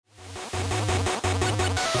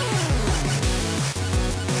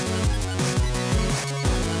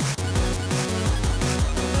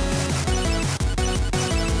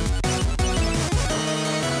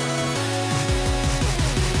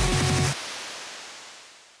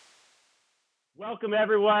Welcome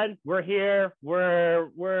everyone. We're here.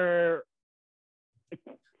 We're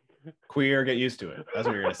queer. Get used to it. That's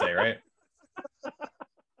what you're gonna say, right?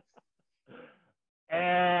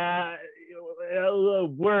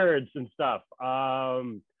 Words and stuff.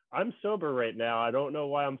 I'm sober right now. I don't know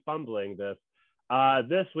why I'm fumbling this.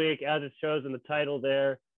 This week, as it shows in the title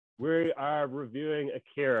there, we are reviewing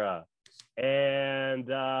Akira. And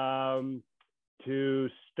to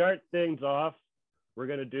start things off, we're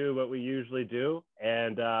going to do what we usually do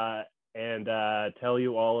and tell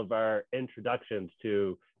you all of our introductions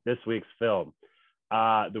to this week's film.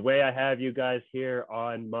 The way I have you guys here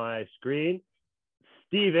on my screen,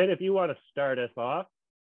 Steven, if you want to start us off,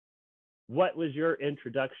 what was your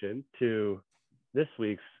introduction to this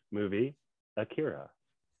week's movie, Akira?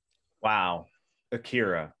 Wow,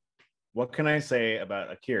 Akira. What can I say about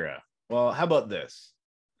Akira? Well, how about this?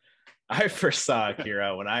 I first saw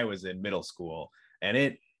Akira when I was in middle school, and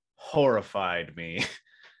it horrified me.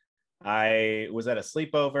 I was at a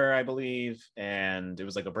sleepover, I believe, and it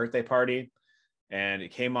was like a birthday party, and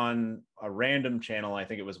it came on a random channel. I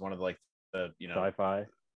think it was one of the Sci-fi.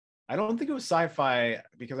 I don't think it was sci-fi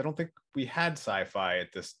because I don't think we had sci-fi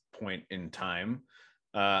at this point in time.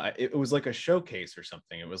 It was like a showcase or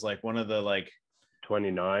something. It was like one of the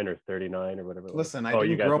 29 or 39 or whatever. Listen, I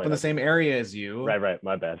didn't grow up in the same area as you. Right.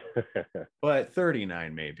 My bad. But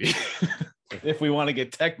 39 maybe, if we want to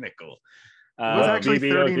get technical. It was actually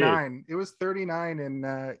BBOD. 39. It was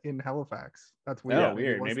 39 in Halifax. That's weird. Oh,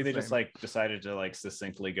 weird. Maybe they just decided to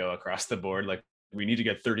succinctly go across the board. We need to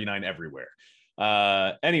get 39 everywhere.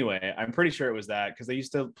 Anyway, I'm pretty sure it was that because they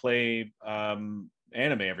used to play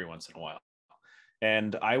anime every once in a while.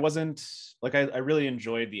 And I wasn't I really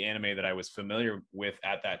enjoyed the anime that I was familiar with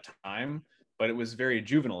at that time, but it was very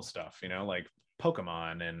juvenile stuff, like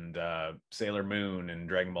Pokemon and Sailor Moon and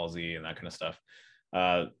Dragon Ball Z and that kind of stuff.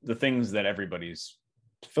 The things that everybody's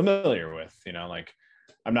familiar with,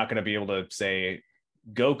 I'm not going to be able to say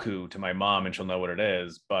Goku to my mom and she'll know what it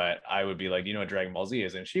is, but I would be like, what Dragon Ball Z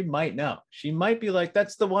is? And she might know. She might be like,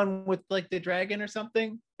 that's the one with the dragon or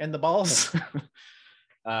something and the balls.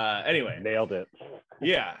 Anyway, nailed it.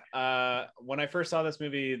 Yeah. When I first saw this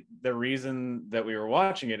movie, the reason that we were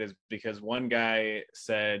watching it is because one guy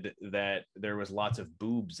said that there was lots of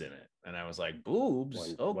boobs in it, and I was like,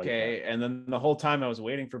 boobs? Okay. And then the whole time I was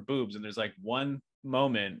waiting for boobs, and there's one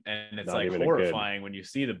moment, and it's not horrifying when you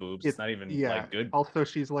see the boobs. It's not even good. Also,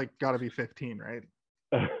 she's got to be 15, right?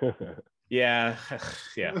 Yeah.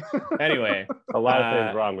 Anyway, a lot of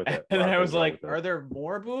things wrong with it. And then I was like, are there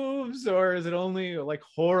more boobs, or is it only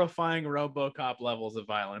horrifying RoboCop levels of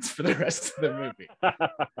violence for the rest of the movie?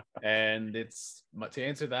 And it's, to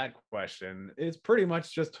answer that question, it's pretty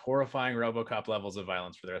much just horrifying RoboCop levels of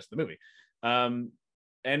violence for the rest of the movie. And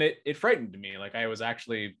it frightened me. I was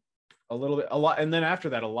actually a lot. And then after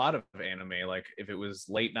that, a lot of anime, if it was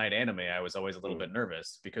late night anime, I was always a little bit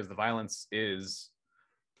nervous because the violence it's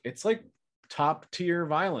top tier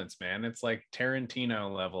violence, man. It's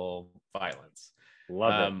Tarantino level violence.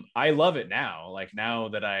 Love it. I love it now. Now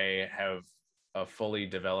that I have a fully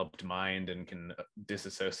developed mind and can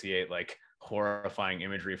disassociate horrifying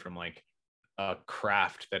imagery from a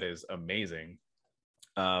craft that is amazing.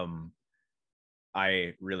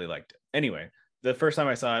 I really liked it. Anyway, the first time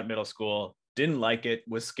I saw it in middle school, didn't like it,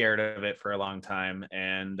 was scared of it for a long time,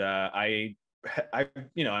 and I'm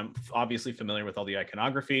obviously familiar with all the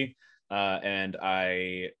iconography. And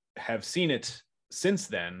I have seen it since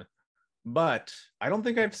then, but I don't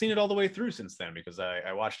think I've seen it all the way through since then because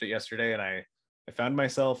I watched it yesterday and I found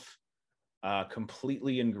myself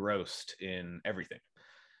completely engrossed in everything.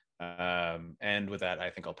 And with that, I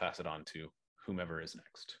think I'll pass it on to whomever is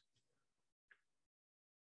next.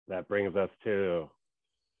 That brings us to...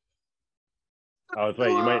 Oh,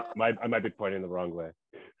 wait, I might be pointing the wrong way.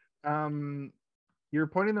 You're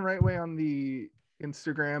pointing the right way on the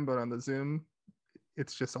Instagram, but on the Zoom,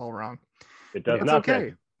 it's just all wrong. It does not. That's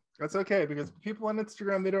okay. That's okay because people on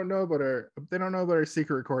Instagram, they don't know about our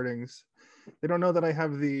secret recordings. They don't know that I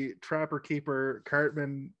have the Trapper Keeper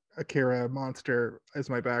Cartman Akira monster as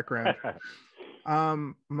my background.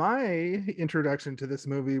 My introduction to this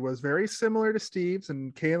movie was very similar to Steve's,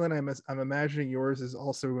 and Kaylin, I'm imagining yours is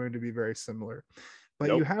also going to be very similar. But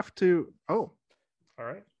Nope. You have to. Oh, all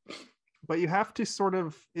right. But you have to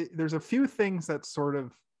there's a few things that sort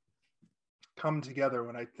of come together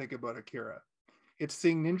when I think about Akira. It's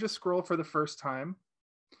seeing Ninja Scroll for the first time.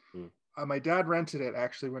 My dad rented it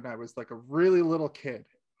actually when I was a really little kid.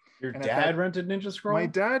 Your dad rented Ninja Scroll? My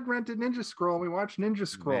dad rented Ninja Scroll, and we watched Ninja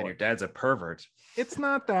Scroll. Man, your dad's a pervert. It's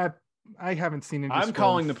not that. I haven't seen Ninja Scroll. I'm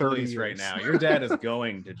calling the police right now. Your dad is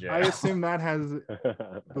going to jail. I assume that has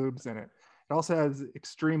boobs in it. It also has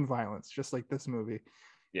extreme violence, just like this movie.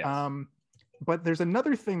 Yes. But there's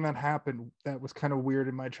another thing that happened that was kind of weird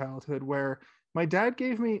in my childhood, where my dad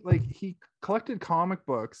gave me, like, he collected comic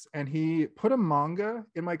books and he put a manga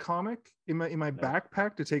in my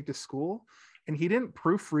backpack to take to school, and he didn't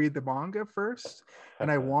proofread the manga first.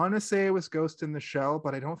 And I want to say it was Ghost in the Shell,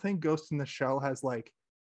 but I don't think Ghost in the Shell has like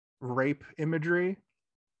rape imagery.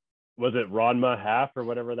 Was it Ranma Half or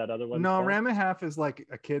whatever that other one? No, Ranma Half is like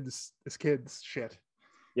kids shit.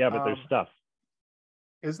 Yeah, but there's stuff.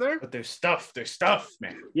 Is there? But there's stuff,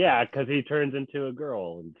 man. Yeah, because he turns into a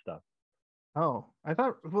girl and stuff. Oh, I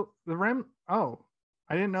thought, well,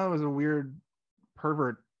 I didn't know it was a weird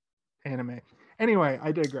pervert anime. Anyway,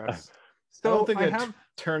 I digress. So I don't think that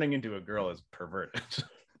turning into a girl is pervert. I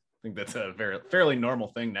think that's a fairly normal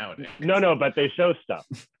thing nowadays. No, but they show stuff.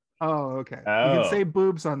 Oh, okay. You can say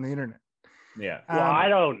boobs on the internet. Yeah. Well, I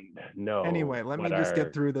don't know. Anyway, let me just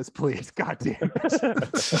get through this, please. God damn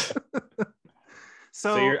it.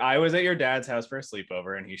 So I was at your dad's house for a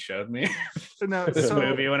sleepover, and he showed me this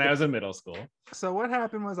movie when I was in middle school. So what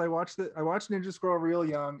happened was I watched Ninja Scroll real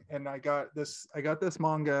young, and I got this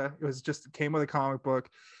manga. It came with a comic book.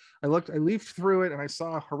 I leafed through it and I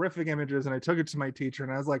saw horrific images, and I took it to my teacher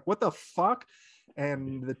and I was like, what the fuck?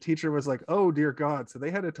 And the teacher was like, oh dear God. So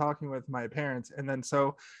they had a talking with my parents. And then,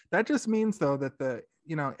 so that just means though, that the,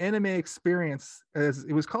 anime experience,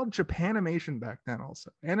 it was called Japanimation back then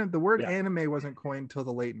also. And the word anime wasn't coined till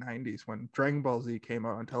the late 90s when Dragon Ball Z came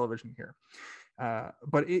out on television here.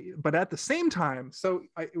 But at the same time, so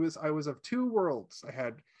I was of two worlds. I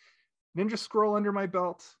had Ninja Scroll under my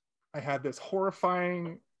belt. I had this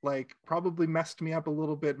horrifying, like, probably messed me up a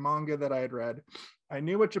little bit manga that I had read. I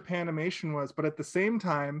knew what Japanimation was, but at the same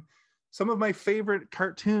time, some of my favorite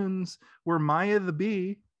cartoons were Maya the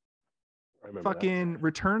Bee, fucking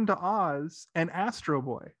Return to Oz, and Astro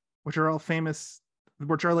Boy, which are all famous,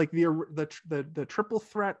 which are like the triple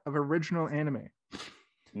threat of original anime.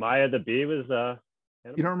 Maya the Bee was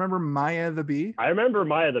you don't remember Maya the Bee? I remember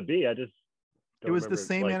Maya the Bee. It was the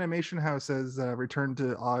same animation house as Return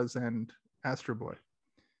to Oz and Astro Boy.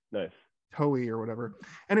 Nice. Toei or whatever.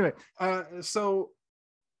 Anyway, so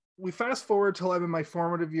we fast forward till I'm in my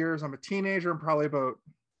formative years. I'm a teenager. I'm probably about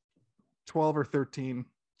 12 or 13.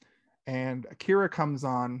 And Akira comes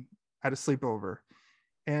on at a sleepover.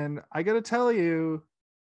 And I got to tell you,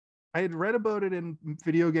 I had read about it in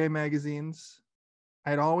video game magazines. I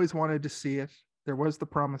had always wanted to see it. There was the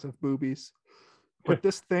promise of boobies. But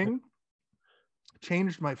this thing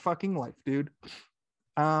changed my fucking life, dude.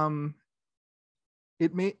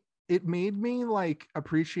 It made me like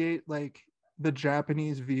appreciate like the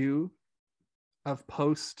Japanese view of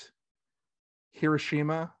post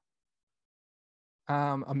Hiroshima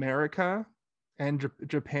America and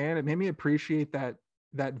Japan. It made me appreciate that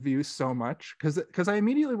view so much because I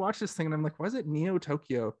immediately watched this thing and I'm like, why is it Neo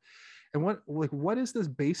Tokyo? And what is this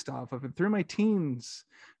based off of? And through my teens,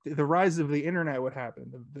 the rise of the internet would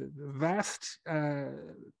happen. The vast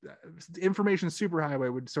information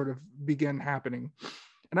superhighway would sort of begin happening.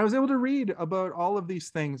 And I was able to read about all of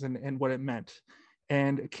these things and what it meant.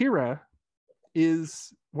 And Akira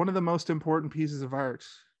is one of the most important pieces of art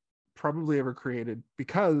probably ever created,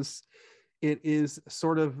 because it is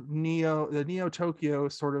sort of the Neo Tokyo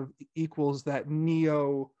sort of equals that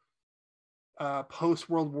Neo post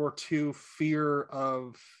World War II fear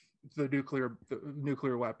of the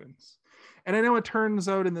nuclear weapons. And I know it turns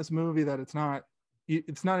out in this movie that it's not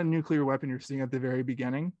a nuclear weapon you're seeing at the very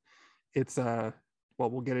beginning. It's well,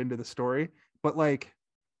 we'll get into the story, but like,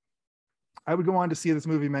 I would go on to see this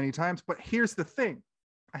movie many times, but here's the thing.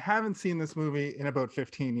 I haven't seen this movie in about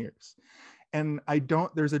 15 years. And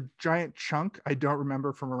there's a giant chunk I don't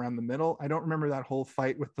remember from around the middle. I don't remember that whole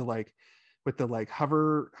fight with the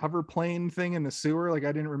hover plane thing in the sewer. Like,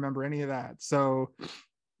 I didn't remember any of that. So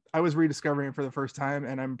I was rediscovering it for the first time,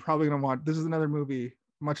 and I'm probably going to watch, this is another movie,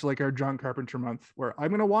 much like our John Carpenter month, where I'm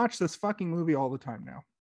going to watch this fucking movie all the time now.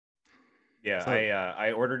 Yeah, so,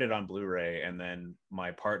 I ordered it on Blu-ray, and then my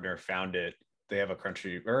partner found it. They have a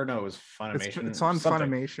Crunchy, or no, it was Funimation. It's on something.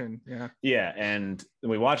 Funimation, yeah. Yeah, and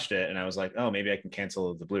we watched it, and I was like, oh, maybe I can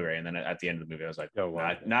cancel the Blu-ray. And then at the end of the movie, I was like, oh,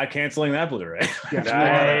 wow, not canceling that Blu-ray. Yeah.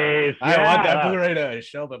 Nice. I want that Blu-ray to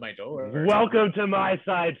show up at my door. Welcome to my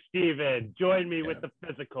side, Steven. Join me with the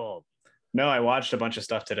physicals. No, I watched a bunch of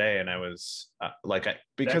stuff today, and I was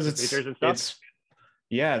because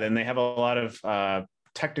then they have a lot of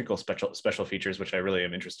technical special features, which I really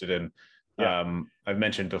am interested in. I've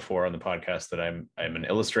mentioned before on the podcast that I'm an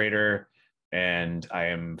illustrator, and I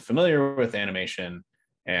am familiar with animation,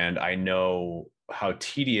 and I know how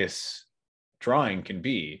tedious drawing can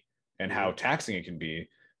be and how taxing it can be.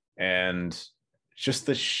 and just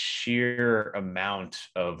the sheer amount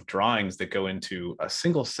of drawings that go into a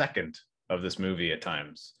single second of this movie at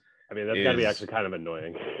times. I mean, that's got to be actually kind of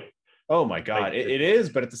annoying. Oh my God, Like, it is.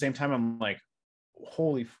 But at the same time, I'm like,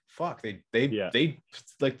 holy fuck, they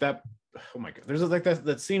like that. Oh my God, there's like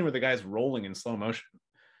that scene where the guy's rolling in slow motion.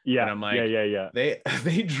 Yeah, and I'm like, yeah.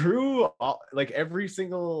 They drew all, like every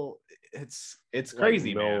single. It's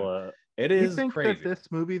crazy, like, man. It is. You think crazy. that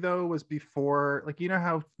this movie though was before, like, you know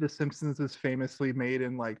how The Simpsons is famously made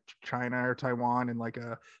in like China or Taiwan in like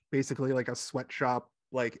basically like a sweatshop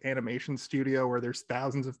like animation studio where there's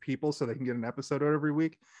thousands of people so they can get an episode out every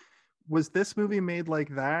week. Was this movie made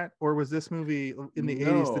like that, or was this movie in the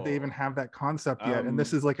 80s? Did they even have that concept yet? And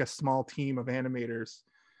this is like a small team of animators.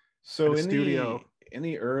 So in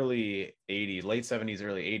the early 80s, late 70s,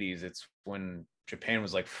 early 80s, it's when Japan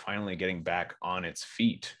was like finally getting back on its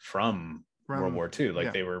feet from World War II.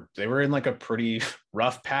 Like they were in like a pretty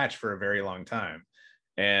rough patch for a very long time.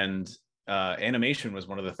 And animation was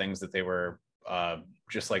one of the things that they were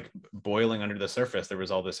just like boiling under the surface. There was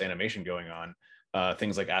all this animation going on.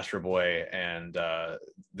 Things like Astro Boy and the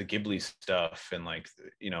Ghibli stuff, and like,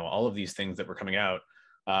 you know, all of these things that were coming out,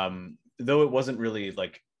 though it wasn't really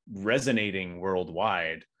like resonating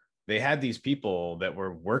worldwide, they had these people that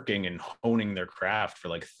were working and honing their craft for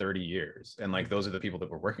like 30 years, and like those are the people that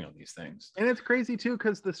were working on these things. And it's crazy too,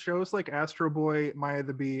 because the shows like Astro Boy, Maya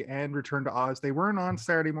the Bee, and Return to Oz, they weren't on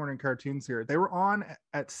Saturday morning cartoons here. They were on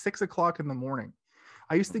at 6 o'clock in the morning.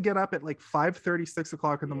 I used to get up at like 5:30, 6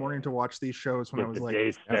 o'clock in the morning to watch these shows when I was like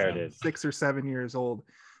 6 or 7 years old.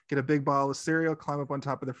 Get a big bottle of cereal, climb up on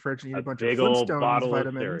top of the fridge, and eat a bunch of Flintstones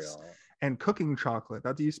vitamins and cooking chocolate.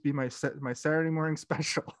 That used to be my Saturday morning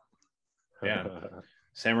special. Yeah.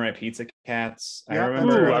 Samurai Pizza Cats. Yeah, I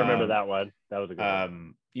remember. I remember that one. That was a good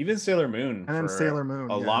one. Even Sailor Moon. And then Sailor Moon.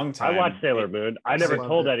 A long time. I watched Sailor Moon. I never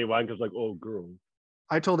told anyone because, like, oh, girl.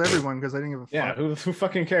 I told everyone because I didn't give a fuck. Yeah, who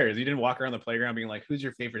fucking cares? You didn't walk around the playground being like, "Who's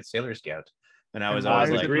your favorite Sailor Scout?" And I was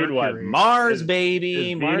always like, "Green one, Mars,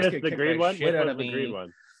 baby." Mars Venus the green one. Shit out of the me. Green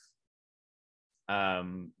one?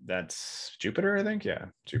 That's Jupiter, I think. Yeah,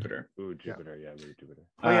 Jupiter. Ooh, Jupiter. Yeah, maybe Jupiter.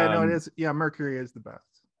 Oh yeah, no, it is. Yeah, Mercury is the best.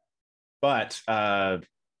 But to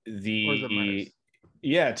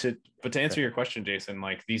answer your question, Jason,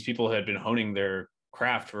 like these people had been honing their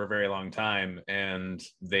craft for a very long time, and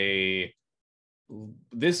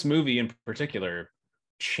this movie in particular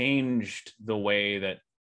changed the way that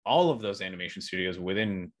all of those animation studios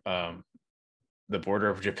within the border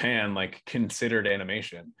of Japan like considered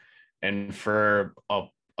animation. And for a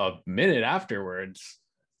minute afterwards,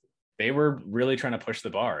 they were really trying to push the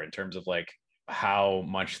bar in terms of like how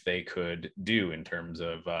much they could do in terms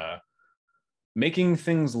of making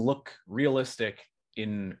things look realistic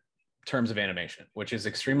in terms of animation, which is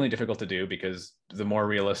extremely difficult to do because the more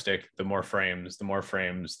realistic, the more frames, the more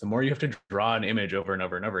you have to draw an image over and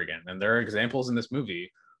over and over again. And there are examples in this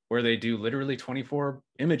movie where they do literally 24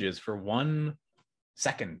 images for 1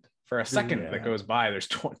 second. For a second that goes by, there's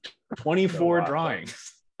 24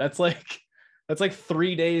 drawings. That's like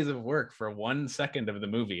 3 days of work for 1 second of the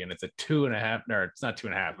movie, and it's a 2.5. No, it's not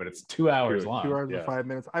 2.5, but it's 2 hours long. 2 hours and 5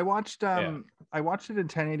 minutes. I watched it in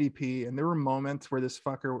 1080p, and there were moments where this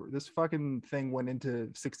fucking thing went into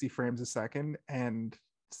 60 frames a second, and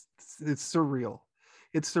it's surreal.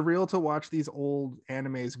 It's surreal to watch these old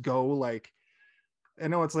animes go like. I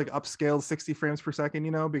know it's like upscaled 60 frames per second,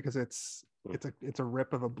 you know, because it's a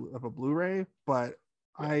rip of a Blu-ray, but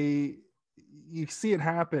you see it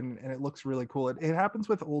happen and it looks really cool. It happens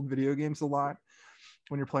with old video games a lot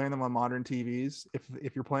when you're playing them on modern TVs.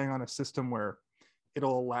 If you're playing on a system where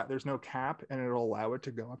there's no cap and it'll allow it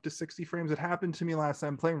to go up to 60 frames. It happened to me last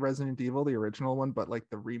time playing Resident Evil, the original one, but like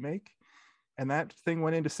the remake, and that thing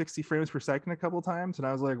went into 60 frames per second a couple times, and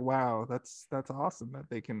I was like, wow, that's awesome that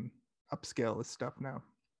they can upscale this stuff now.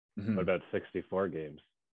 Mm-hmm. What about 64 games?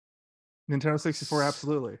 Nintendo 64,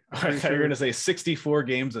 absolutely. I thought you were going to say 64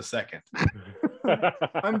 games a second.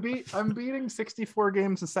 I'm beating 64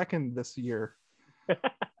 games a second this year.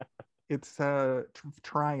 It's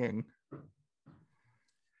trying.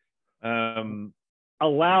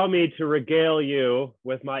 Allow me to regale you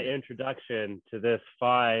with my introduction to this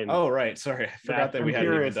fine. Oh, right. Sorry. I forgot that we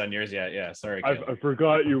hadn't even done yours yet. Yeah, sorry. I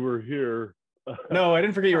forgot you were here. No, I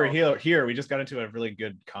didn't forget you were here. We just got into a really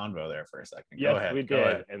good convo there for a second. Yes, we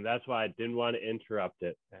did. And that's why I didn't want to interrupt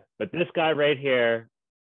it. But this guy right here,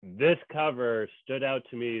 this cover stood out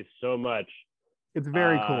to me so much. It's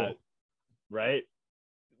very cool. Right?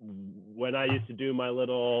 When I used to do my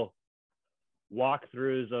little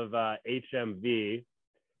walkthroughs of HMV,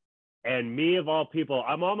 and me of all people,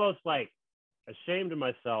 I'm almost like ashamed of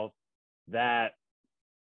myself that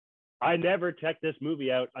I never checked this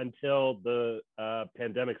movie out until the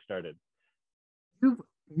pandemic started.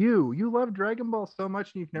 You love Dragon Ball so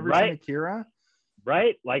much and you've never seen Akira?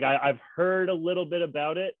 Right? Like I've heard a little bit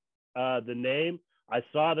about it, the name. I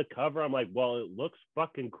saw the cover. I'm like, well, it looks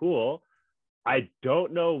fucking cool. I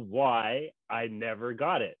don't know why I never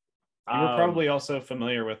got it. You were probably also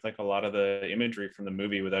familiar with like a lot of the imagery from the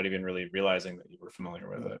movie without even really realizing that you were familiar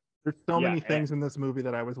with it. There's so many things in this movie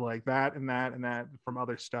that I was like that and that and that from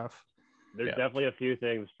other stuff. There's definitely a few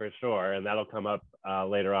things for sure, and that'll come up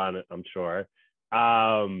later on, I'm sure.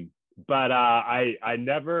 But I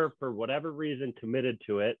never, for whatever reason, committed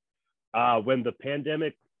to it. When the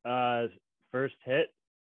pandemic first hit,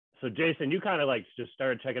 so Jason, you kind of like just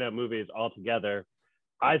started checking out movies altogether.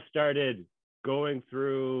 I started going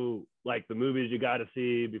through like the movies you got to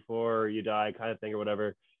see before you die kind of thing or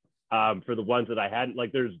whatever. For the ones that I hadn't,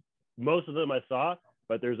 like there's most of them I saw,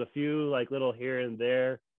 but there's a few like little here and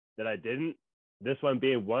there that I didn't. This one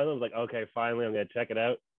being one, I was like, okay, finally I'm gonna check it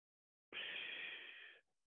out.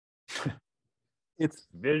 It's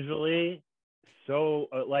visually so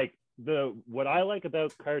like what I like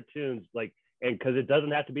about cartoons, like, and because it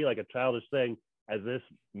doesn't have to be like a childish thing, as this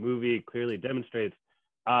movie clearly demonstrates.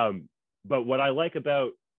 But what I like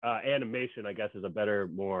about animation, I guess, is a better,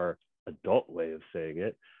 more adult way of saying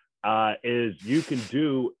it, is you can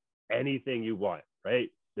do anything you want,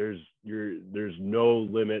 right? There's no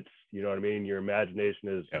limits. You know what I mean? Your imagination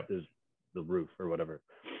is the roof or whatever.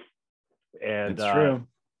 And it's true.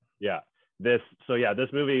 Yeah. This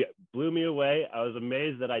movie blew me away. I was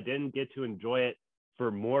amazed that I didn't get to enjoy it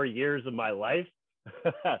for more years of my life.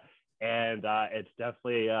 And it's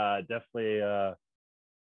definitely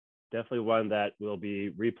one that will be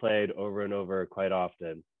replayed over and over quite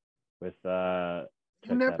often. With I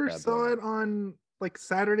never saw it on like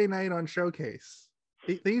Saturday night on Showcase.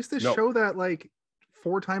 They used to show that like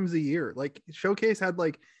 4 times a year. Like Showcase had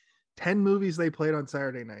like 10 movies they played on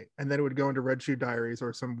Saturday night, and then it would go into Red Shoe Diaries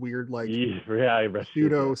or some weird like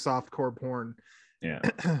pseudo softcore porn. Yeah.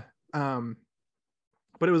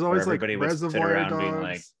 But it was always like Reservoir Dogs,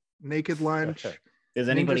 like, Naked Lunch. Does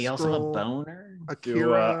anybody else have a boner?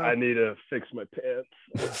 Akira. I need to fix my pants.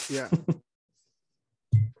 Yeah.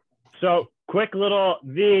 So quick little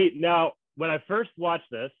now when I first watched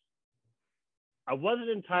this, I wasn't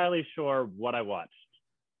entirely sure what I watched.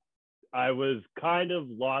 I was kind of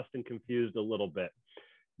lost and confused a little bit.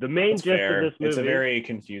 The main gist of this movie, it's a very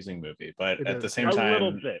confusing movie, but at the same time, a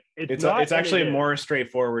little bit. It's actually more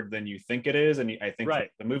straightforward than you think it is, and I think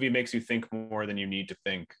the movie makes you think more than you need to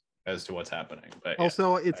think as to what's happening. But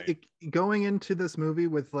also, going into this movie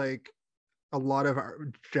with like a lot of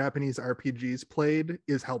Japanese RPGs played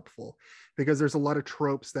is helpful, because there's a lot of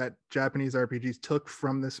tropes that Japanese RPGs took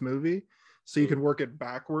from this movie. So you can work it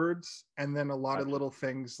backwards, and then a lot of little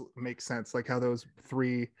things make sense, like how those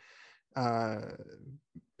three other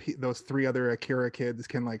Akira kids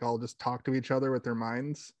can like all just talk to each other with their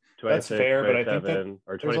minds. That's fair, but I think that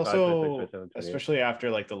there's also, especially after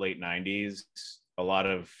like the late 90s, a lot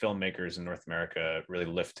of filmmakers in North America really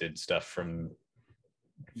lifted stuff from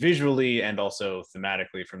visually and also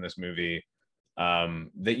thematically from this movie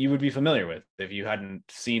that you would be familiar with if you hadn't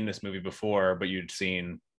seen this movie before, but you'd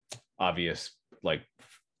seen obvious like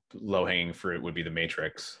low-hanging fruit would be The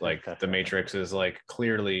Matrix. Like The Matrix is like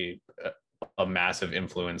clearly a massive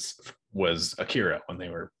influence was Akira when they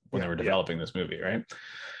were developing this movie, right?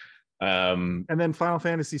 And then Final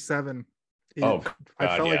Fantasy VII. I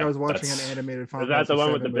felt like I was watching an animated Final Fantasy. Is that the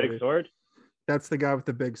one with the movie. big sword? That's the guy with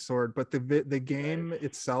the big sword, but the game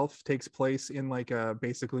itself takes place in like a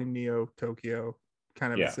basically Neo Tokyo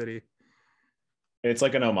kind of a city. It's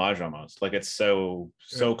like an homage almost. Like it's so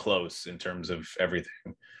close in terms of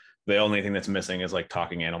everything. The only thing that's missing is like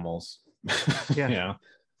talking animals. Yeah. You know?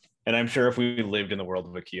 And I'm sure if we lived in the world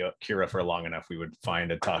of Akira for long enough, we would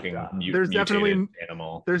find a talking mutated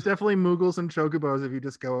animal. There's definitely Moogles and Chocobos if you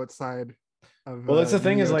just go outside of, well, that's the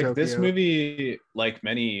thing, Neo is like Tokyo. This movie, like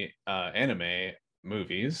many anime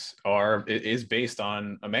movies, is based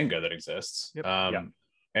on a manga that exists. Yep.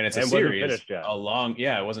 And it's a series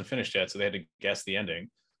it wasn't finished yet, so they had to guess the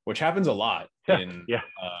ending, which happens a lot in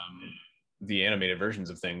the animated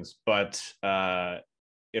versions of things. But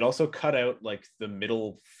it also cut out like the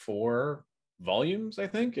middle 4 volumes. I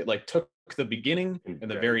think it like took the beginning and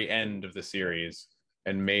the very end of the series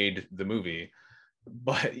and made the movie.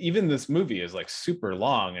 But even this movie is like super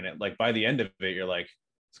long, and it like by the end of it, you're like,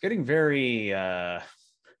 it's getting very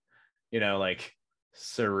like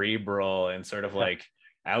cerebral and sort of like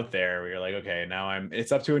out there, where you're like, okay, now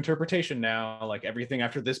it's up to interpretation now. Like everything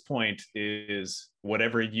after this point is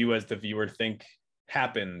whatever you as the viewer think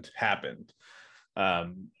happened.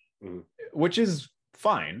 which is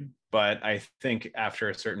fine. But I think after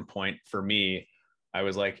a certain point, for me, I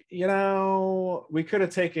was like, we could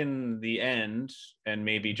have taken the end and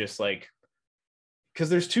maybe just like, because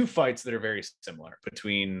there's two fights that are very similar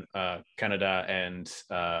between Kaneda and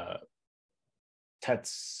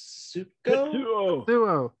Tetsuo.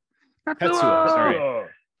 Sorry.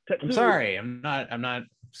 I'm sorry. I'm not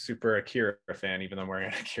super Akira fan, even though I'm wearing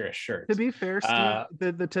an Akira shirt. To be fair, Steve,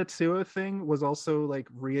 the Tetsuo thing was also like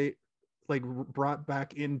brought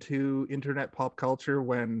back into internet pop culture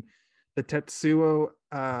when the Tetsuo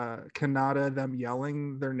Kanata, them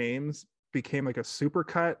yelling their names, became like a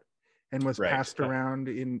supercut and was passed around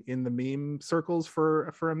in the meme circles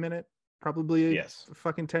for a minute, probably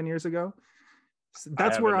fucking 10 years ago.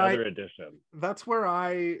 That's where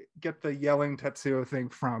I get the yelling Tetsuo thing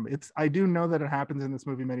from. I do know that it happens in this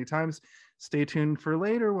movie many times. Stay tuned for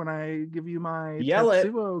later when I give you my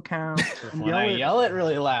Tetsuo count. When I yell it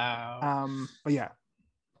really loud. But yeah.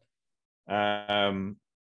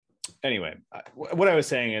 Anyway, what I was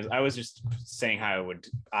saying is I was just saying how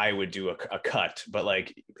I would do a cut, but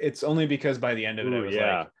like it's only because by the end of it I was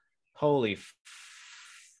like, holy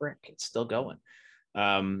frick, it's still going.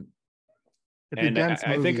 It's a dense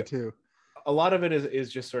movie, I think too. A lot of it is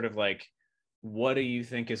just sort of like, what do you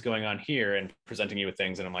think is going on here, and presenting you with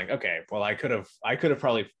things, and I'm like, okay, well, I could have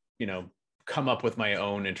probably come up with my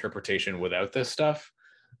own interpretation without this stuff.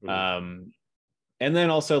 And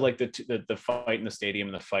then also like the fight in the stadium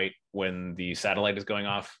and the fight when the satellite is going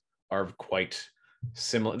off are quite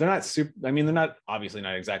similar. They're not super. I mean, they're not obviously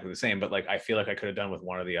not exactly the same, but like I feel like I could have done with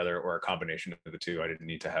one or the other, or a combination of the two. I didn't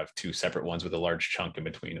need to have two separate ones with a large chunk in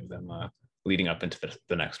between of them leading up into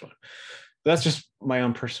the next one. That's just my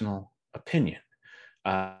own personal opinion.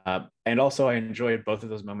 And also I enjoyed both of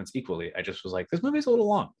those moments equally. I just was like, this movie's a little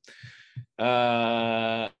long.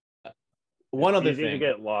 One other thing to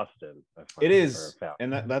get lost in. It is,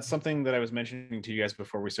 and that's something that I was mentioning to you guys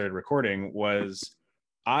before we started recording, was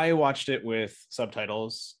I watched it with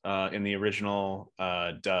subtitles in the original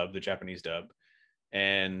dub, the Japanese dub,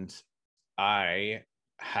 and I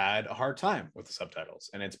had a hard time with the subtitles,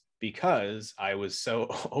 and it's because I was so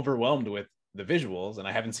overwhelmed with the visuals, and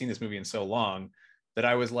I haven't seen this movie in so long that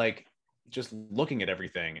I was like just looking at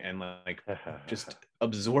everything and like just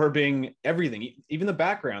absorbing everything, even the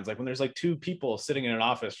backgrounds. Like when there's like two people sitting in an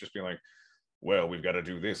office just being like, well, we've got to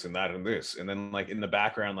do this and that and this, and then like in the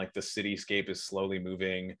background like the cityscape is slowly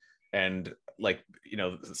moving and like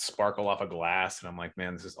sparkle off a glass, and I'm like,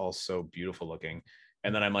 man, this is all so beautiful looking.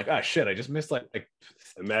 And then I'm like, oh shit, I just missed like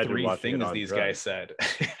three things these guys said.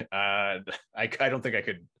 I don't think I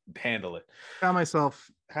could handle it. I found myself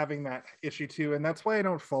having that issue too, and that's why I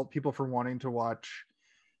don't fault people for wanting to watch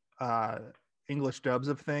English dubs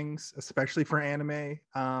of things, especially for anime.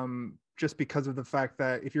 Just because of the fact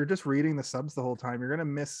that if you're just reading the subs the whole time, you're gonna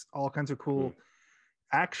miss all kinds of cool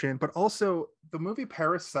action. But also the movie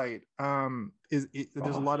Parasite there's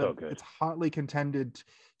a lot of good. It's hotly contended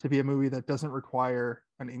to be a movie that doesn't require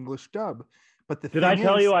an English dub. But did I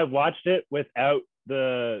tell you I watched it without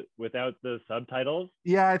the subtitles?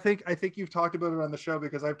 Yeah, I think you've talked about it on the show,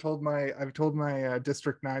 because I've told my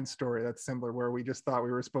District 9 story that's similar, where we just thought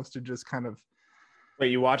we were supposed to just kind of.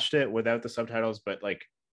 Wait, you watched it without the subtitles, but like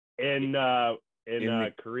in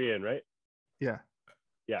Korean, right? Yeah.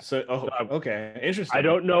 Yeah. So okay, interesting. I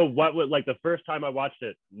don't know what was like the first time I watched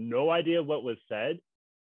it. No idea what was said,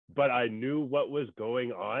 but I knew what was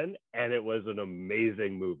going on, and it was an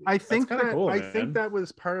amazing movie. I think that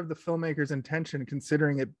was part of the filmmaker's intention,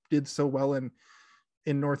 considering it did so well in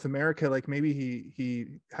North America. Like maybe he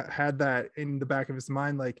had that in the back of his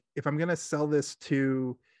mind. Like if I'm gonna sell this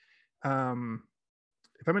to a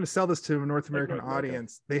North American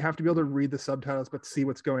audience, they have to be able to read the subtitles but see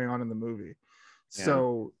what's going on in the movie. Yeah.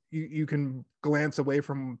 So you can glance away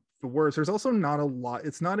from the words. There's also not a lot.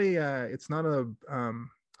 It's not a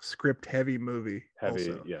script heavy movie.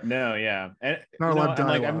 Yeah. No, yeah. And not a lot of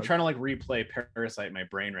dialogue. I'm trying to like replay Parasite in my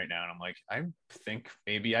brain right now, and I'm like, I think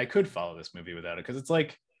maybe I could follow this movie without it, because it's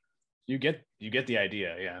like you get the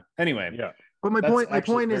idea. Yeah. Anyway. Yeah. But my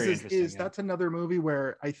point is that's another movie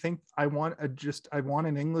where I think I want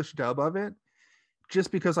an English dub of it,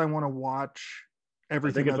 just because I want to watch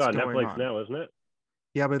everything that's going on. I think it's on Netflix now, isn't it?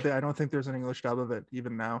 Yeah, but I don't think there's an English dub of it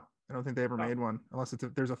even now. I don't think they ever made one, unless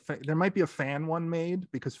there might be a fan one made,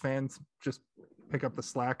 because fans just pick up the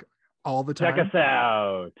slack all the time. Check us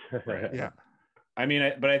out. Right. Yeah. I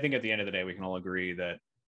mean, but I think at the end of the day, we can all agree that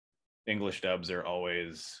English dubs are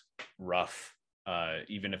always rough,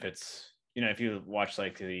 even if it's, if you watch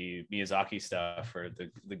like the Miyazaki stuff or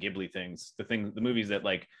the Ghibli things, the movies that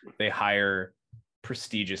like they hire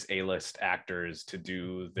prestigious A-list actors to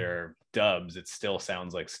do their dubs, it still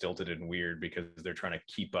sounds like stilted and weird because they're trying to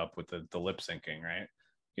keep up with the lip syncing, right?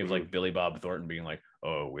 You have like Billy Bob Thornton being like,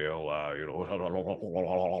 "Oh, well, you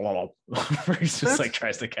know," he's just like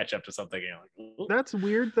tries to catch up to something. Like, that's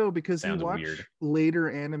weird though, because you watch weird. later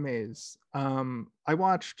animes. I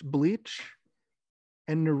watched Bleach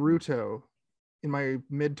and Naruto in my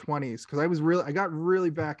mid 20s because I got really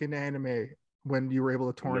back into anime when you were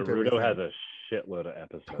able to torrent Naruto everything. has a shitload of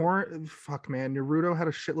episodes. Fuck man, Naruto had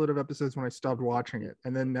a shitload of episodes when I stopped watching it,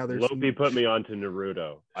 and then now there's Lopi put me onto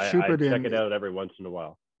Naruto. I check it out every once in a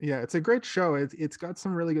while. Yeah, it's a great show. It's got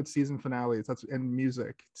some really good season finales. And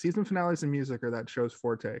music. Season finales and music are that show's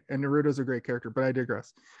forte. And Naruto's a great character, but I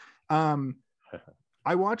digress.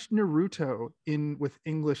 I watched Naruto with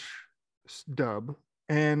English dub,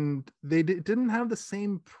 and they didn't have the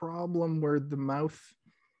same problem where the mouth.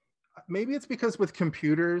 Maybe it's because with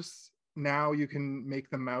computers now you can make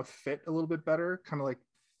the mouth fit a little bit better, kind of like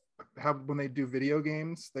how when they do video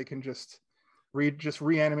games, they can just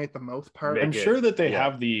reanimate the mouth part. I'm sure that they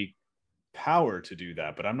have the power to do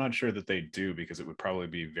that, but I'm not sure that they do because it would probably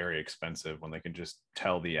be very expensive when they can just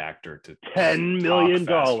tell the actor to $10 million.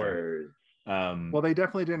 Well, they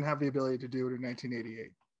definitely didn't have the ability to do it in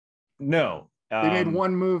 1988. No, they made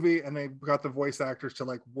one movie and they got the voice actors to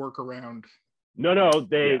like work around. No,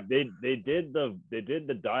 they did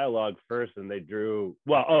the dialogue first, and they drew.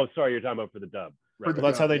 Well, oh, sorry, you're talking about for the dub. Right. Well,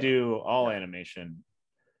 that's how they do all animation.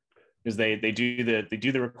 Is they do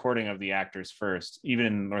the recording of the actors first, even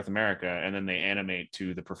in North America, and then they animate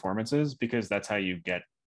to the performances because that's how you get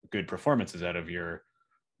good performances out of your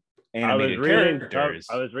animated characters.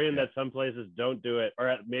 I was reading that some places don't do it,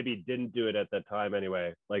 or maybe didn't do it at that time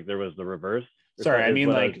anyway. Like there was the reverse. Sorry, I mean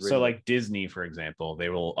like Disney, for example, they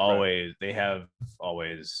will always they have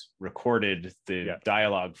always recorded the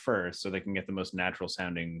dialogue first so they can get the most natural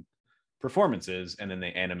sounding performances, and then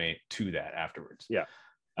they animate to that afterwards. Yeah.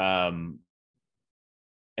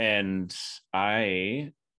 And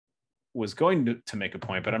I was going to make a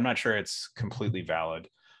point, but I'm not sure it's completely valid.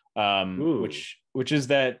 Which is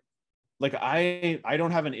that like I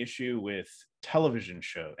don't have an issue with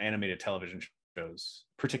animated television shows,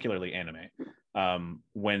 particularly anime,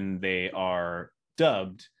 when they are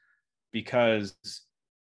dubbed, because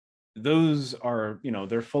those are,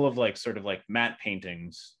 they're full of like sort of like matte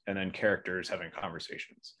paintings and then characters having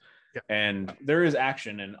conversations. Yeah. And there is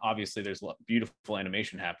action, and obviously there's beautiful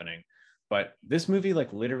animation happening, but this movie,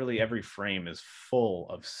 like literally every frame is full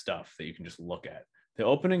of stuff that you can just look at. The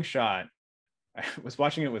opening shot, I was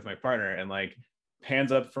watching it with my partner, and like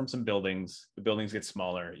pans up from some buildings, the buildings get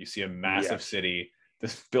smaller, you see a massive city,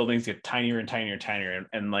 the buildings get tinier and tinier and tinier,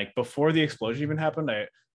 and like before the explosion even happened, I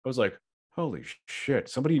was like, holy shit,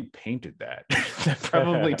 somebody painted that. That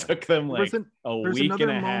probably took them like a week and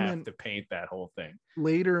a half to paint that whole thing.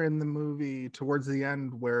 Later in the movie, towards the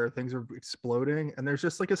end, where things are exploding, and there's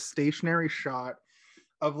just like a stationary shot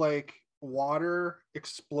of like water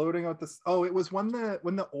exploding out this. Oh, it was when the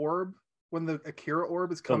Akira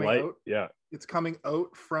orb is coming out. Yeah. It's coming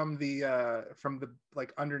out from the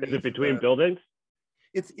like underneath. Is it between buildings?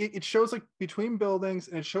 It shows like between buildings,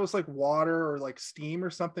 and it shows like water or like steam or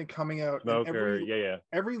something coming out. Smoke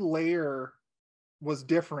every layer was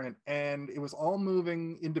different, and it was all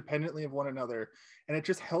moving independently of one another, and it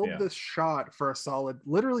just held this shot for a solid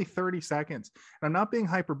literally 30 seconds. And I'm not being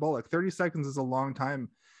hyperbolic. 30 seconds is a long time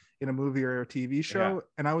in a movie or a TV show,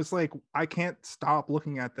 and I was like, I can't stop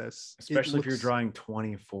looking at this, especially if you're drawing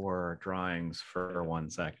 24 drawings for 1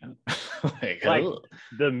 second. like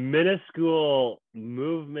the minuscule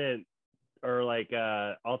movement or like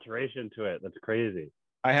alteration to it, that's crazy.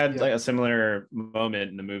 I had like a similar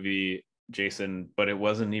moment in the movie, Jason, but it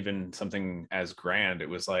wasn't even something as grand. It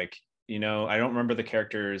was like, I don't remember the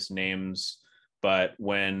characters' names, but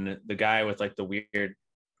when the guy with like the weird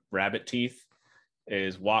rabbit teeth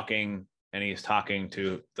is walking and he's talking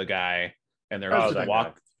to the guy, and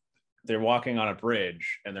they're walking on a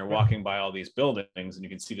bridge, and they're walking by all these buildings, and you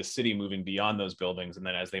can see the city moving beyond those buildings, and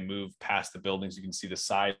then as they move past the buildings, you can see the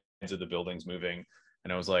sides of the buildings moving.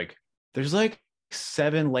 And I was like, there's like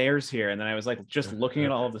 7 layers here. And then I was like just looking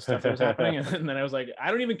at all of the stuff that was happening, and then I was like,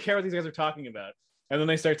 I don't even care what these guys are talking about. And then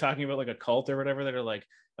they start talking about like a cult or whatever, that are like,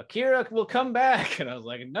 Akira will come back, and I was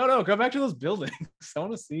like, no, go back to those buildings. I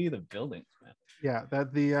want to see the buildings, man. Yeah,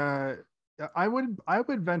 that I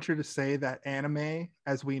would venture to say that anime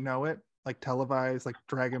as we know it, like televised, like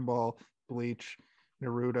Dragon Ball, Bleach,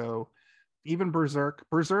 Naruto, even Berserk,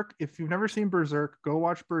 if you've never seen Berserk, go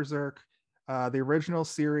watch Berserk. The original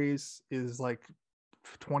series is like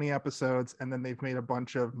 20 episodes, and then they've made a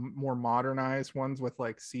bunch of more modernized ones with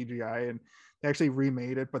like CGI, and they actually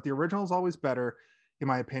remade it. But the original is always better, in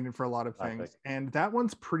my opinion, for a lot of things. And that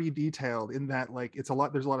one's pretty detailed in that like it's a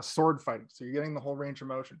lot. There's a lot of sword fighting, so you're getting the whole range of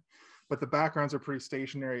motion, but the backgrounds are pretty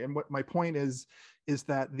stationary. And what my point is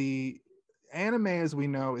that the anime, as we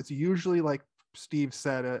know, is usually, like Steve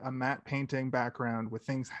said, a matte painting background with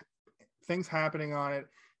things happening on it.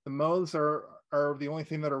 The modes are the only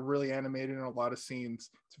thing that are really animated in a lot of scenes.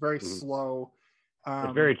 It's very slow.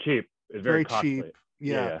 It's very cheap. It's very costly. cheap.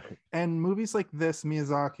 Yeah. And movies like this,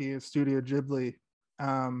 Miyazaki and Studio Ghibli,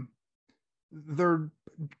 they're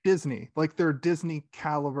Disney. Like, they're Disney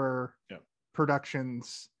caliber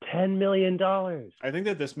productions. $10 million. I think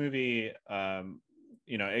that this movie,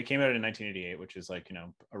 it came out in 1988, which is like,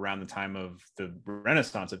 around the time of the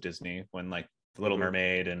renaissance of Disney, when like The Little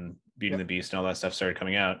Mermaid and Beauty and the Beast and all that stuff started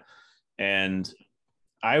coming out. And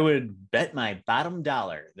I would bet my bottom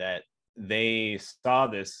dollar that they saw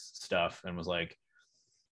this stuff and was like,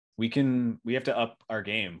 we have to up our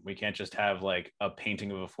game. We can't just have like a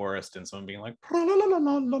painting of a forest and someone being like,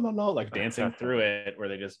 like dancing through it, where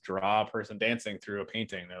they just draw a person dancing through a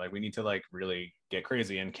painting. They're like, we need to like really get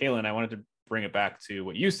crazy. And Kaylin, I wanted to bring it back to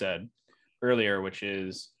what you said earlier, which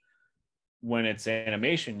is when it's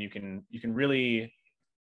animation, you can really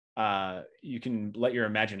you can let your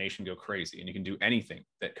imagination go crazy, and you can do anything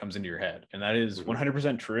that comes into your head. And that is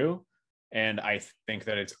 100% true. And I think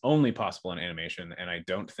that it's only possible in animation. And I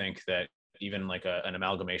don't think that even like an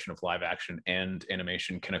amalgamation of live action and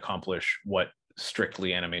animation can accomplish what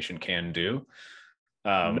strictly animation can do.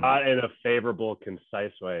 Not in a favorable,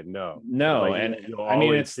 concise way. No. Like, and you'll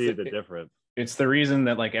always see the difference. It's the reason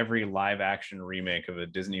that like every live action remake of a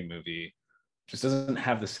Disney movie just doesn't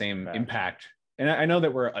have the same impact. And I know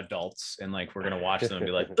that we're adults and like we're gonna watch them and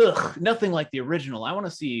be like, ugh, nothing like the original. I want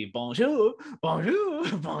to see bonjour, bonjour,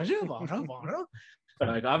 bonjour, bonjour, bonjour.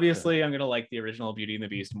 Like, obviously, I'm gonna like the original Beauty and the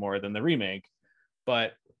Beast more than the remake,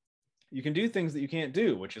 but you can do things that you can't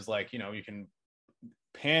do, which is like, you can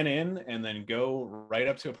pan in and then go right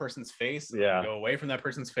up to a person's face, and go away from that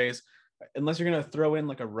person's face, unless you're gonna throw in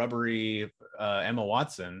like a rubbery Emma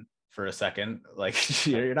Watson for a second. Like,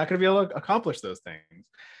 you're not gonna be able to accomplish those things.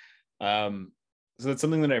 So that's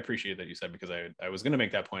something that I appreciate that you said, because I was going to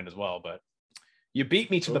make that point as well, but you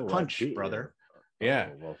beat me to the punch, brother. Yeah.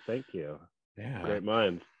 Well, thank you. Yeah. Great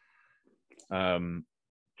minds.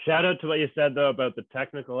 Shout out to what you said though about the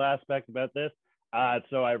technical aspect about this.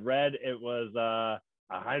 So I read it was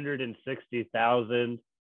 160,000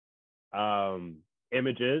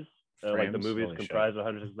 images. Like the movie's comprised of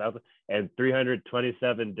 160,000 and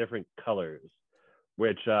 327 different colors,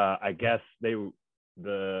 which I guess I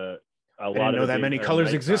didn't know that many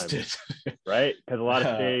colors existed, right? Because a lot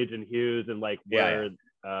of shades and hues and like words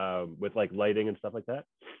with like lighting and stuff like that.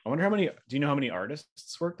 I wonder do you know how many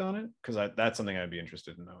artists worked on it? Because that's something I'd be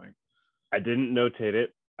interested in knowing. I didn't notate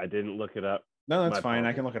it. I didn't look it up. No, that's fine.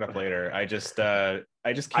 I can look it up later. I just can't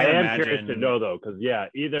imagine. I am curious to know though, because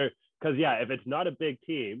if it's not a big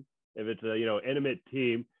team, if it's a intimate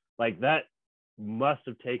team, like that must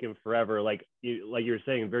have taken forever. Like you were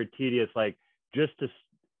saying, very tedious. Like just to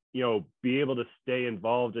be able to stay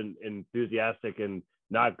involved and enthusiastic and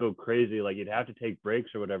not go crazy. Like you'd have to take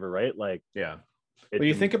breaks or whatever, right? Like, yeah. But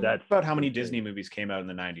you think about how many Disney movies came out in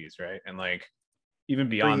the 90s, right? And like even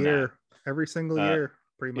beyond every single year,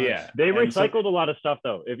 pretty much. Yeah. They recycled a lot of stuff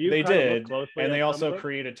though. If you they did, closely, and they also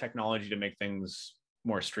created technology to make things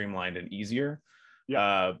more streamlined and easier.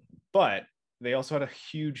 Yeah. But they also had a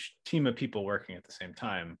huge team of people working at the same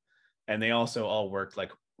time. And they also all worked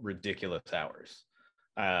like ridiculous hours.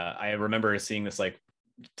 I remember seeing this like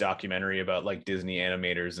documentary about like Disney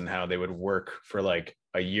animators and how they would work for like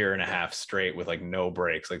a year and a half straight with like no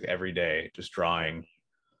breaks, like every day just drawing.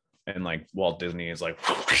 And like Walt Disney is like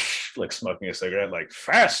like smoking a cigarette, like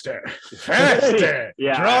faster.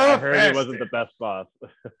 Yeah, I heard faster. He wasn't the best boss.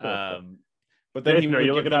 But then are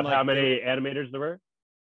you looking up how many animators there were?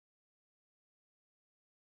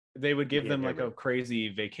 They would give them like a crazy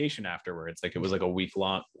vacation afterwards. Like it was like a week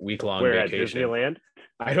long Where, vacation. At Disneyland?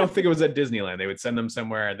 I don't think it was at Disneyland. They would send them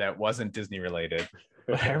somewhere that wasn't Disney related.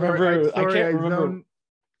 But I remember. I can't remember.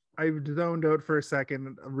 I zoned out for a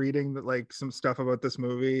second reading that like some stuff about this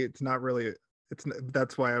movie. It's not really.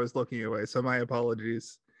 That's why I was looking away. So my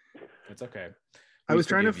apologies. It's okay. I was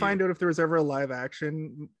trying to find out if there was ever a live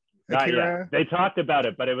action Akira. They talked about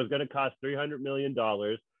it, but it was going to cost $300 million.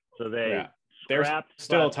 So they're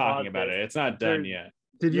still talking about it. It's not done yet.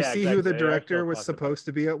 Did you see who the director was supposed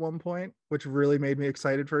to be at one point? Which really made me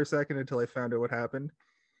excited for a second until I found out what happened.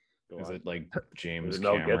 Is it like James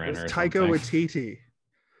Cameron or Taika Waititi.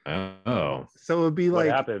 Oh, So it would be What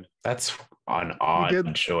like happened? that's an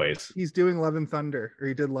odd choice. he's doing Love and Thunder, or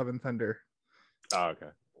he did Love and Thunder, Oh, okay.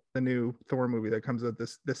 the new Thor movie that comes out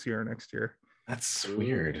this year or next year. That's Ooh.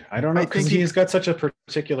 weird. I don't know, I because think he's got such a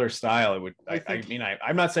particular style. It would. I mean,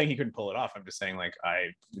 I'm not saying he couldn't pull it off. I'm just saying, like, I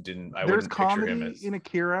There's wouldn't picture him comedy as. in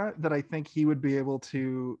Akira that I think he would be able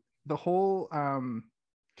to. The whole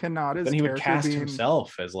Kanada's Then he would character cast being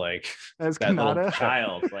himself as like as that little Kanada.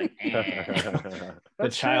 child, like the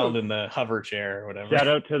That's child true. in the hover chair or whatever. Shout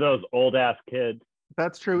out to those old ass kids.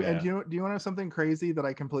 That's true. And Yeah. do you want to have something crazy that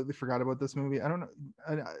I completely forgot about this movie? I don't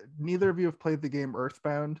know. Neither of you have played the game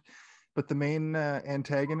Earthbound, but the main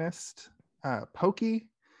antagonist, Pokey,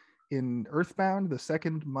 in Earthbound, the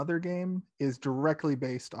second Mother game, is directly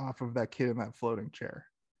based off of that kid in that floating chair,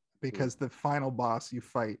 because the final boss you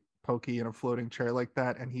fight Pokey in a floating chair like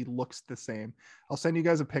that, and he looks the same. I'll send you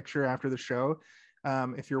guys a picture after the show.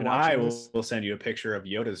 If you're And watching I this, will send you a picture of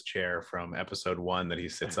Yoda's chair from episode 1 that he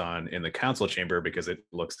sits on in the council chamber, because it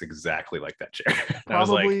looks exactly like that chair. And I was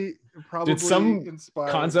like, probably did some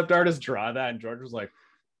inspired. concept artist draw that? And George was like,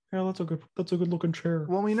 yeah, that's a good looking chair.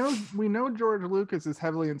 Well, we know George Lucas is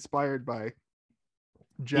heavily inspired by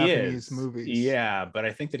He Japanese is. movies. Yeah, but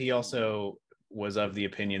I think that he also was of the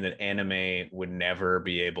opinion that anime would never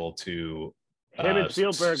be able to Him and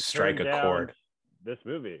Spielberg strike turned a down chord. this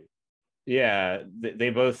movie. Yeah,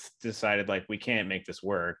 they both decided, like, we can't make this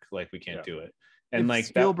work, like we can't do it. And if like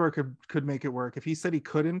Spielberg could make it work. If he said he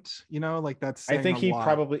couldn't, like that's I think saying a he lot.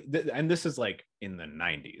 probably and this is like in the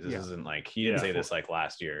 90s. This isn't like he didn't say this like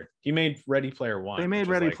last year. He made Ready Player One. They made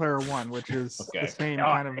Ready like, Player One, which is okay. the same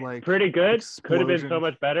kind of like pretty good. Could have been explosion. so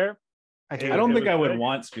much better. I don't think I would good.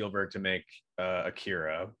 want Spielberg to make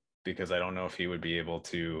Akira, because I don't know if he would be able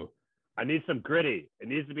to. I need some gritty. It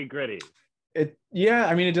needs to be gritty.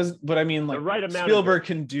 I mean, it does, but I mean, like, The right amount Spielberg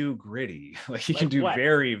can do gritty. Like, he can do what?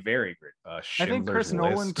 very, very gritty. I think Chris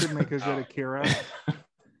Schindler's Nolan List. could make a good Akira.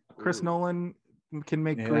 Chris Nolan can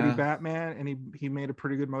make gritty Batman, and he made a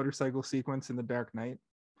pretty good motorcycle sequence in The Dark Knight.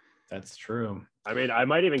 That's true. I mean, I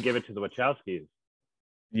might even give it to the Wachowskis.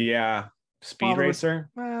 Yeah, Speed Racer.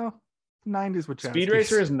 Well, 90s Wachowskis. Speed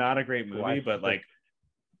Racer is not a great movie, but like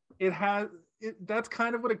that's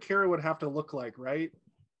kind of what Akira would have to look like, right?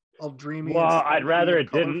 All dreamy. Well, I'd rather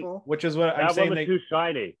it didn't. Which is what I'm That saying. one was too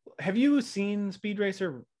shiny. Have you seen Speed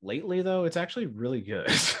Racer lately though? It's actually really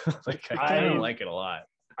good. Like, I kind of like it a lot.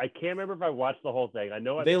 I can't remember if I watched the whole thing. I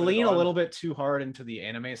know they lean a little bit too hard into the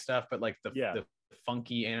anime stuff, but like the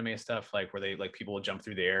funky anime stuff, like where they like people will jump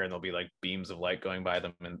through the air and there'll be like beams of light going by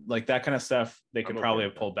them, and like that kind of stuff they could probably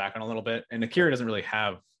have pulled back on a little bit. And Akira doesn't really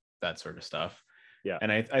have that sort of stuff. Yeah.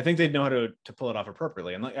 And I think they'd know how to pull it off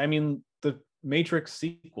appropriately. And like, I mean, the Matrix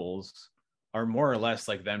sequels are more or less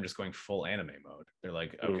like them just going full anime mode. They're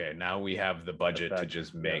like, okay, now we have the budget to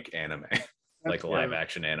just make anime, like live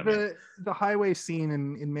action anime. The highway scene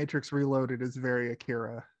in Matrix Reloaded is very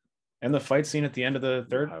Akira. And the fight scene at the end of the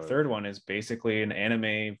third one is basically an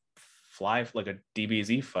anime like a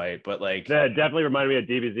DBZ fight, but like that definitely reminded me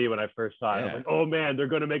of DBZ when I first saw it. I was like, oh man, they're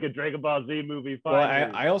going to make a Dragon Ball Z movie.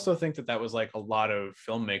 Finally. Well, I also think that was like a lot of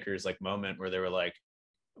filmmakers like moment where they were like,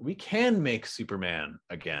 we can make Superman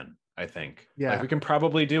again. I think, like, we can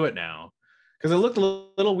probably do it now, because it looked a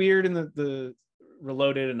little weird in the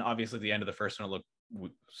Reloaded, and obviously the end of the first one it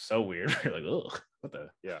looked so weird. You're like, ugh, what the?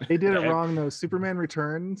 Yeah, they did it wrong though. Superman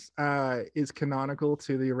Returns is canonical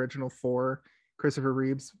to the original 4 Christopher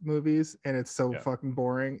Reeves movies, and it's so fucking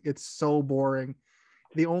boring. It's so boring.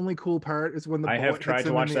 The only cool part is when the I have tried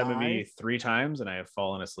to watch that eye. movie 3 times, and I have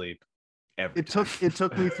fallen asleep. It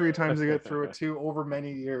took me 3 times to get through it too, over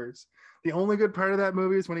many years. The only good part of that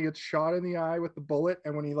movie is when he gets shot in the eye with the bullet,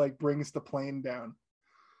 and when he like brings the plane down.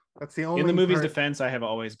 That's the only. In the movie's defense, I have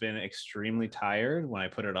always been extremely tired when I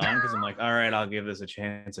put it on, because I'm like, all right, I'll give this a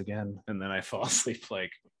chance again, and then I fall asleep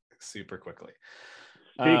like super quickly.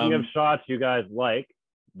 Speaking of shots you guys like,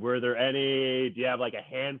 were there any? Do you have like a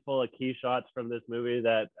handful of key shots from this movie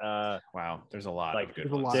that? Wow, there's a lot like, of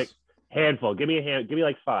good ones. Handful. Give me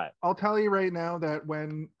like 5. I'll tell you right now that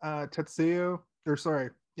when when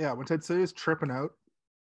Tetsuya's tripping out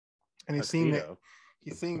and he's seeing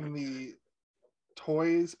the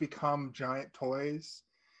toys become giant toys,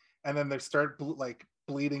 and then they start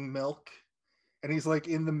bleeding milk, and he's like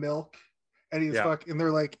in the milk, and he's and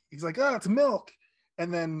they're like, he's like, oh, it's milk,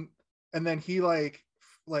 and then he like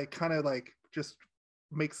kind of like just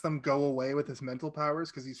makes them go away with his mental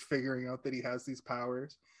powers, because he's figuring out that he has these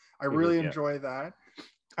powers. I really enjoy that.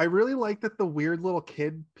 I really like that the weird little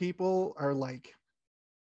kid people are like,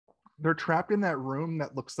 they're trapped in that room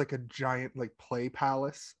that looks like a giant like play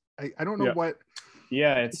palace. I don't know what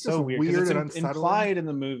Yeah, it's so just weird because weird it's and unsettling. implied in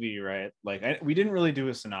the movie, right? Like we didn't really do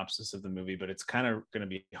a synopsis of the movie, but it's kind of going to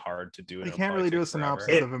be hard to do. You And can't really do a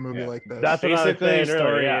synopsis of a movie like this. That's what I was Basically, saying the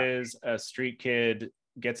story earlier, is a street kid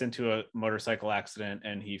gets into a motorcycle accident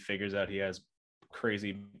and he figures out he has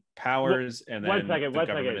crazy powers, and then the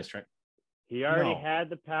government is trying. He already had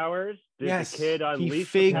the powers. Did Yes, the kid unleash he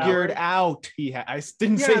figured the powers? out. I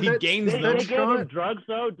didn't say he gains Did them. they give him drugs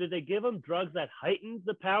though? Did they give him drugs that heightened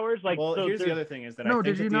the powers? Like, well, so here's the other thing is that I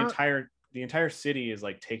think that the entire city is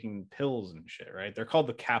like taking pills and shit, right? They're called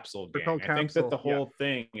the Capsule Gang. I think that the whole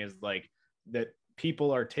thing is like that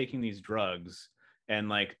people are taking these drugs, and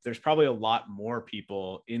like there's probably a lot more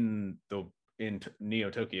people in Neo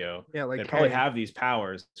Tokyo that probably have these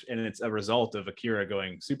powers, and it's a result of Akira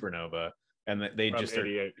going supernova, and that they just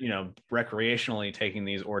are, recreationally taking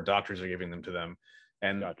these, or doctors are giving them to them.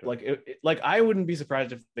 And like I wouldn't be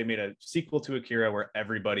surprised if they made a sequel to Akira where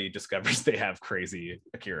everybody discovers they have crazy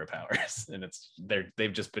Akira powers, and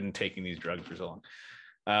they've just been taking these drugs for so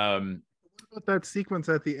long. What about that sequence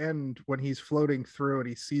at the end when he's floating through and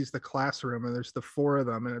he sees the classroom and there's the 4 of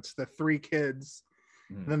them and it's the 3 kids,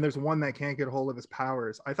 and then there's one that can't get a hold of his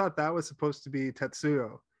powers. I thought that was supposed to be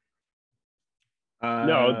Tetsuo.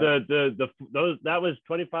 No, that was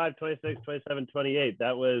 25, 26, 27, 28.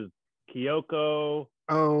 That was Kyoko.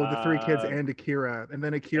 Oh, the 3 kids and Akira. And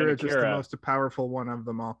then Akira is just the most powerful one of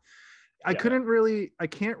them all. I can't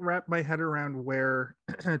wrap my head around where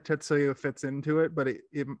Tetsuya fits into it, but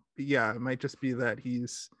it might just be that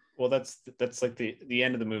he's... Well, that's like the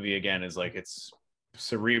end of the movie again is like it's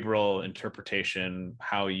cerebral interpretation,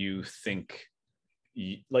 how you think,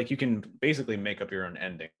 like you can basically make up your own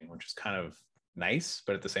ending, which is kind of nice,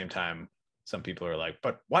 but at the same time some people are like,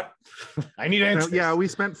 but what? I need answers. Yeah, we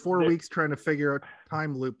spent 4 weeks trying to figure out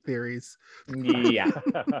time loop theories. Yeah.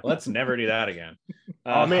 Let's never do that again.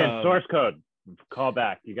 Oh man, source code. Call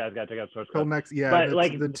back. You guys gotta check out source code. Next, yeah, but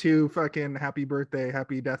like the 2 fucking happy birthday,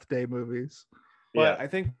 happy death day movies. But I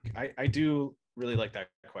think I do really like that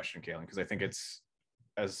question, Kaylin, because I think it's,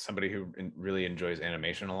 as somebody who really enjoys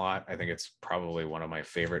animation a lot, I think it's probably one of my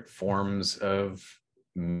favorite forms of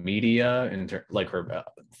media, her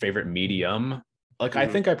favorite medium. Like I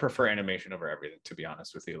think I prefer animation over everything, to be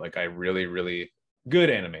honest with you. Like I really, really good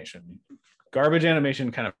animation. Garbage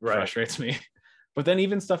animation kind of frustrates me. But then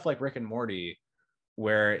even stuff like Rick and Morty,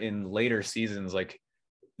 where in later seasons, like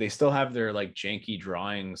they still have their like janky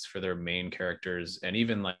drawings for their main characters and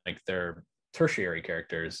even like their tertiary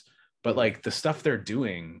characters, but like the stuff they're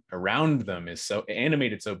doing around them is so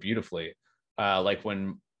animated so beautifully. Like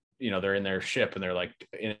when they're in their ship and they're like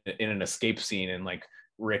in an escape scene, and like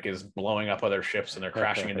Rick is blowing up other ships and they're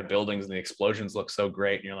crashing into buildings and the explosions look so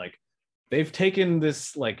great, and you're like, they've taken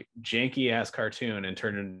this like janky ass cartoon and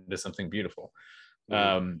turned it into something beautiful.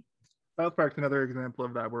 South Park's another example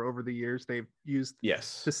of that, where over the years they've used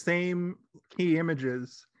the same key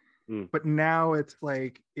images, but now it's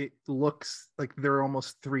like it looks like they're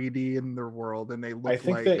almost 3D in their world, and they look. I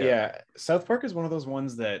think South Park is one of those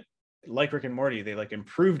ones that, like Rick and Morty, they like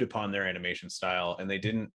improved upon their animation style, and they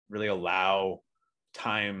didn't really allow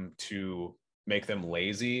time to make them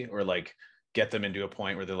lazy or like get them into a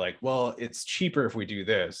point where they're like, well, it's cheaper if we do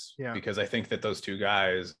this. Because I think that those 2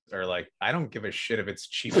 guys are like, I don't give a shit if it's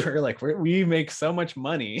cheaper. Like we make so much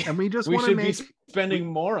money, and we should be spending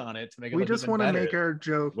more on it to make it. We just want to make our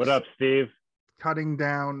jokes. What up, Steve? Cutting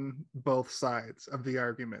down both sides of the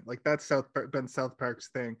argument. Like that's South Park's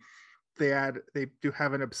thing. They do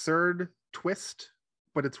have an absurd twist,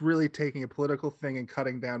 but it's really taking a political thing and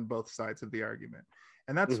cutting down both sides of the argument.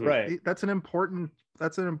 And that's that's an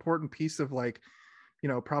important piece of like,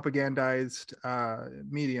 propagandized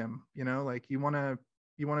medium. Like you want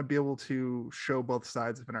to be able to show both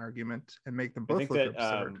sides of an argument and make them both look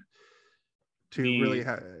absurd to really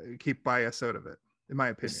keep bias out of it, in my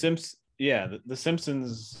opinion. The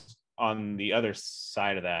Simpsons on the other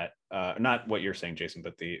side of that, not what you're saying, Jason,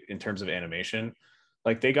 but in terms of animation,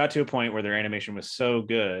 like they got to a point where their animation was so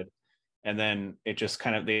good, and then it just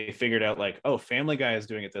kind of, they figured out like, oh, Family Guy is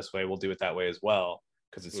doing it this way, we'll do it that way as well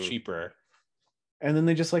because it's cheaper. And then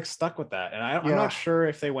they just like stuck with that. And I'm not sure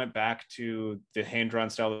if they went back to the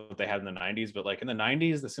hand-drawn style that they had in the 90s, but like in the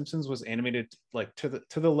 90s, The Simpsons was animated like to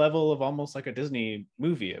the level of almost like a Disney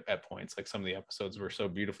movie at points. Like some of the episodes were so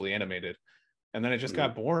beautifully animated. And then it just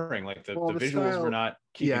got boring. Like the visuals were not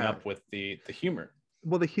keeping up with the humor.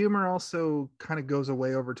 Well, the humor also kind of goes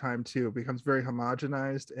away over time too. It becomes very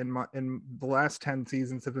homogenized, and the last 10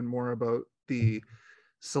 seasons have been more about the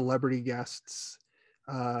celebrity guests.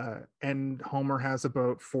 And Homer has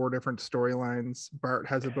about 4 different storylines. Bart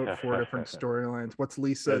has about 4 different storylines. What's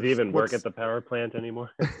Lisa? Does he even work at the power plant anymore?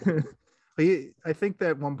 I think that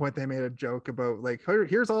at one point they made a joke about like,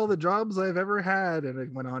 here's all the jobs I've ever had, and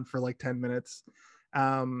it went on for like 10 minutes.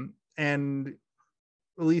 And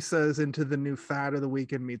Lisa is into the new fad of the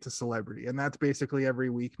week and meets a celebrity, and that's basically every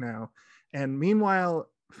week now. And meanwhile,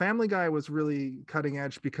 Family Guy was really cutting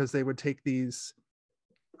edge because they would take these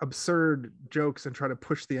absurd jokes and try to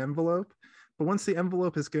push the envelope. But once the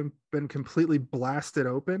envelope has been completely blasted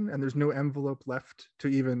open and there's no envelope left to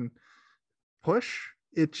even push,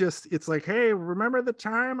 it's like, hey, remember the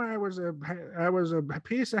time I was a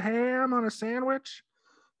piece of ham on a sandwich?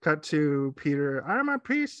 Cut to Peter, I'm a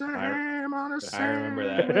piece of ham on a sandwich.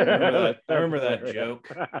 I remember that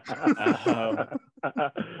joke.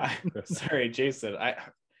 Sorry, Jason.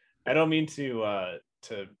 I don't mean to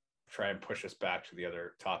try and push us back to the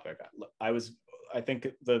other topic. I think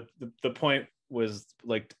the point was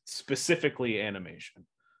like specifically animation,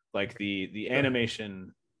 like the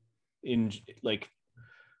animation in like.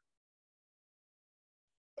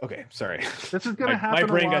 Okay, sorry. This is going to happen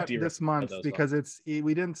a lot this month because we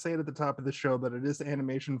didn't say it at the top of the show, but it is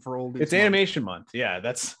animation for oldies. It's animation month. Yeah,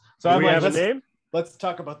 that's so. Do we have a name? Let's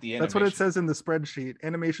talk about the animation. That's what it says in the spreadsheet.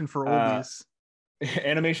 Animation for oldies.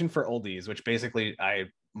 Animation for oldies, which basically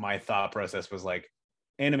my thought process was like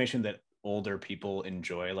animation that older people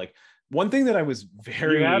enjoy. Like one thing that I was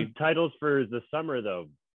very. You have titles for the summer though.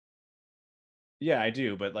 Yeah, I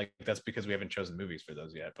do, but like that's because we haven't chosen movies for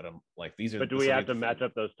those yet. But I'm like, these are. But do we have to match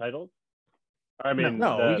up those titles? I mean,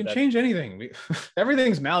 no, we can change anything.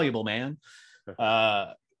 Everything's malleable, man.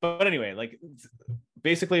 But anyway, like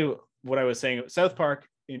basically what I was saying, South Park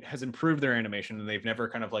has improved their animation, and they've never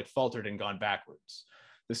kind of like faltered and gone backwards.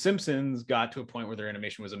 The Simpsons got to a point where their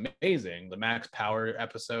animation was amazing. The Max Power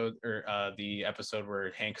episode, or the episode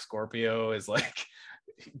where Hank Scorpio is like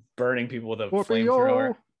burning people with a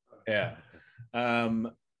flamethrower. Yeah.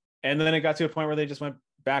 And then it got to a point where they just went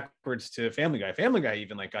backwards to Family Guy. Family Guy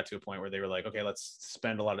even like got to a point where they were like, okay, let's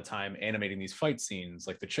spend a lot of time animating these fight scenes,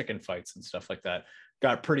 like the chicken fights and stuff like that.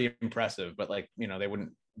 Got pretty impressive, but like, you know, they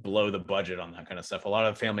wouldn't blow the budget on that kind of stuff. A lot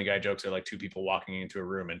of Family Guy jokes are like two people walking into a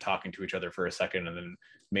room and talking to each other for a second, and then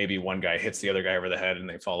maybe one guy hits the other guy over the head and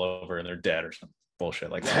they fall over and they're dead or some bullshit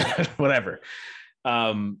like that. Whatever.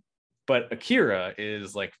 But Akira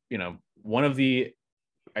is like, you know, one of the,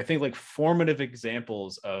 I think, like formative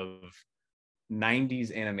examples of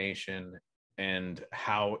 90s animation and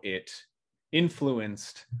how it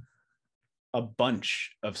influenced a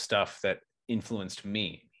bunch of stuff that influenced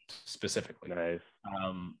me specifically. Nice.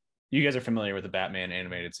 You guys are familiar with the Batman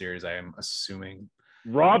animated series, I am assuming.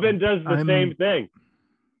 Robin does the same thing.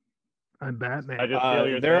 I'm Batman. I just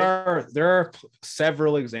feel there are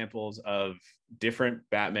several examples of different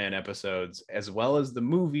Batman episodes, as well as the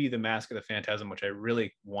movie The Mask of the Phantasm, which I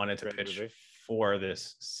really wanted to pitch for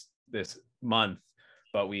this month,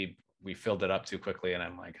 but we filled it up too quickly, and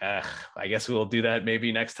I'm like, I guess we'll do that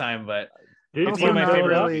maybe next time. But it's one of my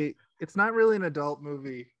favorite. It's not really an adult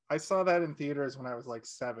movie. I saw that in theaters when I was like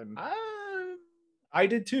 7. I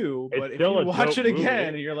did too, but if you watch it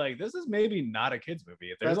again and you're like, this is maybe not a kid's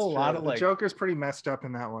movie. There's a lot of like, the Joker's pretty messed up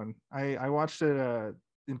in that one. I watched it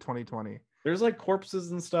in 2020. There's like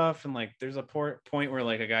corpses and stuff, and like there's a point where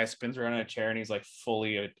like a guy spins around in a chair and he's like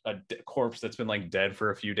fully a corpse that's been like dead for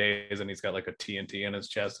a few days, and he's got like a TNT in his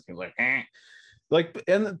chest, and he's like, like,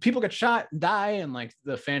 and people get shot and die, and like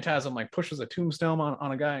the Phantasm like pushes a tombstone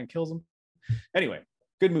on a guy and kills him. Anyway,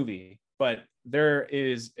 good movie, but there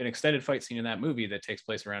is an extended fight scene in that movie that takes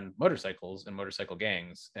place around motorcycles and motorcycle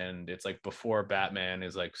gangs, and it's like before Batman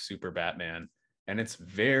is like super Batman. And it's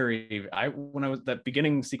when I was that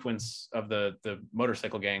beginning sequence of the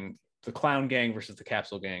motorcycle gang, the clown gang versus the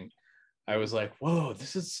capsule gang, I was like, whoa,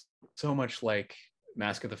 this is so much like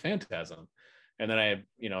Mask of the Phantasm. And then I,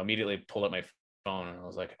 immediately pulled up my phone and I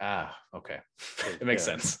was like, okay, it makes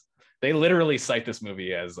sense. They literally cite this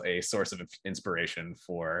movie as a source of inspiration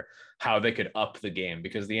for how they could up the game,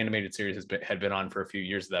 because the animated series had been on for a few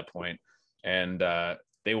years at that point. And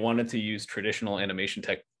they wanted to use traditional animation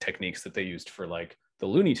techniques that they used for like the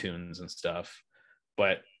Looney Tunes and stuff,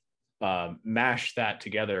 but mash that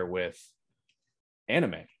together with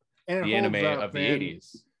anime, and the anime of the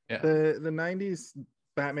 80s. Yeah. The 90s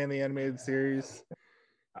Batman the Animated Series,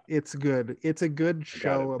 it's good. It's a good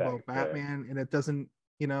show about Batman, and it doesn't,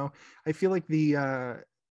 I feel like the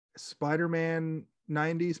Spider-Man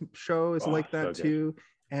 90s show is like that so too.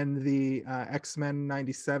 And the X-Men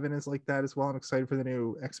 97 is like that as well. I'm excited for the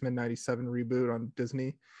new X-Men 97 reboot on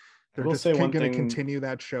Disney. They're just going to continue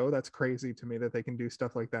that show. That's crazy to me that they can do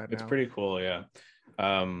stuff like that now. It's pretty cool, yeah.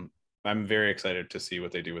 I'm very excited to see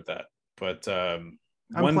what they do with that. But I'm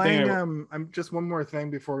just one more thing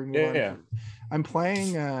before we move on. Yeah. I'm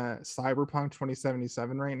playing Cyberpunk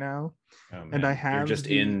 2077 right now, Oh, and I man. You're have just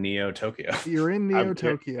in Neo Tokyo. You're in Neo I'm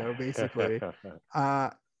Tokyo, basically.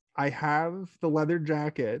 I have the leather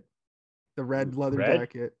jacket, the red leather Red?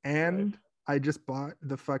 jacket, and I just bought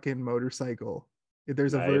the fucking motorcycle.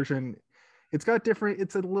 There's a Nice. version. It's got different.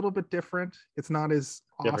 It's a little bit different. It's not as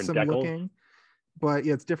Different awesome decals? looking, but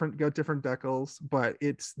yeah, it's different. Got different decals, but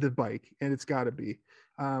it's the bike, and it's got to be.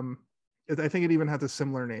 I think it even has a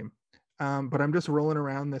similar name. But I'm just rolling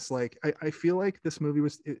around this like I feel like this movie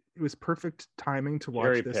was it was perfect timing to watch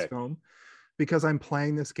Cherry this picked. film because I'm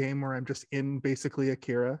playing this game where I'm just in basically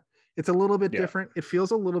Akira. It's a little bit different. It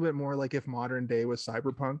feels a little bit more like if modern day was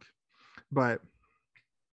Cyberpunk, but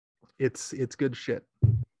it's good shit.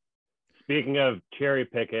 Speaking of cherry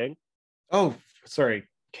picking, Oh, sorry,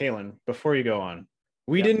 Kaylin, before you go on,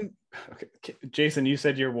 we didn't. Okay, Jason, you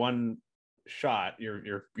said your one shot,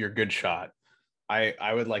 your good shot.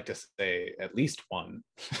 I would like to say at least one.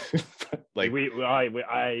 Like we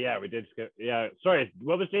did. Yeah, sorry.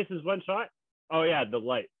 What was Jason's one shot? Oh yeah, the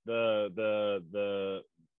light, the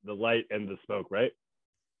light and the smoke, right?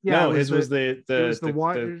 Yeah, no, his was the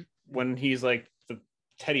water. when he's like the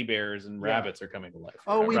teddy bears and rabbits are coming to life.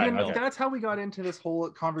 Oh, we Right, didn't. okay. That's how we got into this whole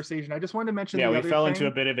conversation. I just wanted to mention. Yeah, the we other fell thing. into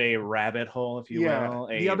a bit of a rabbit hole, if you will.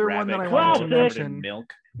 The other one that I wanted to mention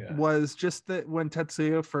milk was just that when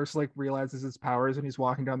Tetsuya first like realizes his powers and he's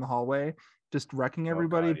walking down the hallway, just wrecking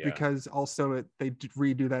everybody. Because also they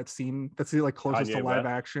redo that scene. That's the like closest Kanye to live West.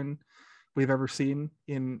 action we've ever seen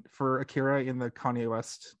for Akira in the Kanye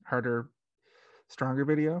West Harder, Stronger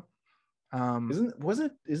video.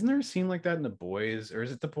 Isn't there a scene like that in The Boys, or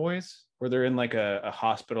is it The Boys, where they're in like a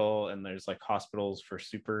hospital and there's like hospitals for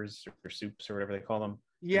supers or soups or whatever they call them?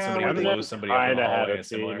 Yeah, and somebody blows somebody up in the hallway. a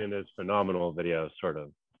scene in his phenomenal video, sort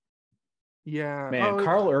of. Yeah, man,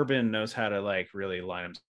 Carl Urban knows how to like really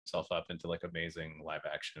line himself up into like amazing live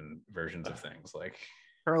action versions of things. Like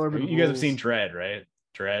Carl Urban. You guys have seen Dredd, right?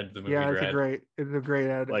 Dredd, the movie. Yeah, Dredd. it's a great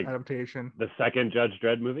adaptation. The second Judge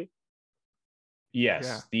Dredd movie.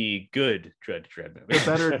 Yes, the good Dredd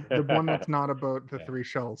movie. The one that's not about the three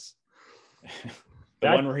shells. The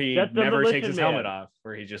one where he never takes his helmet off,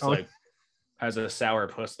 where he just like has a sour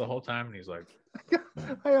puss the whole time, and he's like,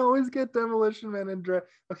 I always get Demolition Man and Dredd.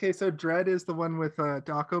 Okay, so Dredd is the one with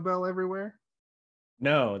Taco Bell everywhere.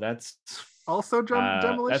 No, that's also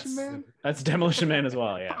Demolition Man. That's Demolition Man as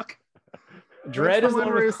well. Yeah. Fuck. Dredd is the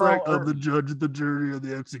one where it's like, I'm the judge, the jury, and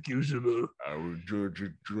the executioner. I will judge,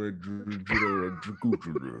 jury,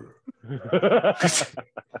 executioner.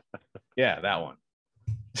 Yeah, that one.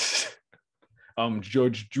 I'm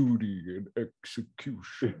Judge, Judy, and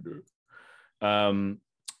executioner. Bad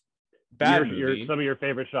movie. Some of your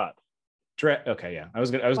favorite shots. Dredd. Okay, yeah. I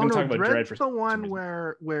was gonna talk about Dredd for the one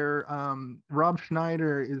where Rob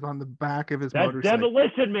Schneider is on the back of his motorcycle.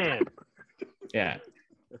 Demolition Man. Yeah.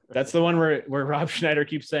 That's the one where Rob Schneider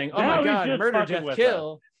keeps saying, "Oh my God, murder, death,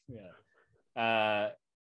 kill." Yeah.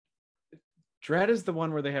 Dredd is the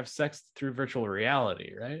one where they have sex through virtual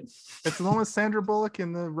reality, right? It's the one with Sandra Bullock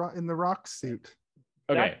in the rock suit.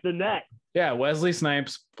 Okay. That's the net. Yeah, Wesley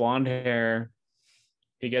Snipes, blonde hair.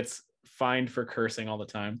 He gets fined for cursing all the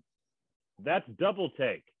time. That's Double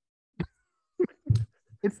Take.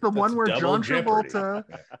 It's the one where John Jeopardy. Travolta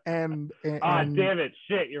and damn it,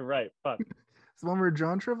 shit, you're right. Fuck. It's the one where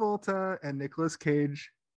John Travolta and Nicolas Cage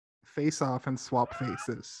face off and swap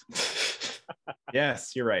faces.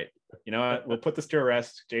 Yes, you're right. You know what? We'll put this to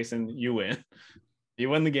rest. Jason, you win. You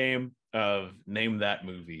win the game of name that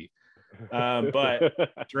movie. But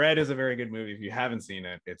Dredd is a very good movie. If you haven't seen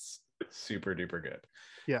it, it's super duper good.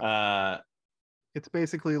 Yeah. It's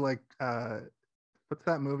basically like what's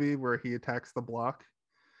that movie where he attacks the block?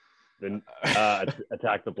 Then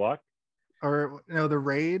Attack the Block? Or no, The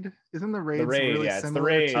Raid. Isn't The Raid? The Raid, really it's similar the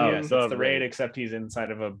Raid. to... Yes, it's the Raid, except he's inside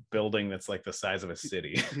of a building that's like the size of a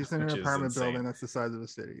city. He's in an apartment building that's the size of a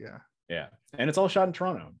city. Yeah. Yeah, and it's all shot in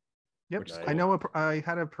Toronto. Yep. I know. I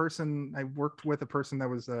had a person. I worked with a person that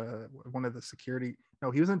was one of the security. No,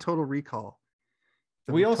 he was in Total Recall.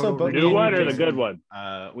 We also both new one or the good one.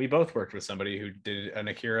 We both worked with somebody who did an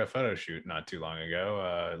Akira pho shoot not too long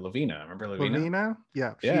ago. Lavina, remember Lavina? Lavina,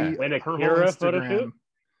 yeah. An Akira photo shoot.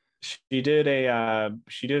 They did a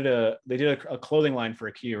clothing line for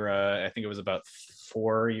Akira. I think it was about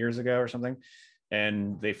 4 years ago or something.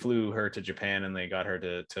 And they flew her to Japan and they got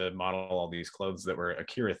her to model all these clothes that were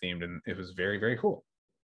Akira themed. And it was very, very cool.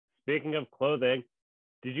 Speaking of clothing,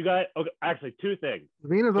 did you guys, okay, actually two things.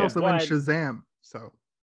 Lavina's also in Shazam. So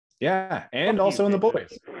yeah. And also in The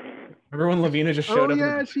Boys. Remember when Lavina just showed up? Oh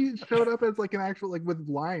yeah, she showed up as like an actual, like with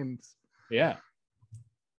lines. Yeah.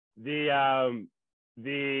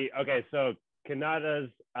 Okay, so Kanada's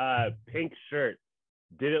pink shirt,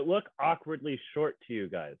 did it look awkwardly short to you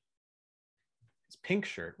guys? His pink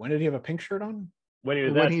shirt. When did he have a pink shirt on? When he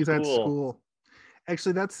was When at he's school. at school.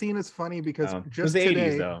 Actually, that scene is funny because It was just the today,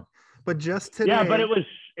 80s though. but just today, Yeah, but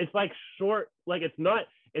it's like short, like it's not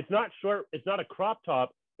short, it's not a crop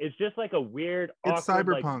top. It's just like a weird, It's awkward,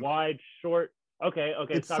 like cyberpunk. wide, short. Okay,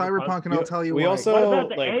 it's cyberpunk, and I'll tell you we why. also- What about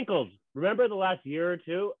the like- ankles? Remember the last year or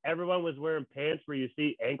two, everyone was wearing pants where you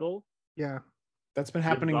see ankles? Yeah. That's been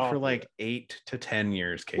happening for awful. like 8 to 10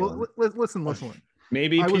 years, Caitlin. Well, listen.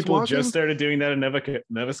 Maybe I was people walking- just started doing that in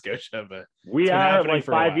Nova Scotia, but We It's been are happening like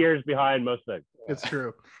for a 5 while. years behind most things. It's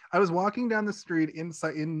true. I was walking down the street in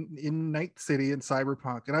Night City in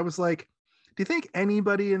Cyberpunk, and I was like, do you think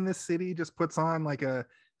anybody in this city just puts on like a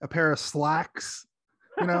pair of slacks?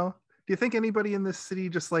 You know? Do you think anybody in this city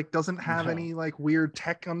just like doesn't have No. any like weird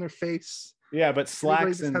tech on their face? yeah, but Everybody slacks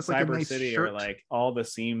just in has, like, a Cyber nice City shirt. are like all the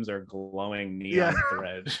seams are glowing neon Yeah.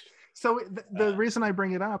 thread. So the reason I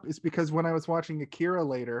bring it up is because when I was watching Akira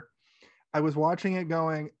later, I was watching it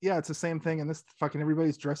going, yeah, it's the same thing. And this fucking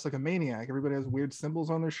everybody's dressed like a maniac. Everybody has weird symbols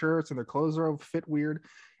on their shirts and their clothes are all fit weird.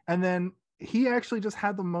 And then he actually just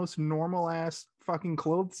had the most normal ass fucking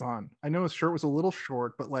clothes on. I know his shirt was a little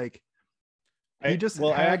short, but like he just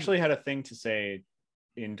I had- actually had a thing to say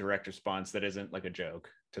in direct response that isn't like a joke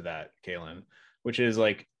to that, Kaylin, which is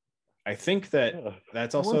like, I think that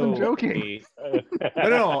that's I also wasn't joking.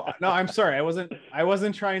 no, I'm sorry. I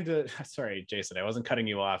wasn't trying to. Sorry, Jason. I wasn't cutting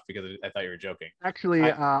you off because I thought you were joking. Actually,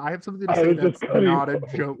 I have something to I say was that's just cutting not a you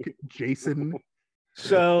off. joke, Jason.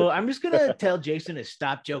 So I'm just gonna tell Jason to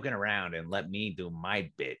stop joking around and let me do my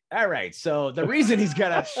bit. All right. So the reason he's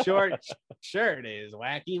got a short shirt is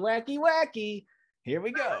wacky, wacky, wacky. Here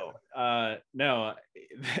we go. No,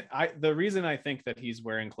 the reason I think that he's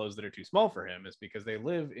wearing clothes that are too small for him is because they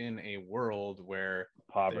live in a world where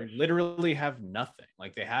they Poverty. literally have nothing.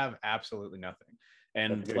 Like they have absolutely nothing. That's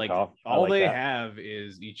a And good like call. I all like they that. have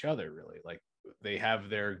is each other, really. Like they have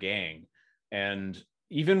their gang. And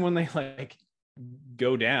even when they like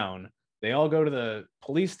go down, they all go to the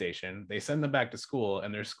police station, they send them back to school,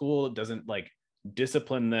 and their school doesn't like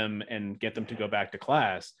discipline them and get them to go back to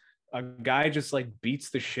class. A guy just like beats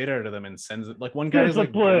the shit out of them and sends it. Like one guy is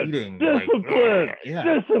like bleeding. Discipline. Like,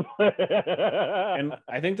 yeah. Discipline. And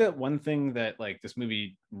I think that one thing that like this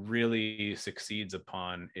movie really succeeds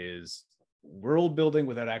upon is world building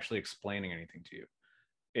without actually explaining anything to you.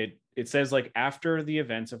 It says like after the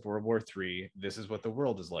events of World War III, this is what the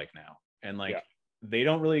world is like now. And like they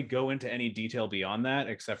don't really go into any detail beyond that,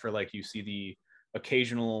 except for like you see the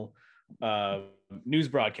occasional news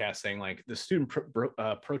broadcast saying like the student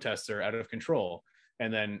protests are out of control,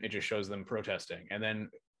 and then it just shows them protesting, and then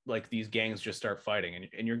like these gangs just start fighting,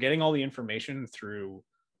 and you're getting all the information through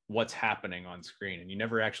what's happening on screen, and you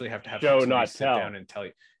never actually have to have Show, somebody not sit tell. down and tell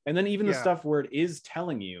you. And then even the Yeah. stuff where it is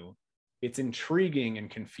telling you, it's intriguing and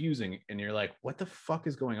confusing, and you're like, what the fuck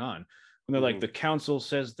is going on? When they're like, the council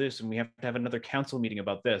says this, and we have to have another council meeting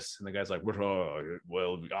about this, and the guy's like,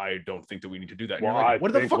 well, I don't think that we need to do that. And you're Well, like, I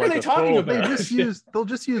what the think fuck are like they a talking soldier. about? They'll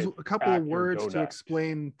just use a couple of Actor words to donuts.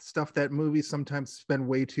 explain stuff that movies sometimes spend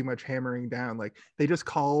way too much hammering down. Like they just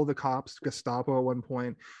call the cops Gestapo at one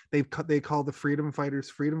point. They call the freedom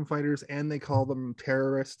fighters, and they call them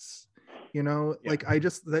terrorists. You know, Yeah. like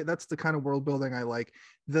that's the kind of world building I like.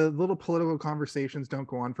 The little political conversations don't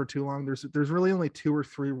go on for too long. There's really only 2 or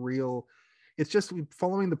 3 real. It's just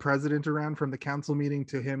following the president around from the council meeting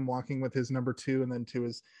to him walking with his number 2, and then to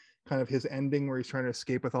his kind of his ending where he's trying to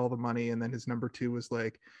escape with all the money, and then his number 2 was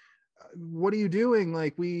like, what are you doing?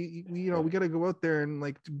 Like we got to go out there and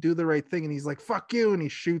like do the right thing. And he's like, fuck you, and he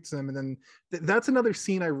shoots him. And then that's another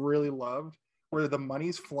scene I really loved, where the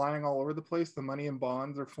money's flying all over the place. The money and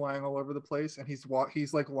bonds are flying all over the place, and he's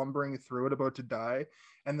like lumbering through it, about to die.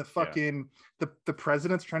 And the fucking the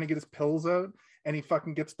president's trying to get his pills out, and he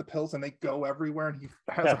fucking gets the pills, and they go everywhere, and he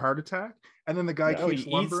has a heart attack. And then the guy No, keeps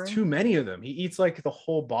he lumbering. eats too many of them. He eats like the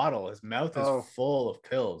whole bottle. His mouth is Oh. full of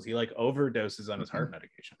pills. He like overdoses on his heart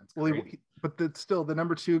medication. It's Well, crazy. but still, the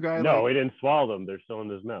number 2 guy. No, like, he didn't swallow them. They're still in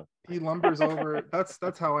his mouth. he lumbers over.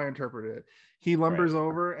 That's how I interpret it. He lumbers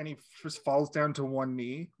over, and he just falls down to one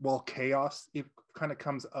knee while chaos it kind of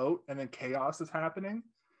comes out, and then chaos is happening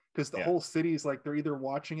because the whole city's like they're either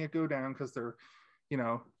watching it go down because they're, you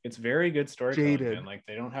know, It's very good storytelling, jaded. man. Like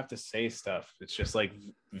they don't have to say stuff. It's just like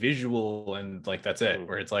visual, and like that's it.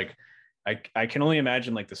 Where it's like I can only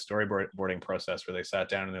imagine like the storyboarding process where they sat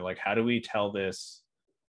down and they're like, how do we tell this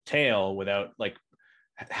tale without like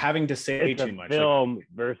having to say It's too a much? film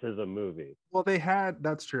versus a movie. well,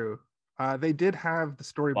 that's true. They did have the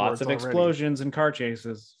storyboards Lots of already. explosions and car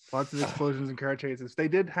chases. Lots of explosions and car chases. They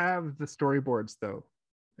did have the storyboards though.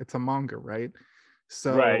 It's a manga, right?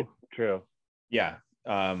 So Right. True. Yeah.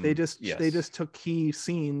 they just yes. took key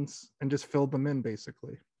scenes and just filled them in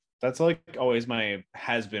basically. That's like always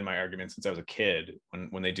has been my argument since I was a kid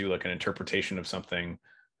when they do like an interpretation of something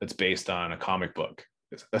that's based on a comic book,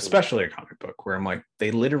 especially a comic book, where I'm like,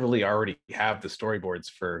 they literally already have the storyboards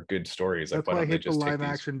for good stories. Like, That's why why I don't they hate the just take live these?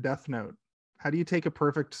 action Death Note. How do you take a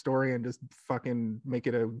perfect story and just fucking make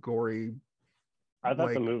it a gory? I thought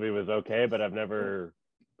like, the movie was okay, but I've never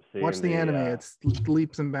seen watch the anime. It's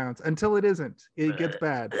leaps and bounds until it isn't. It gets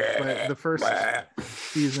bad, but the first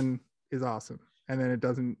season is awesome, and then it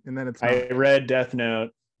doesn't, and then it's not. I read Death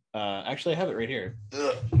Note. Actually, I have it right here.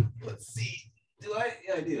 Let's see. Do I?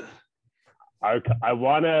 Yeah, I do. I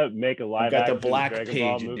want to make a live Got action the Black Dragon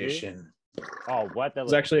Ball Page movie. edition. Oh, what? That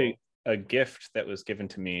was actually a gift that was given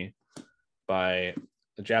to me by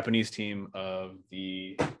the Japanese team of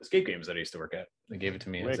the escape games that I used to work at. They gave it to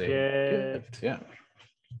me as a gift. Yeah,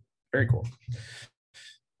 very cool.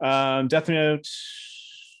 Death Note.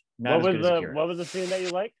 What was the scene that you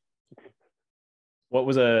liked? What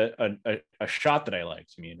was a shot that I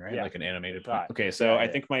liked? You mean, right? Yeah. Like an animated shot. Okay, so I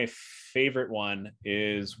think my favorite one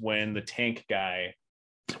is when the tank guy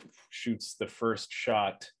shoots the first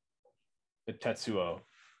shot at Tetsuo,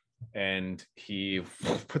 and he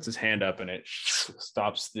puts his hand up and it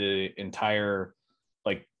stops the entire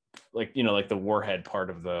like the warhead part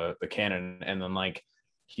of the cannon, and then like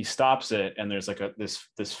he stops it, and there's like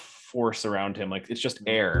this force around him, like it's just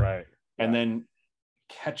air, right? And then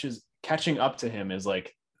catching up to him is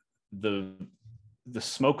like the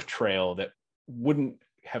smoke trail that wouldn't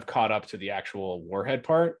have caught up to the actual warhead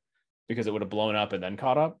part because it would have blown up and then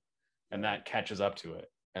caught up, and that catches up to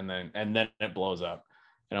it, and then it blows up.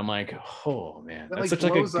 And I'm like, oh man, that's such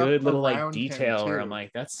like a good little like detail where I'm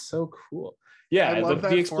like, that's so cool. Yeah,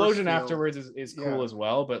 the explosion afterwards is cool as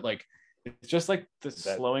well, but like it's just like the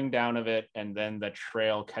slowing down of it and then the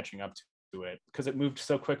trail catching up to it, because it moved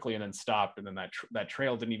so quickly and then stopped, and then that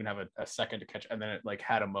trail didn't even have a second to catch, and then it like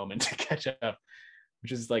had a moment to catch up,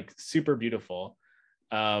 which is like super beautiful.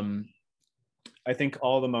 I think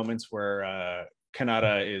all the moments where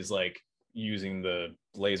Kanata is like using the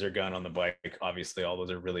laser gun on the bike, obviously all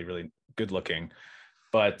those are really, really good looking,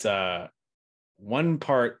 but one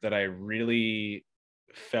part that I really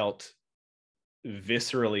felt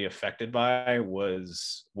viscerally affected by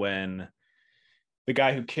was when the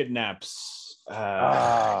guy who kidnaps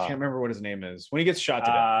I can't remember what his name is, when he gets shot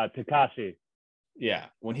to death. Takashi. Yeah,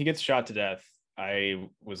 when he gets shot to death, I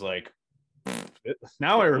was like,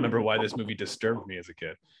 now I remember why this movie disturbed me as a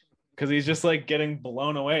kid, because he's just like getting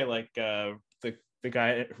blown away like the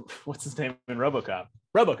guy, what's his name in RoboCop,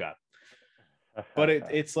 but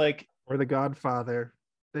it's like, or The Godfather,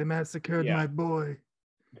 they massacred my boy.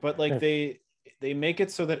 But like they make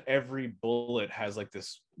it so that every bullet has like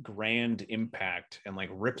this grand impact and like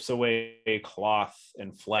rips away cloth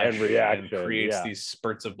and flesh and creates these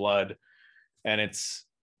spurts of blood, and it's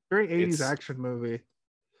very 80s action movie.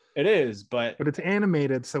 It is, but it's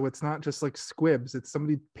animated, so it's not just like squibs. It's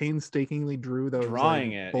somebody painstakingly drew those,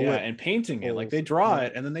 drawing like, it, and painting it. Like they draw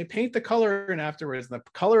it, and then they paint the color in afterwards. And the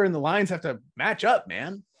color and the lines have to match up,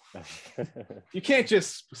 man. You can't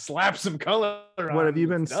just slap some color on. What have you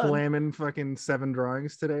been slamming fucking 7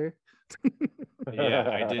 drawings today? Yeah,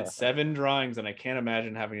 I did 7 drawings, and I can't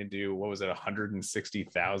imagine having to do, what was it,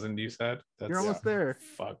 160,000? You said you're almost there.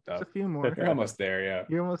 Fucked up. Just a few more. You're almost there. Yeah,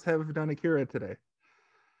 you almost have done Akira today.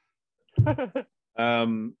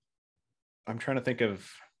 I'm trying to think of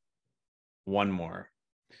one more,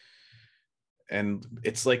 and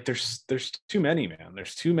it's like there's too many, man.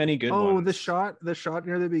 There's too many good ones. The shot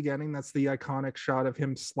near the beginning, that's the iconic shot of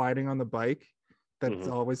him sliding on the bike. That's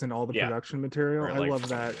always in all the production material. I love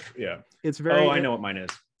that. Yeah, it's very. I know what mine is.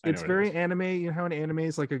 It's very anime. You know how in anime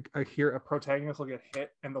is like a protagonist will get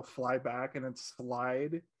hit and they'll fly back and then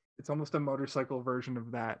slide. It's almost a motorcycle version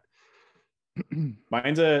of that.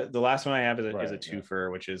 Mine's the last one I have is a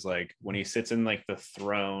twofer, which is like when he sits in like the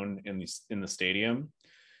throne in the stadium,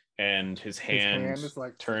 and his hand is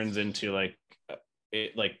like turns into like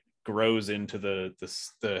it like grows into the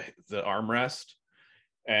armrest,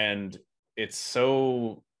 and it's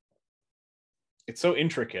so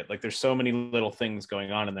intricate. Like there's so many little things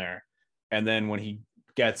going on in there, and then when he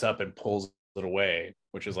gets up and pulls it away,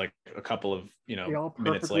 which is like a couple of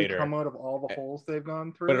minutes later, come out of all the holes they've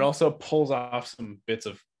gone through, but it also pulls off some bits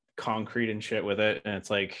of concrete and shit with it, and it's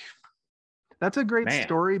like, that's a great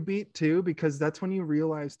story beat too, because that's when you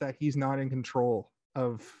realize that he's not in control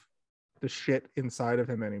of the shit inside of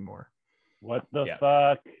him anymore. What the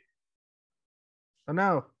fuck? Oh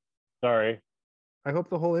no. Sorry. I hope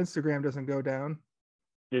the whole Instagram doesn't go down.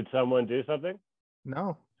 Did someone do something?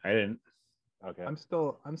 No. I didn't. Okay. I'm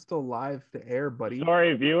still live to air, buddy.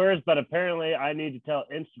 Sorry, viewers, but apparently I need to tell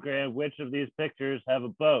Instagram which of these pictures have a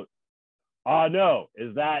boat. Oh no,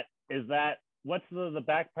 is that what's the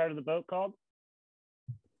back part of the boat called?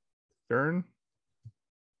 Stern.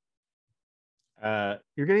 Uh,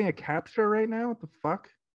 You're getting a captcha right now? What the fuck?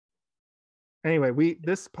 Anyway,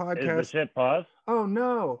 this Is podcast. the shit pause? Oh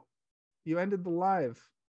no. You ended the live.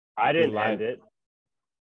 I didn't live. end it.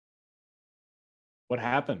 what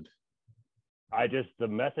happened? The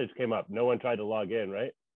message came up. No one tried to log in,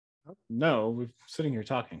 right? No, we're sitting here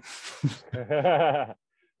talking.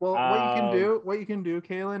 Well, what you can do,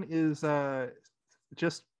 Kalen, is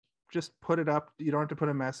just put it up. You don't have to put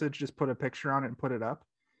a message, just put a picture on it and put it up.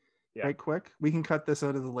 Yeah. Right quick. We can cut this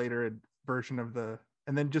out of the later version of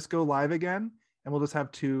and then just go live again, and we'll just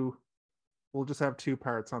have two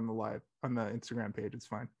parts on the Instagram page. It's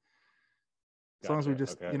fine. As long as we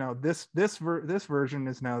just, this version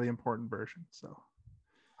is now the important version. So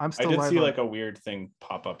I'm still I did live see on, like a weird thing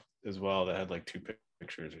pop up as well that had like two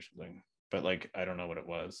pictures or something, but like I don't know what it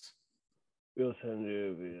was. We'll send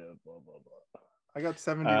you via blah blah blah. I got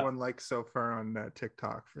 71 likes so far on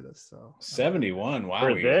TikTok for this. So 71. Wow.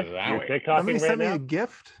 For this, you're TikToking somebody right sent me now? a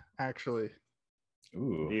gift, actually.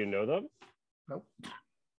 Ooh. Do you know them? Nope.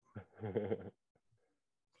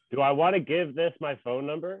 Do I want to give this my phone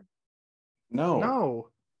number? No.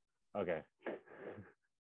 Okay.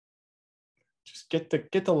 Just get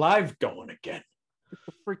the live going again.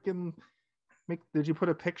 Freaking did you put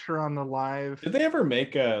a picture on the live? Did they ever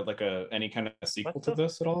make any kind of sequel What to the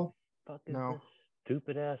this at all? Fuck is No. this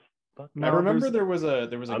stupid ass. Fuck. No, I remember there's- there was a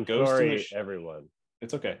I'm ghost in the sorry, everyone.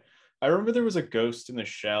 It's okay. I remember there was a Ghost in the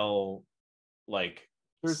Shell like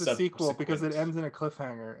There's a sequel because it subsequent- ends in a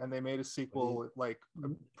cliffhanger, and they made a sequel like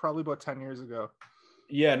probably about 10 years ago.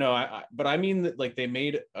 Yeah, no, but I mean that like they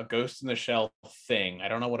made a Ghost in the Shell thing. I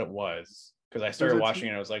don't know what it was because I started There's a watching it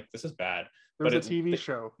and I was like, this is bad. There was But a TV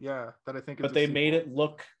show, yeah, that I think is But they made it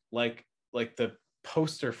look like the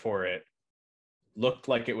poster for it looked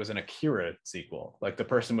like it was an Akira sequel. Like the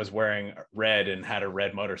person was wearing red and had a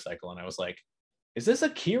red motorcycle, and I was like, is this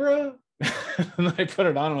Akira? And I put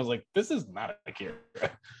it on and I was like, this is not Akira.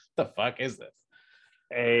 What the fuck is this?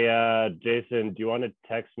 Hey, Jason, do you want to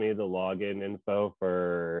text me the login info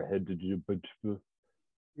for You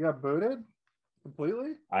got booted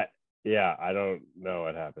completely? Yeah, I don't know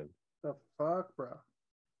what happened. The fuck, bro?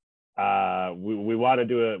 We want to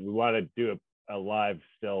do a live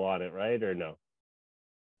still on it, right? Or no?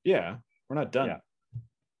 Yeah, we're not done. Yeah.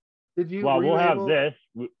 Did you? Well, were you we'll have able- this.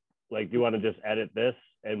 Like, do you want to just edit this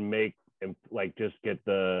and just get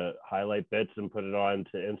the highlight bits and put it on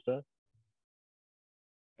to Insta?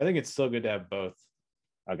 I think it's still good to have both.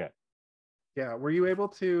 Okay. Yeah. Were you able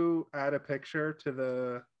to add a picture to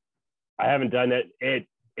the? I haven't done it.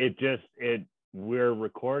 We're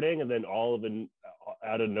recording, and then all of it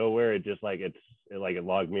out of nowhere, it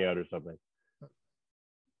logged me out or something.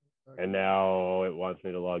 And now it wants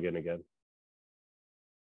me to log in again.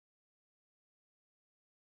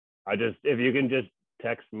 If you can just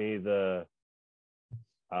text me the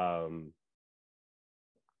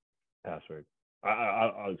password,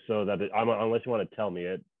 so that unless you want to tell me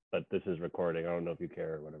it, but this is recording. I don't know if you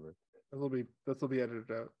care or whatever. This will be edited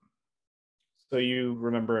out. So you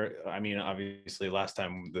remember, I mean, obviously last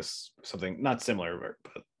time this something not similar,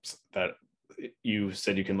 but that you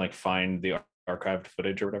said you can like find the archived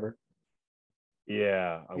footage or whatever.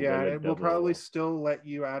 Yeah. It will probably still let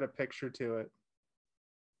you add a picture to it.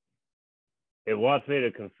 It wants me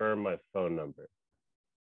to confirm my phone number.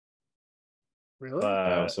 Really?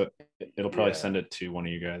 So it'll probably yeah. send it to one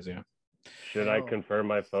of you guys. Yeah. Should I confirm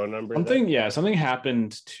my phone number? Something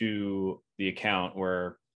happened to the account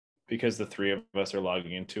where, because the three of us are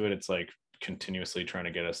logging into it, it's like continuously trying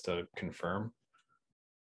to get us to confirm.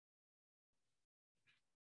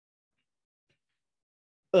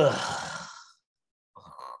 Ugh.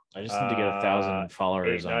 I just need to get 1,000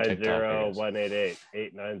 followers on TikTok. 890-188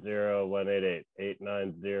 890-188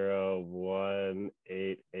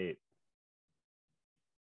 890-188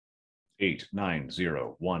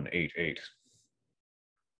 890-188.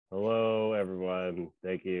 Hello, everyone.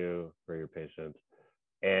 Thank you for your patience.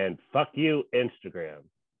 And fuck you, Instagram.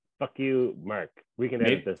 Fuck you, Mark. We can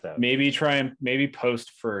edit this out. Maybe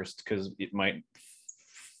post first because it might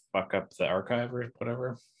fuck up the archive or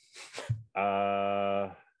whatever.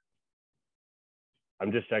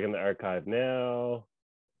 I'm just checking the archive now.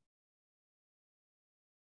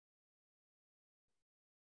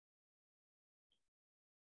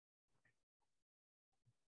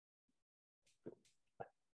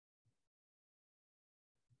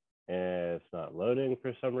 And it's not loading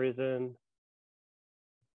for some reason.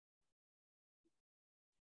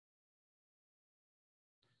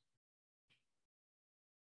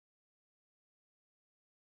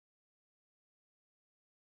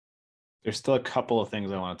 There's still a couple of things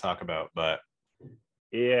I want to talk about, but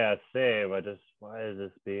Yeah, same. Why is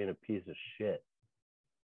this being a piece of shit?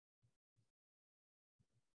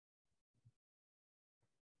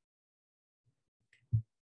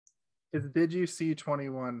 Did you see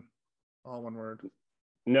 21? All one word.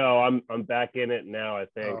 No, I'm back in it now. I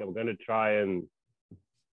think Oh. I'm gonna try and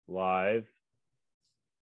live.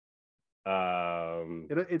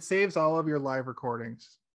 It saves all of your live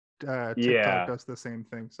recordings. TikTok Yeah. does the same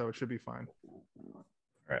thing, so it should be fine. all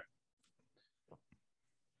right.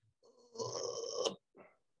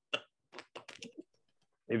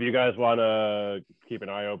 If you guys want to keep an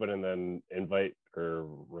eye open and then invite or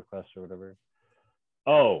request or whatever.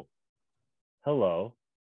 Oh, hello.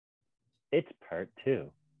 It's part 2.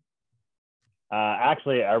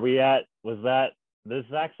 Actually, this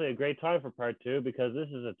is actually a great time for part 2 because this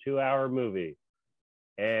is a 2-hour movie.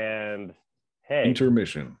 And hey,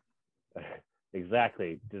 Intermission.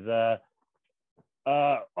 exactly. The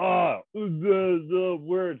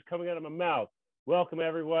words coming out of my mouth. Welcome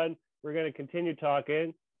everyone. We're going to continue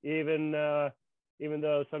talking, even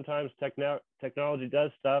though sometimes technology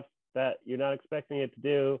does stuff that you're not expecting it to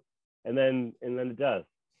do, and then it does.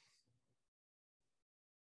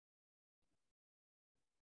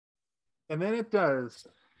 And then it does.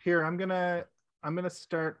 Here, I'm gonna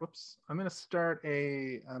start. Whoops! I'm gonna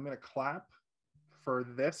clap for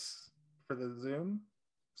the Zoom,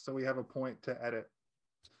 so we have a point to edit.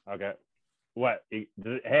 Okay. What? Hey,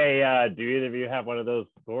 do either of you have one of those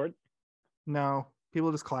boards? No, people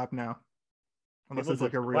just clap now, unless People it's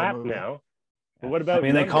like just a real clap movie. now. But what about? I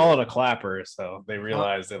mean, they call it a clapper, so they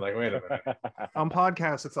realize they're like, wait a minute. On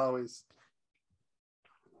podcasts, it's always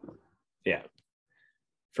Yeah.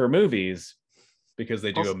 For movies, because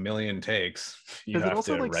they do Also- a million takes, you does it have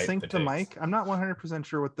also to like write sync the the takes. mic? I'm not 100%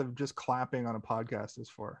 sure what the just clapping on a podcast is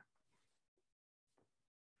for.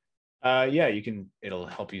 Yeah, it'll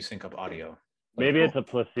help you sync up audio. Maybe it's a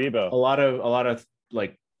placebo. A lot of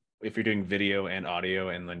like, if you're doing video and audio,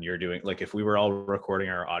 and then you're doing, like, if we were all recording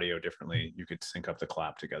our audio differently, you could sync up the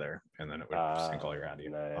clap together, and then it would sync all your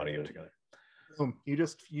audio together. Boom. You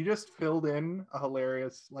just filled in a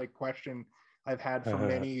hilarious like question I've had for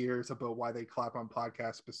many years about why they clap on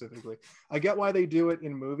podcasts specifically. I get why they do it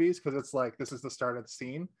in movies, because it's like this is the start of the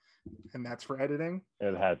scene, and that's for editing.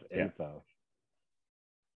 It has info.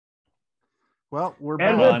 Well, we're And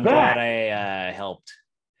back. Well, I'm glad I helped.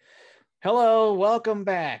 Hello, welcome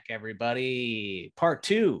back, everybody. Part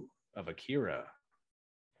 2 of Akira.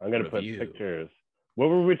 I'm gonna put Review. pictures. What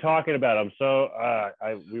were we talking about? I'm so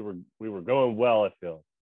we were going well, I feel.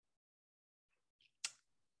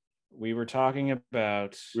 We were talking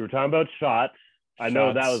about shots. I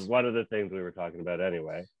know that Shots. was one of the things we were talking about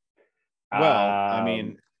anyway. Well, I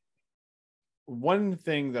mean, one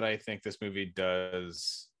thing that I think this movie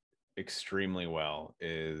does extremely well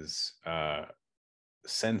is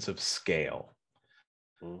sense of scale.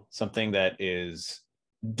 Something that is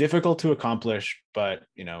difficult to accomplish, but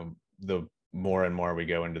the more and more we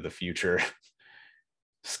go into the future,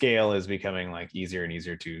 scale is becoming like easier and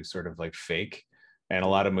easier to sort of like fake, and a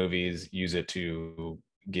lot of movies use it to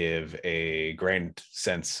give a grand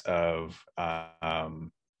sense of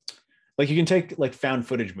like, you can take like found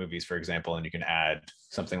footage movies, for example, and you can add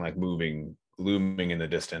something like looming in the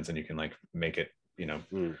distance, and you can like make it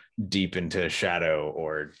deep into shadow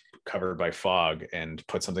or covered by fog, and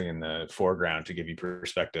put something in the foreground to give you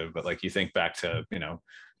perspective. But like, you think back to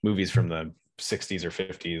movies from the 60s or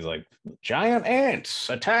 50s, like giant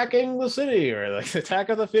ants attacking the city, or like Attack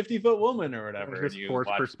of the 50-Foot Woman or whatever. Just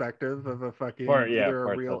forced perspective of a fucking either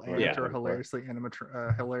a real ant or hilariously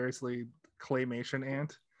hilariously claymation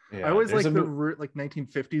ant. Yeah, I always like the like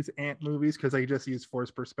 1950s ant movies because they just use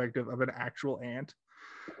forced perspective of an actual ant.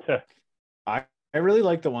 I really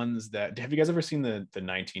like the ones that. Have you guys ever seen the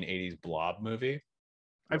 1980s Blob movie?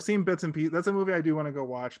 I've seen bits and pieces. That's a movie I do want to go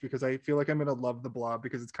watch because I feel like I'm gonna love the Blob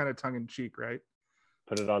because it's kind of tongue in cheek, right?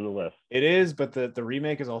 Put it on the list. It is, but the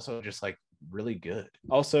remake is also just like really good.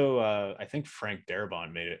 Also, I think Frank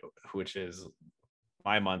Darabont made it, which is,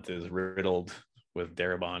 my month is riddled with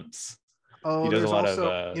Darabont's. Oh, he does there's a lot also,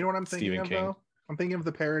 of you know what I'm thinking Stephen of King. though? I'm thinking of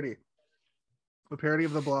the parody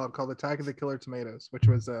of the Blob called Attack of the Killer Tomatoes, which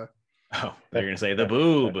was Oh, they're gonna say the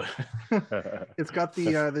boob. It's got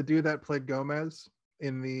the dude that played Gomez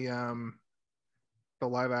in the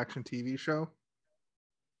live action TV show.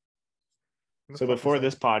 So before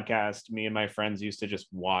this podcast, me and my friends used to just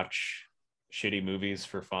watch shitty movies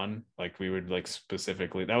for fun. Like we would like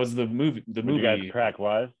specifically, that was the movie. The Would you guys movie. crack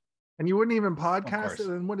wise? And you wouldn't even podcast course. it,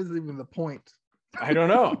 then what is even the point? I don't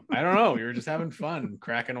know. We were just having fun,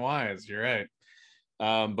 cracking wise. You're right.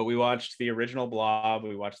 But we watched the original Blob,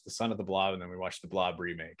 we watched The Son of the Blob, and then we watched the Blob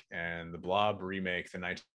remake. And the Blob remake, the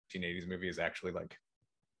 1980s movie, is actually like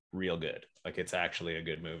real good. Like it's actually a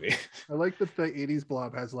good movie. I like that the 80s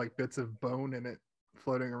Blob has like bits of bone in it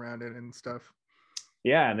floating around it and stuff.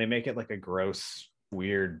 Yeah, and they make it like a gross,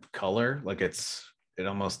 weird color. Like it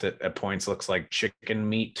almost at points looks like chicken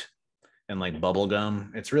meat and like bubble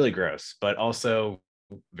gum. It's really gross, but also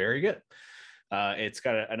very good. It's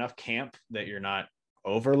got enough camp that you're not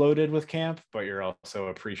overloaded with camp, but you're also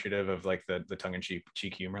appreciative of like the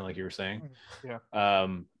tongue-in-cheek humor, like you were saying. Yeah.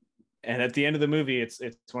 And at the end of the movie, it's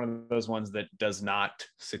one of those ones that does not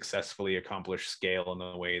successfully accomplish scale in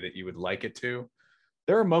the way that you would like it to.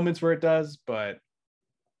 There are moments where it does, but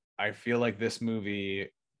I feel like this movie,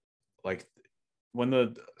 like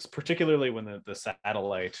particularly when the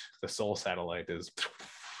satellite, the Soul satellite, is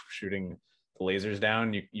shooting the lasers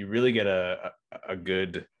down, you really get a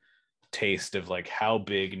good taste of like how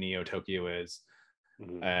big Neo Tokyo is,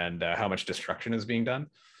 and how much destruction is being done.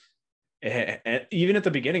 And even at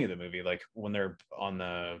the beginning of the movie, like when they're on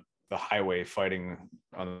the highway fighting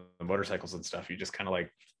on the motorcycles and stuff, you just kind of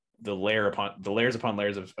like the layers upon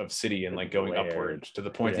layers of city, and like going upwards to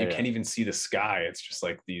the point that you can't even see the sky. It's just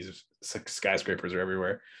like these skyscrapers are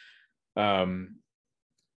everywhere.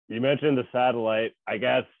 You mentioned the satellite. I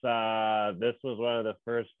guess this was one of the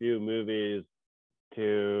first few movies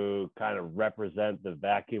to kind of represent the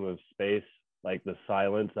vacuum of space, like the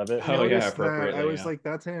silence of it. Oh yeah, appropriately. I was yeah. like,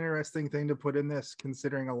 that's an interesting thing to put in this,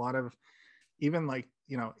 considering a lot of even like,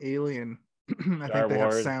 you know, Alien. I think they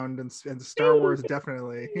have sound, and Star Wars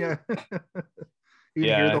definitely. Yeah. You can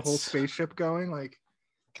hear the whole spaceship going, like,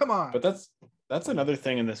 come on. But that's another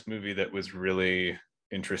thing in this movie that was really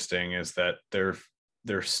interesting, is that they're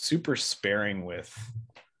super sparing with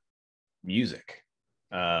music.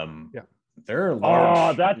 Yeah. There are large.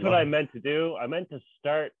 Oh, that's what I meant to do. I meant to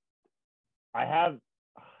start. Damn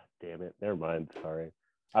it. Never mind. Sorry.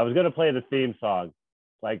 I was gonna play the theme song,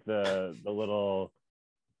 like the little.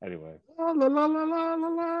 Anyway. La, la, la, la, la,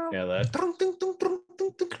 la. Yeah, that.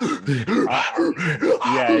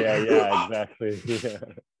 Yeah, exactly.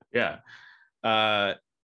 Yeah.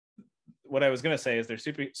 What I was gonna say is they're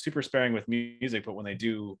super sparing with music, but when they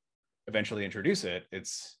do eventually introduce it,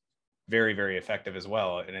 it's very, very effective as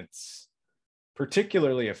well. And it's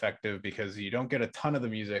particularly effective because you don't get a ton of the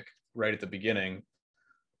music right at the beginning,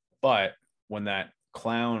 but when that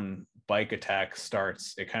clown bike attack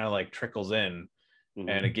starts, it kind of like trickles in.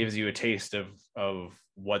 And it gives you a taste of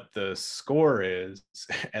what the score is,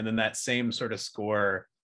 and then that same sort of score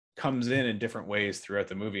comes in different ways throughout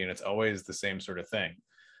the movie, and it's always the same sort of thing.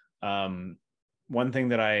 One thing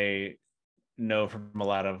that I know from a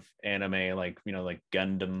lot of anime, like, you know, like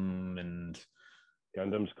Gundam, and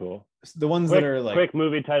Gundam's cool. The ones quick, that are like quick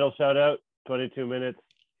movie title shout out, 22 minutes,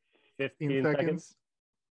 15 seconds.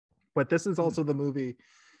 But this is also the movie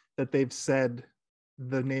that they've said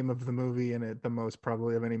the name of the movie in it the most,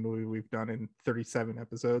 probably, of any movie we've done in 37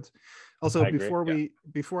 episodes. Also,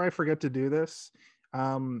 before I forget to do this,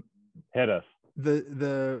 hit us.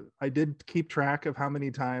 I did keep track of how many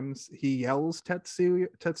times he yells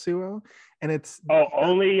Tetsuo, and it's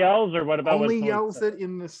only yells, or what about only yells it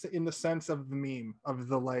in the sense of the meme of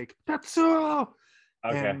the like Tetsuo.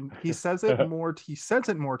 Okay. And he says it more. He says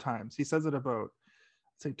it more times. He says it about,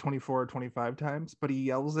 say, 24 or 25 times, but he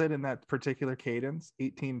yells it in that particular cadence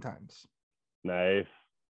 18 times. Nice.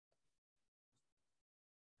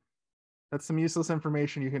 That's some useless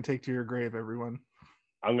information you can take to your grave, everyone.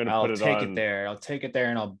 I'm gonna put it on. I'll take it there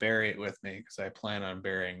and I'll bury it with me, because I plan on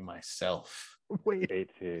burying myself. Wait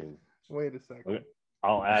 18. Wait a second.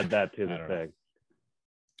 I'll add that to the thing.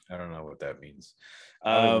 I don't know what that means.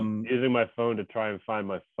 I was using my phone to try and find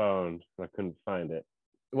my phone. I couldn't find it.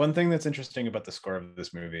 One thing that's interesting about the score of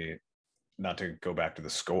this movie, not to go back to the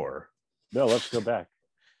score. No, let's go back.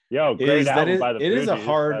 Yo, great album by the Fugees.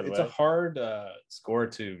 It's a hard score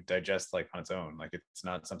to digest, like, on its own. Like, it's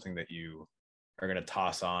not something that you are going to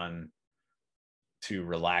toss on to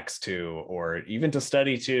relax to, or even to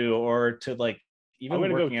study to, or to, like, even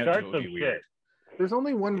working out to. It would be weird. There's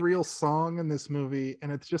only one real song in this movie,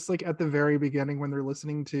 and it's just like at the very beginning when they're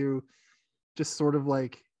listening to just sort of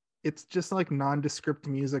like, it's just like nondescript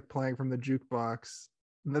music playing from the jukebox.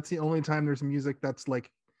 And that's the only time there's music that's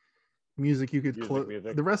like music you could close.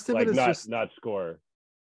 The rest of, like, it is not score.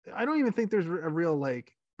 I don't even think there's a real,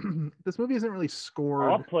 like, this movie isn't really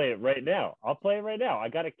scored. I'll play it right now. I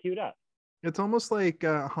got it queued up. It's almost like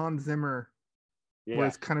Hans Zimmer where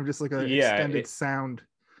it's kind of just like an Yeah, extended sound.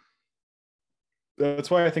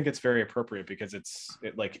 That's why I think it's very appropriate, because it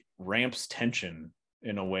like ramps tension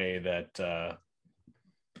in a way that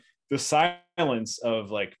the silence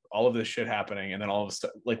of like all of this shit happening, and then all of a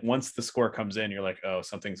sudden, like once the score comes in, you're like, oh,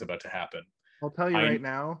 something's about to happen. I'll tell you right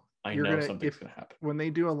now, I you're know gonna, something's gonna happen. when they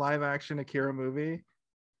do a live action Akira movie,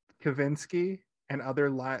 Kavinsky and other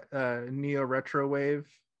new retro wave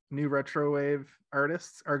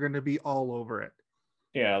artists are going to be all over it.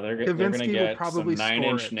 Yeah, they're going to Kavinsky will get probably some Nine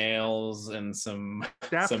score Inch it. Nails and some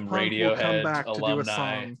Daft some Punk will come Radiohead back to do a alumni.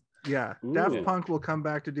 song. Yeah, Ooh. Daft Punk will come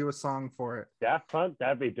back to do a song for it. Daft Punk,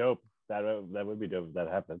 that'd be dope. That would be dope if that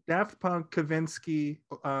happened. Daft Punk, Kavinsky,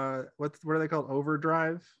 what are they called?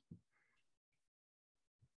 Overdrive.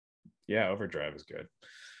 Yeah, Overdrive is good.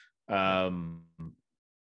 I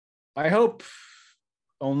hope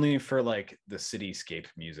only for like the cityscape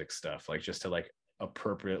music stuff, like just to like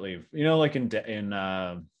appropriately, you know, like in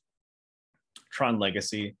Tron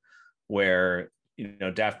Legacy, where you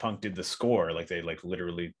know Daft Punk did the score, like they like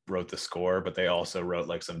literally wrote the score, but they also wrote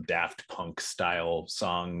like some Daft Punk style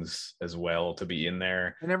songs as well to be in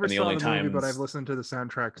there. I never and saw the movie, but I've listened to the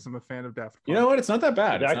soundtrack because I'm a fan of Daft Punk. You know what? It's not that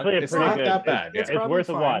bad. It's actually it's not that bad. It's probably worth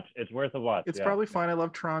a fine. watch. It's worth a watch. It's probably fine. I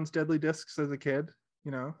love Tron's Deadly Discs as a kid,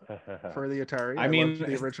 you know, for the Atari. I mean,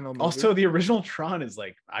 loved the original movie. Also, the original Tron is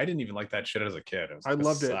like, I didn't even like that shit as a kid. I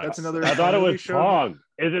loved it. That's another. I thought it was showed- Pong.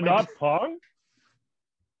 Is it not Pong?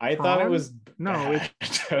 I thought it Pong? was No, bad.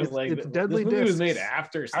 I was like, it's Deadly this movie was made Discs.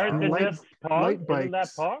 after Aren't Star the Wars. discs Pong? light Isn't that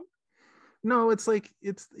bikes. Pong? No, it's like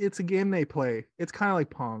it's a game they play. It's kind of like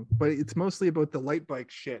Pong, but it's mostly about the light bike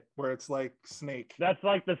shit, where it's like Snake. That's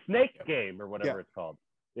like the Snake game or whatever it's called.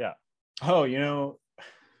 Yeah. Oh, you know,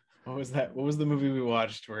 what was that? What was the movie we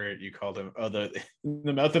watched where you called him? Oh, the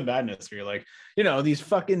Mouth of Madness. Where you're like, you know, these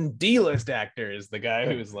fucking D-list actors. The guy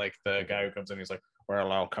who's like the guy who comes in, he's like,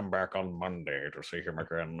 well, I'll come back on Monday to see him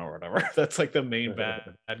again or whatever. That's like the main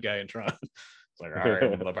bad guy in Tron. It's like, I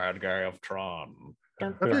am the bad guy of Tron.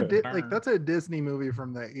 That's a Disney movie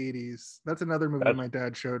from the 80s. That's another movie my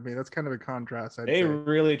dad showed me. That's kind of a contrast. They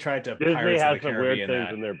really tried to Disney Pirates has of the some weird Caribbean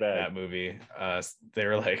things in their bag. that movie. They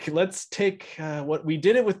were like, let's take what we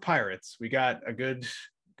did it with Pirates. We got a good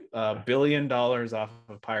 $1 billion off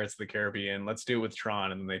of Pirates of the Caribbean. Let's do it with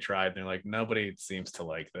Tron. And then they tried. And they're like, nobody seems to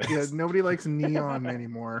like this. Yeah, nobody likes neon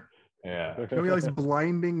anymore. Yeah. Nobody likes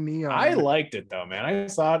blinding neon. I liked it though, man. I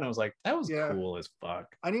saw it and I was like, that was cool as fuck.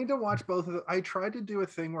 I need to watch both of them. I tried to do a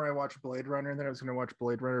thing where I watched Blade Runner, and then I was going to watch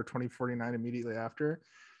Blade Runner 2049 immediately after,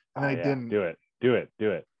 and I didn't. Do it.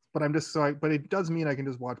 But I'm just but it does mean I can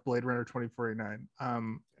just watch Blade Runner 2049.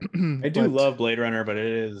 I do love Blade Runner, but it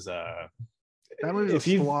is that movie is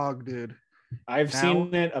a slog, dude. I've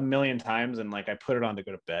seen it a million times, and like I put it on to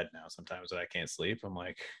go to bed now. Sometimes when I can't sleep, I'm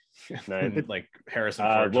like, like Harrison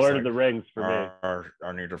Ford, Lord of the Rings for me.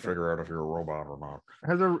 I need to figure out if you're a robot or not.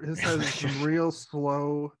 It has some real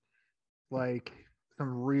slow, like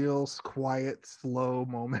some real quiet, slow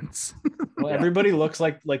moments. Well, everybody looks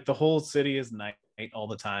like the whole city is night all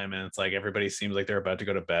the time, and it's like everybody seems like they're about to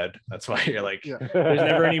go to bed. That's why you're like, there's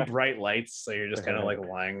never any bright lights, so you're just kind of like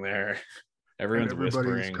lying there. Everyone's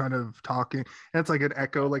whispering, kind of talking, and it's like an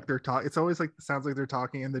echo, like they're talking. It's always like sounds like they're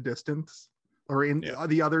talking in the distance or in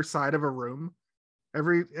the other side of a room.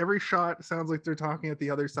 Every shot sounds like they're talking at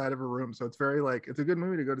the other side of a room. So it's very like it's a good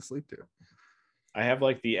movie to go to sleep to. I have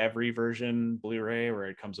like the every version Blu-ray where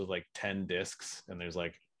it comes with like 10 discs, and there's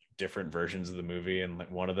like different versions of the movie, and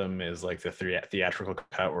like one of them is like the theatrical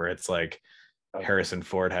cut where it's like Harrison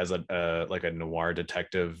Ford has a like a noir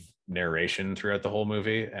detective narration throughout the whole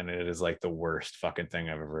movie, and it is like the worst fucking thing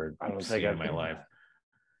I've ever seen in my life.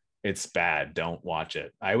 It's bad. Don't watch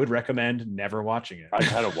it. I would recommend never watching it. I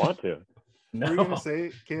kind of want to. No. What were you gonna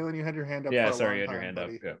say, Kaylin? You had your hand up. Yeah, for a sorry, long you had your time, hand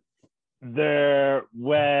buddy. up. Yeah.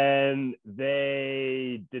 When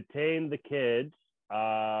they detained the kids,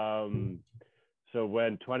 so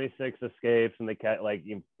when 26 escapes and the cat like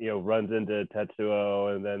runs into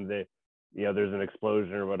Tetsuo, and then there's an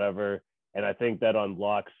explosion or whatever, and I think that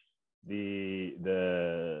unlocks his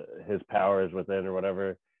powers within or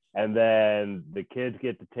whatever, and then the kids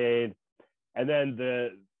get detained, and then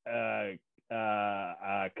the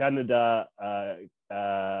Kaneda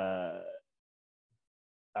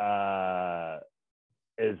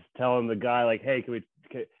is telling the guy like, hey,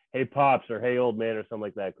 hey pops, or hey old man, or something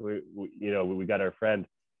like that, we got our friend,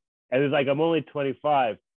 and it's like, I'm only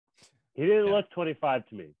 25. He didn't look 25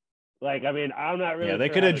 to me. Like, I mean, I'm not really. Yeah, they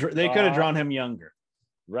could have drawn him younger,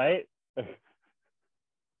 right?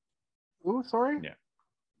 Oh, sorry.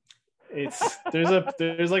 Yeah,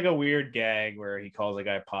 there's like a weird gag where he calls a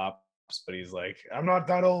guy pops, stops, but he's like, I'm not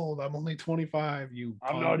that old. I'm only 25.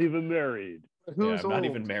 I'm not even married. Who's I'm not old?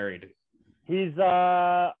 even married. He's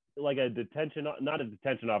like a detention, not a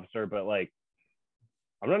detention officer, but like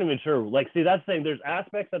I'm not even sure. Like, see, that's the thing. There's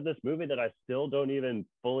aspects of this movie that I still don't even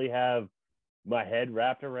fully have my head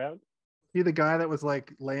wrapped around. He the guy that was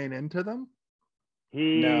like laying into them?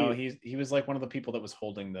 He was like one of the people that was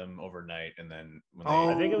holding them overnight, and then when they,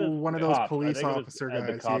 I think it was one of those cops. I police think it was officer at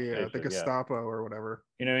the guys. cop Yeah, the station, yeah. Gestapo or whatever.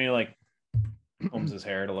 you know, he like combs his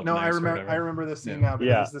hair to look No, nice. I remember this scene now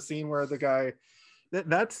because Yeah. it's the scene where the guy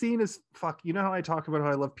that scene is fuck. You know how I talk about how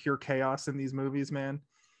I love pure chaos in these movies, man?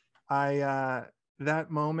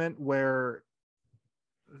 That moment where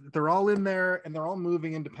they're all in there and they're all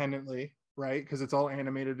moving independently, right? Because it's all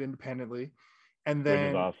animated independently. And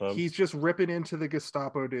then awesome. He's just ripping into the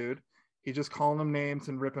Gestapo dude. He's just calling them names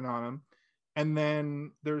and ripping on him. And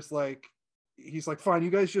then there's like, he's like, fine,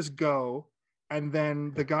 you guys just go. And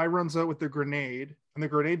then the guy runs out with the grenade and the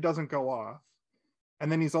grenade doesn't go off.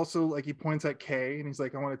 And then he's also like, he points at Kay and he's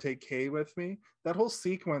like, I want to take Kay with me. That whole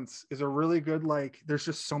sequence is a really good, like, there's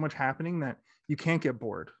just so much happening that you can't get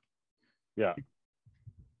bored. Yeah.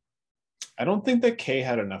 I don't think that Kay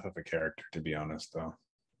had enough of a character, to be honest, though.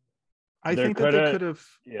 I There think that they coulda- could have,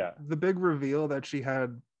 Yeah. the big reveal that she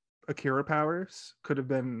had Akira powers could have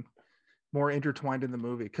been more intertwined in the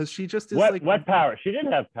movie because she just is What power? She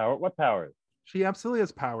didn't have power. What powers? She absolutely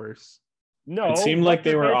has powers. No. It seemed like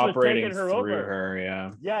they were what's-her-face was operating taking her through over. her.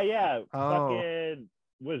 Yeah. Yeah. Oh. Fucking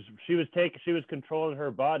she was controlling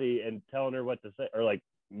her body and telling her what to say, or like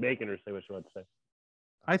making her say what she wants to say.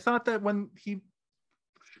 I thought that when he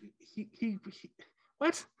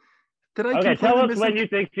what? Did I Okay, tell completely us when you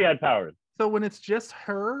think she had powers. So when it's just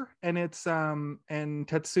her and it's and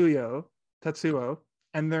Tetsuo,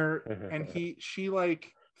 and she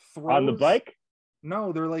like throws On the bike?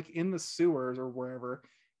 No, they're like in the sewers or wherever.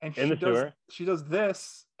 And sewer? She does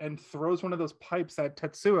this and throws one of those pipes at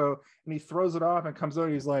Tetsuo, and he throws it off and comes out.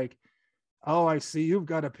 And he's like, "Oh, I see you've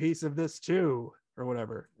got a piece of this too," or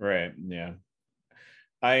whatever. Right. Yeah.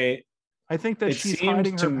 I think that she's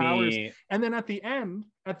hiding her powers. Me... And then at the end,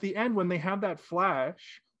 when they have that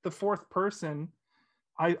flash, the fourth person,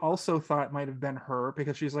 I also thought might have been her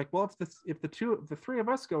because she's like, well, if the three of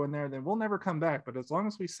us go in there, then we'll never come back. But as long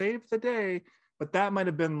as we save the day. But that might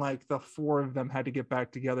have been like the four of them had to get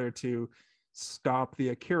back together to stop the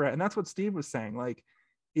Akira. And that's what Steve was saying. Like,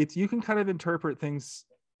 you can kind of interpret things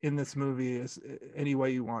in this movie as any way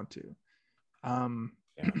you want to.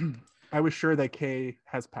 I was sure that Kay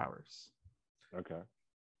has powers. Okay.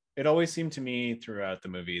 It always seemed to me throughout the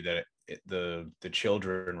movie that the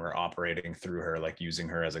children were operating through her, like using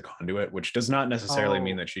her as a conduit, which does not necessarily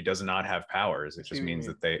mean that she does not have powers. It just means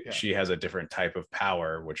that she has a different type of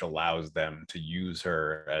power, which allows them to use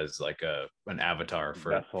her as like an avatar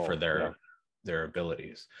for their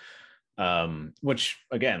abilities. Which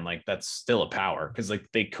again, like that's still a power because like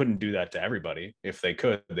they couldn't do that to everybody. If they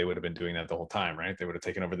could, they would have been doing that the whole time, right? They would have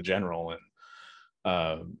taken over the general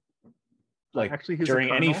and like actually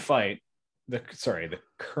during any fight. The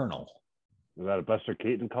colonel. Is that a Buster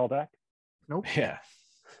Keaton callback? Nope. Yeah.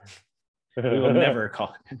 We will never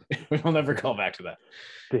call back to that.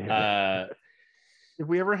 If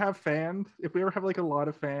we ever have like a lot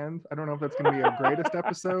of fans, I don't know if that's going to be our greatest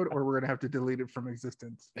episode or we're going to have to delete it from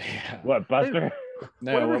existence. Yeah. What, Buster?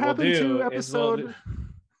 No, what we'll do is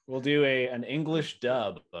we'll do an English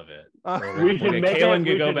dub of it. We should make Kalen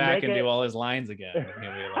could go back and do all his lines again.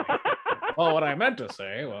 Well, what I meant to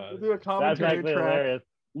say was... We'll do a commentary track. Hilarious.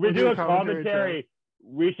 We do a commentary.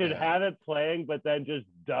 We should have it playing, but then just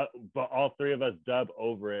all three of us dub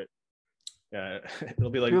over it. Yeah, it'll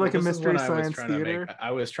be like, a mystery science theater.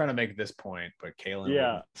 I was trying to make this point, but Kalen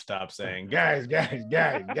would stop saying, guys.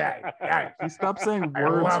 He stopped saying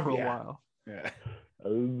words for a while. Yeah.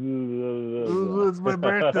 It's my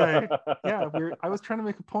birthday. Yeah, I was trying to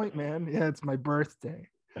make a point, man. Yeah, it's my birthday.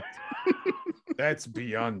 That's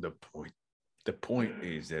beyond the point. The point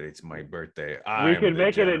is that it's my birthday. We could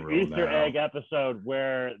make it an Easter egg episode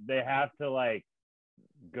where they have to like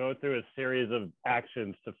go through a series of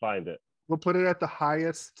actions to find it. We'll put it at the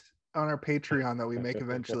highest on our Patreon that we make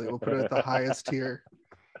eventually. We'll put it at the highest tier.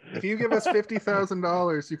 If you give us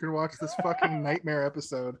 $50,000, you can watch this fucking nightmare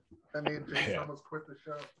episode. That made James almost quit the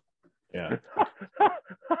show. Yeah.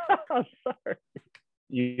 I'm sorry.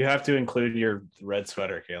 You have to include your red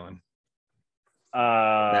sweater, Kalen.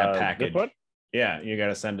 That package. Yeah, you got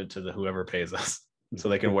to send it to whoever pays us so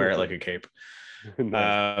they can wear it like a cape.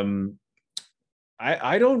 Nice.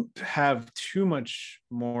 I don't have too much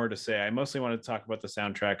more to say. I mostly want to talk about the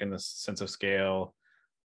soundtrack and the sense of scale,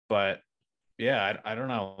 but yeah, I don't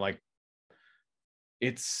know. Like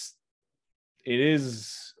it's it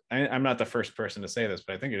is. I'm not the first person to say this,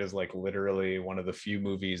 but I think it is like literally one of the few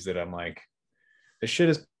movies that I'm like, this shit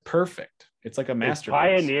is perfect. It's like a masterpiece.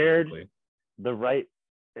 Pioneered basically. the right.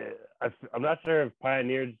 I'm not sure if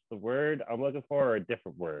pioneered is the word I'm looking for or a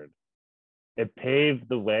different word. It paved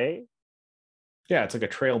the way. Yeah, it's like a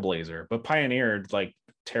trailblazer, but pioneered like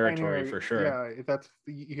territory for sure. Yeah, that's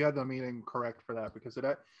you had the meaning correct for that, because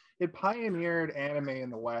it pioneered anime in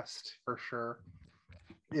the West for sure.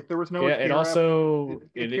 If there was no Yeah, Akira, it also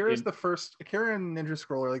Akira's the first. Akira and Ninja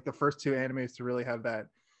Scroll are like the first two animes to really have that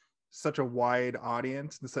such a wide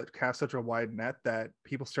audience and cast such a wide net that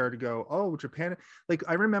people started to go, oh, Japan. Like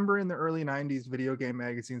I remember in the early 90s, video game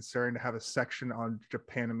magazines starting to have a section on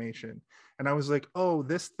Japanimation. And I was like, oh,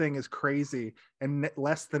 this thing is crazy. And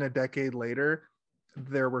less than a decade later,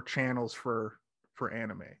 there were channels for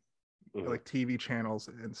anime, like TV channels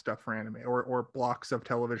and stuff for anime, or blocks of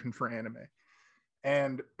television for anime.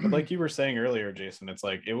 And but like you were saying earlier, Jason, it's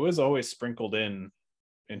like it was always sprinkled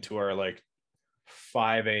into our like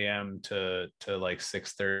 5 a.m. to like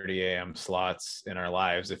 6:30 a.m. slots in our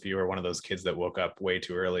lives. If you were one of those kids that woke up way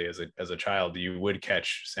too early as a child, you would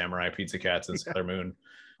catch Samurai Pizza Cats and Sailor Moon.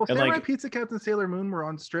 Well, and Samurai like, Pizza Cats and Sailor Moon were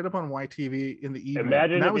on straight up on YTV in the evening.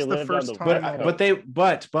 Imagine and that if was you the lived first on the time.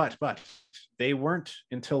 But they weren't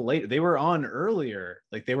until late. They were on earlier.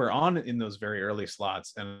 Like they were on in those very early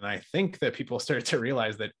slots, and I think that people started to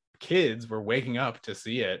realize that kids were waking up to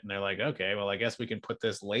see it, and they're like, okay, well, I guess we can put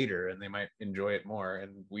this later, and they might enjoy it more,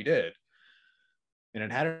 and we did. And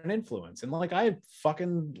it had an influence. And like I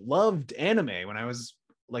fucking loved anime when I was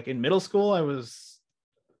like in middle school. I was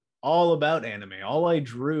all about anime. All I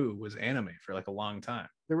drew was anime for like a long time.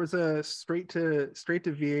 There was a straight to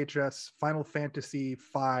VHS Final Fantasy V.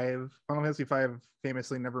 Final Fantasy V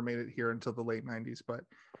famously never made it here until the late 90s, but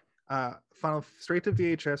straight to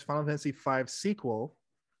VHS Final Fantasy V sequel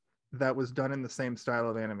that was done in the same style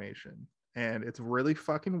of animation. And it's really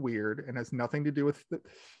fucking weird and has nothing to do with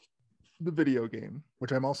the video game,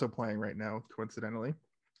 which I'm also playing right now, coincidentally.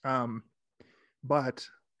 But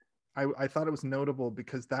I thought it was notable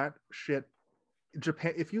because that shit,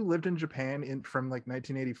 Japan, if you lived in Japan from like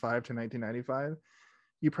 1985 to 1995,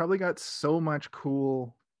 you probably got so much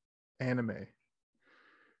cool anime.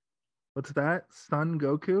 What's that? Son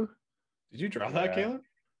Goku? Did you draw that, Caleb?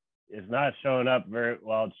 It's not showing up very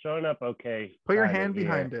well. It's showing up okay. Put your hand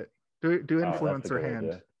behind it. Do influencer hand.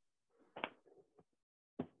 Idea.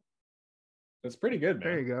 That's pretty good, man.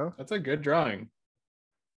 There you go. That's a good drawing.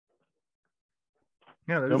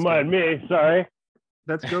 Yeah, don't mind me. Sorry.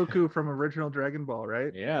 That's Goku from original Dragon Ball,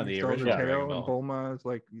 right? Yeah, the original Dragon Ball. And Bulma is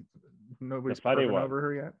like nobody's funny perving one over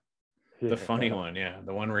her yet. The funny one, yeah,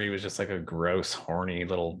 the one where he was just like a gross, horny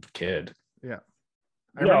little kid. Yeah,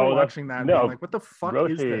 I remember watching that and being like, "What the fuck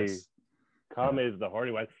is this?" Kame is the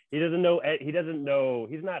horny one. He doesn't know.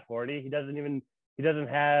 He's not horny. He doesn't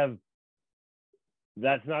have.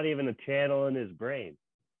 That's not even a channel in his brain.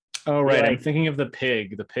 Oh right, I'm thinking of the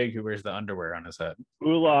pig who wears the underwear on his head.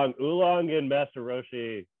 Oolong, and Master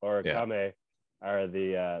Roshi or Kame are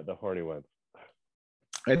the horny ones.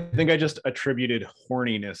 I think I just attributed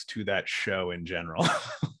horniness to that show in general.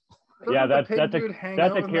 Yeah, that's Akira.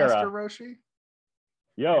 Master Roshi?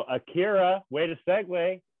 Yo, Akira. Way to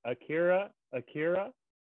segue. Akira.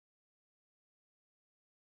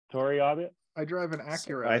 Toriyama. I drive an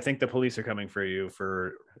Akira. I think the police are coming for you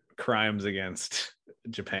for crimes against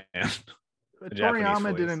Japan.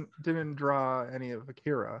 Toriyama didn't draw any of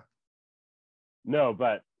Akira. No,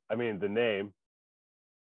 but I mean the name.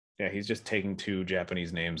 Yeah, he's just taking two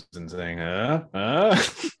Japanese names and saying,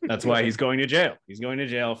 That's why he's going to jail. He's going to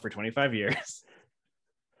jail for 25 years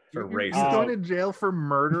for racism. He's going to jail for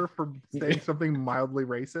murder for saying something mildly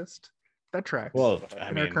racist. That tracks. Well,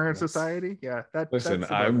 in our current society, yeah. Listen,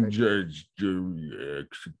 I'm Judge Jury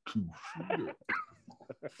Executioner.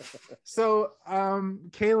 So,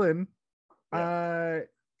 Kalen, I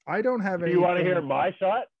don't have any. Do you want to hear my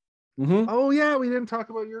shot? Mm-hmm. Oh yeah, we didn't talk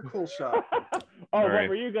about your cool shot. What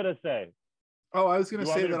were you gonna say? Oh, I was gonna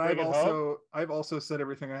say that I've also said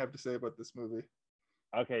everything I have to say about this movie.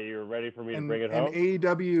 Okay, you're ready for me to bring it home? And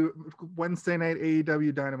AEW Wednesday night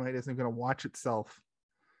AEW Dynamite isn't gonna watch itself.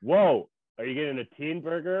 Whoa. Are you getting a teen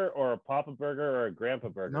burger or a Papa burger or a Grandpa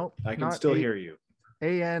burger? Nope. I can still hear you.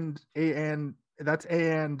 That's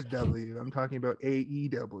A and W. I'm talking about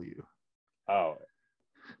AEW. Oh.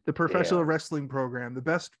 The professional wrestling program, the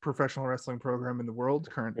best professional wrestling program in the world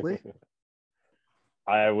currently.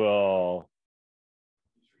 I will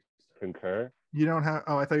concur. You don't have.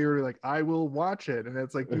 Oh, I thought you were like, I will watch it, and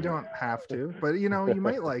it's like you don't have to, but you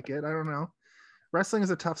might like it. I don't know. Wrestling is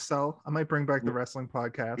a tough sell. I might bring back the wrestling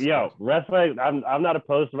podcast. Yo, wrestling. I'm not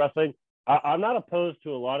opposed to wrestling. I'm not opposed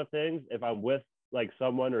to a lot of things if I'm with like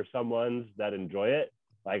someone or someone's that enjoy it.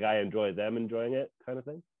 Like I enjoy them enjoying it, kind of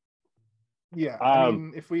thing. Yeah, I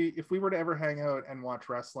mean, if we were to ever hang out and watch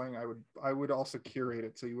wrestling, I would also curate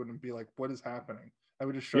it so you wouldn't be like, what is happening? I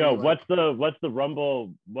would just show Yo, you like, what's the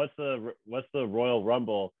Rumble? What's the Royal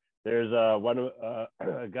Rumble? There's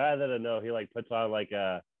a guy that I know. He like puts on like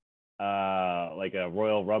a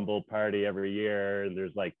Royal Rumble party every year, and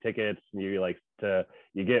there's like tickets, and you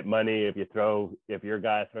get money if your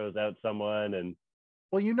guy throws out someone, and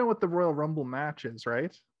well, you know what the Royal Rumble match is,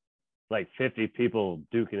 right? like 50 people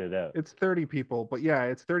duking it out. It's 30 people, but yeah,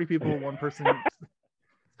 it's 30 people, one person.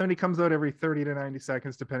 Somebody comes out every 30 to 90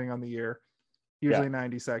 seconds, depending on the year. Usually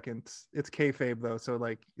 90 seconds. It's kayfabe though, so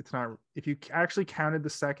like it's not. If you actually counted the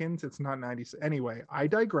seconds, it's not 90. Anyway, I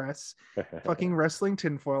digress. Fucking wrestling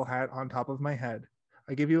tinfoil hat on top of my head.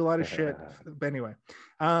 I give you a lot of shit, but anyway.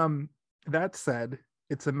 That said,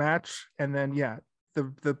 it's a match, and then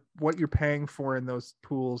the what you're paying for in those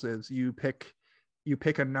pools is you pick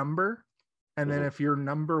a number, and then if your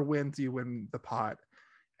number wins, you win the pot,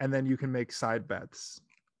 and then you can make side bets,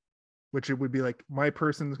 which it would be like my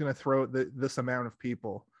person's going to throw this amount of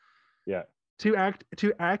people. Yeah. To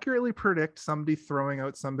accurately predict somebody throwing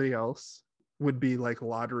out somebody else would be like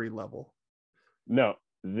lottery level. No,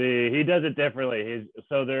 he does it differently.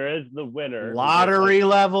 So there is the winner. Lottery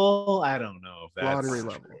level? I don't know if that's lottery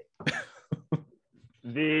level.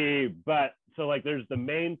 So like there's the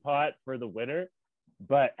main pot for the winner,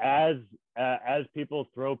 but as people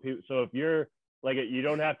throw people, so if you're like, you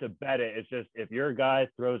don't have to bet it. It's just if your guy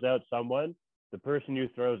throws out someone, the person you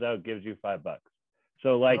throws out gives you $5.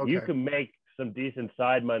 So like you can make some decent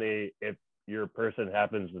side money if your person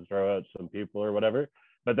happens to throw out some people or whatever.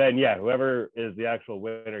 But then whoever is the actual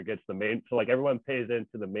winner gets the main. So like everyone pays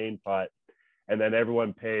into the main pot, and then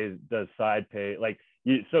everyone does side pay. Like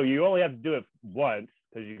so you only have to do it once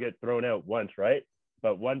because you get thrown out once, right?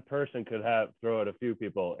 But one person could throw out a few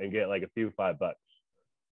people and get like a few $5.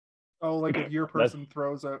 Oh, like if your person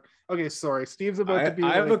throws out. Okay, sorry. Steve's about to be.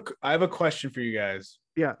 I have a question for you guys.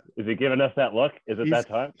 Yeah. Is he giving us that look? Is it that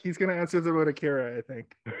time? He's gonna answer about Akira, I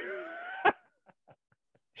think.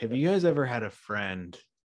 Have you guys ever had a friend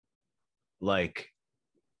like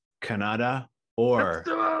Kanada or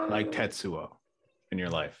like Tetsuo in your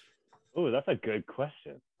life? Oh, that's a good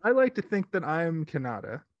question. I like to think that I'm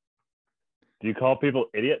Kanada. Do you call people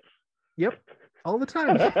idiots? Yep. All the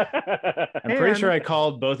time. I'm pretty sure I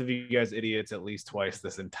called both of you guys idiots at least twice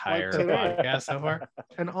this entire podcast so far.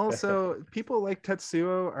 And also, people like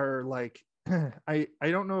Tetsuo are like, I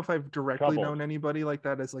don't know if I've directly known anybody like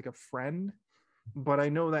that as like a friend, but I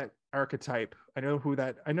know that archetype. I know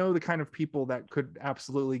the kind of people that could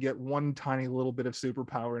absolutely get one tiny little bit of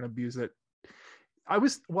superpower and abuse it.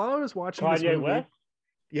 While I was watching Kanye this movie, West?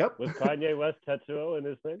 Yep. Was Kanye West Tetsuo in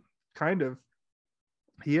his thing? Kind of.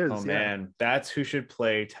 He is. Oh man, that's who should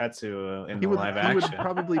play Tetsuo in the live He action. would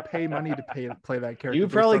probably pay money to play that character. You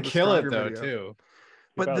would probably kill it though too.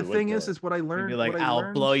 But the thing is what I learned. You'd be like,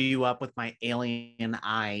 I'll blow you up with my alien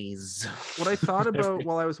eyes. What I thought about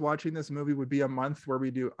while I was watching this movie would be a month where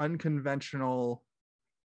we do unconventional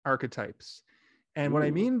archetypes, and what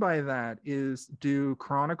I mean by that is do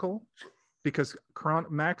Chronicle, because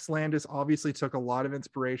Max Landis obviously took a lot of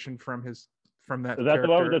inspiration from that. Is that character. the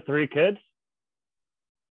one with the 3 kids?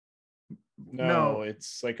 No,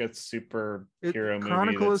 it's like a superhero movie.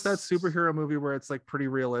 Chronicle is that superhero movie where it's like pretty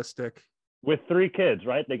realistic. With 3 kids,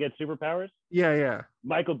 right? They get superpowers? Yeah.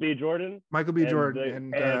 Michael B. Jordan and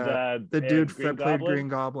the dude that played Green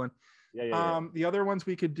Goblin. Yeah. The other ones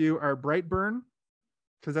we could do are Brightburn,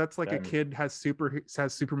 because that's like a kid has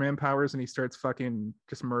Superman powers and he starts fucking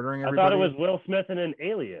just murdering everybody. I thought it was Will Smith in an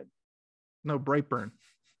Alien. No, Brightburn.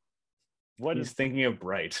 He's thinking of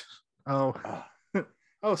Bright.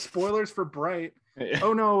 Oh, spoilers for Bright.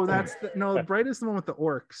 Oh no, Bright is the one with the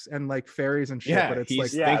orcs and like fairies and shit. Yeah, but it's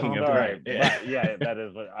he's like thinking of Bright. That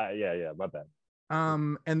is what. My bad.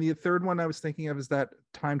 And the third one I was thinking of is that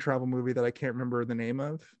time travel movie that I can't remember the name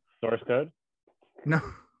of. Source Code. No,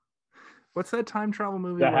 what's that time travel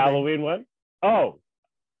movie? The Halloween one. Oh,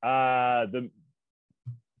 the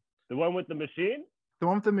one with the machine. The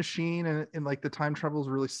one with the machine and like the time travel is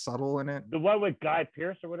really subtle in it. The one with Guy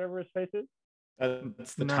Pearce or whatever his face is.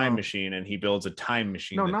 That's the time machine, and he builds a time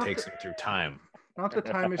machine that takes him through time. Not the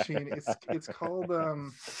time machine. It's called.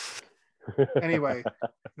 Anyway,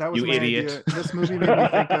 that was you my idiot. idea. This movie made me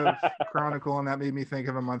think of Chronicle, and that made me think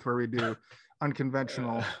of a month where we do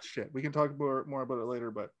unconventional shit. We can talk more about it later,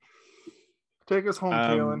 but take us home,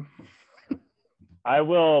 Kaylin. I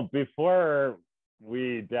will before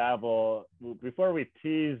we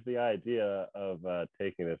tease the idea of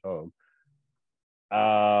taking it home.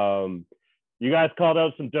 You guys called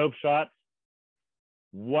out some dope shots.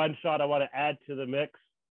 One shot I want to add to the mix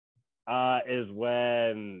is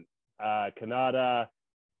when Kanata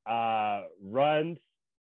runs,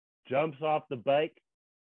 jumps off the bike.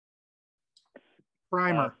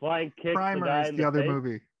 Primer. Flying kicks the Primer guy is in the other face.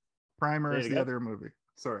 movie. Primer Say is it the again? other movie.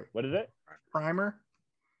 Sorry. What is it? Primer.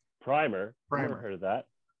 Primer. I've never Primer. heard of that.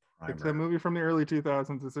 It's a movie from the early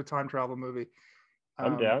 2000s. It's a time travel movie.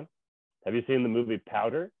 I'm down. Have you seen the movie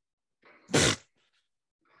Powder? It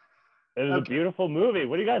is a beautiful movie.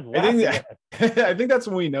 What are you guys laughing at? I think that's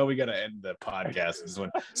when we know we got to end the podcast. Is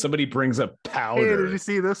when somebody brings up Hey, Powder. did you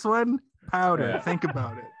see this one? Powder. Yeah. Think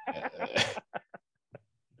about it.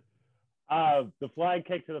 The flying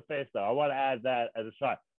kick to the face, though. I want to add that as a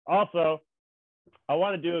shot. Also, I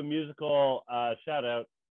want to do a musical shout out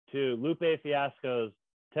to Lupe Fiasco's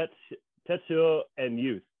Tetsuo and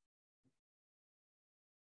Youth.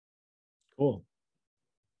 Cool.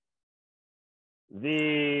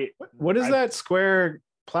 What is that square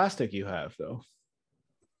plastic you have, though?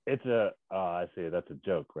 It's I see. That's a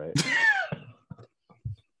joke, right?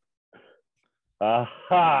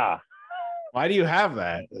 Aha. Why do you have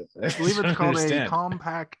that? I believe it's called a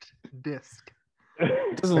compact disc.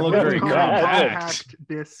 It doesn't look It's very called a compact. compact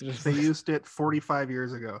disc. They used it 45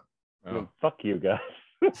 years ago. Oh. Fuck you guys.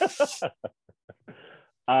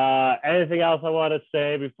 Anything else I want to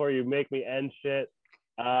say before you make me end shit?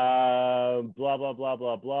 Blah blah blah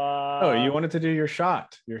blah blah. Oh, you wanted to do your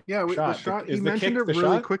shot. The shot. Is He the mentioned kick it the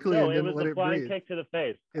really shot? quickly No, and it didn't was let the it flying breathe. kick to the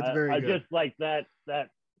face. It's very I good. just like that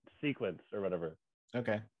sequence or whatever.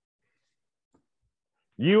 Okay.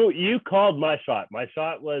 You called my shot. My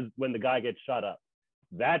shot was when the guy gets shot up.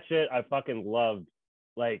 That shit I fucking loved.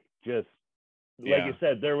 Like just like you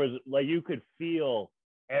said, there was like you could feel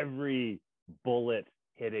every bullet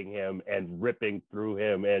hitting him and ripping through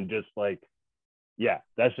him and just like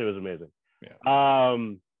that shit was amazing. Yeah.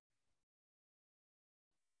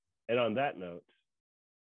 And on that note,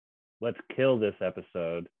 let's kill this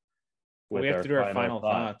episode with We have to do our final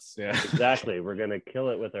thoughts. Yeah. Exactly. We're gonna kill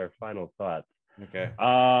it with our final thoughts. Okay. I'm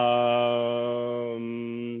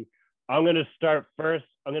gonna start first.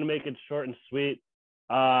 I'm gonna make it short and sweet.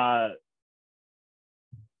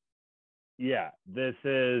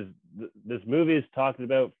 This movie is talked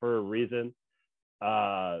about for a reason.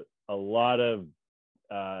 A lot of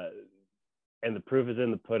and the proof is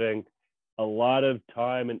in the pudding. A lot of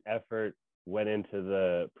time and effort went into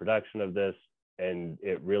the production of this, and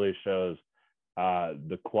it really shows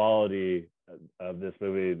the quality of this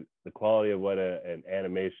movie, the quality of what an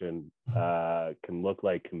animation can look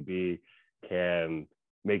like, can be, can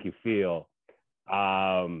make you feel.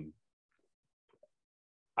 I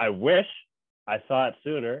wish I saw it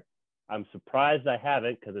sooner. I'm surprised I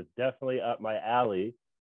haven't because it's definitely up my alley.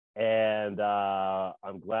 And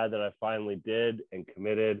I'm glad that I finally did and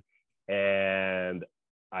committed. And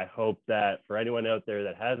I hope that for anyone out there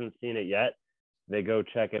that hasn't seen it yet, they go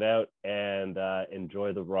check it out and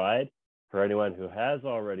enjoy the ride. For anyone who has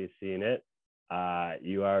already seen it,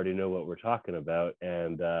 you already know what we're talking about.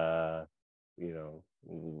 And,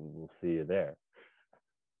 we'll see you there.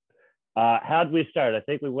 How'd we start? I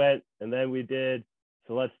think we went and then we did.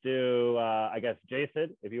 So let's do, I guess,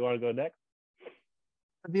 Jason, if you want to go next.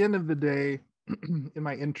 At the end of the day, in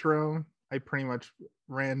my intro, I pretty much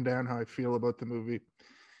ran down how I feel about the movie.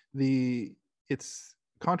 Its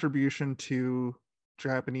contribution to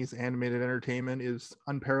Japanese animated entertainment is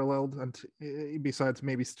unparalleled, besides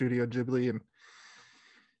maybe Studio Ghibli, and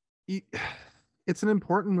it's an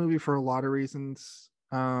important movie for a lot of reasons,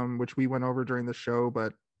 which we went over during the show.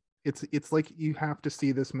 But it's like you have to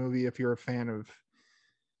see this movie if you're a fan of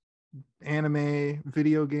anime,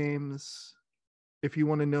 video games. If you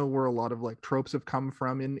want to know where a lot of like tropes have come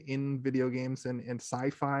from in video games and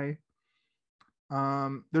sci-fi,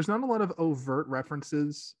 there's not a lot of overt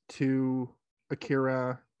references to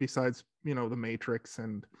Akira besides, the Matrix,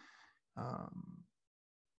 and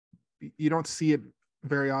you don't see it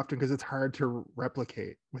very often because it's hard to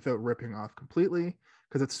replicate without ripping off completely,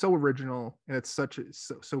 because it's so original and it's so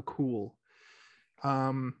cool.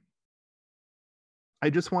 I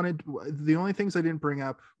just wanted, the only things I didn't bring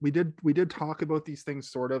up, we did talk about these things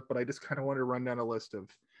sort of, but I just kind of wanted to run down a list of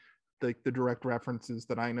the direct references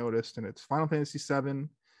that I noticed. And it's Final Fantasy VII,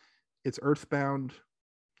 it's Earthbound,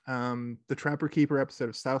 the Trapper Keeper episode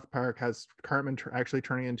of South Park has Cartman actually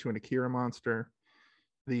turning into an Akira monster,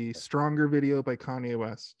 the Stronger video by Kanye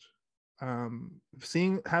West.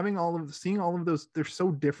 Seeing all of those, they're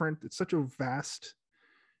so different. It's such a vast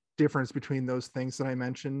difference between those things that I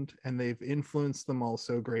mentioned, and they've influenced them all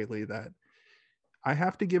so greatly that I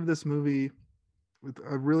have to give this movie with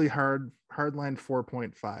a really hard line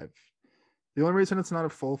 4.5. The only reason it's not a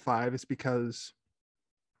full 5 is because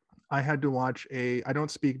I had to watch I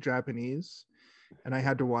don't speak Japanese, and I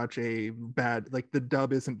had to watch a bad, like the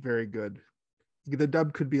dub isn't very good. The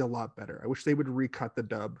dub could be a lot better. I wish they would recut the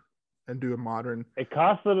dub and do a modern. It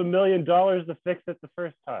cost them $1 million to fix it the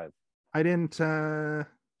first time. I didn't. I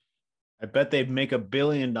bet they'd make $1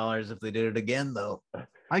 billion if they did it again, though.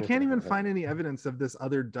 I can't even find any evidence of this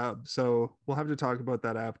other dub, so we'll have to talk about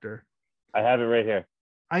that after. I have it right here.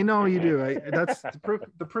 I know you do. That's the proof.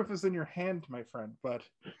 The proof is in your hand, my friend. But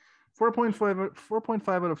 4.5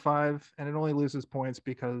 out of 5, and it only loses points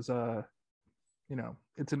because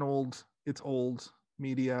it's old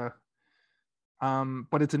media.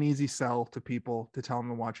 But it's an easy sell to people to tell them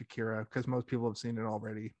to watch Akira because most people have seen it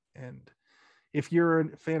already. And if you're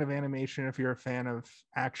a fan of animation, if you're a fan of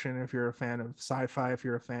action, if you're a fan of sci-fi, if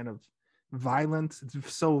you're a fan of violence,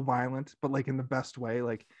 it's so violent, but like in the best way.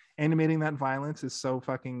 Like animating that violence is so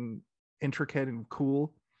fucking intricate and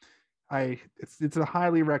cool. It's a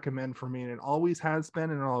highly recommend for me, and it always has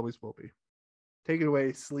been, and it always will be. Take it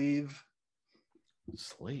away, Sleeve.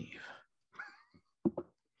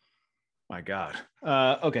 My God.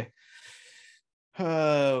 Okay.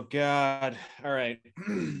 Oh God. All right.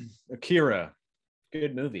 Akira.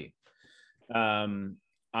 Good movie. All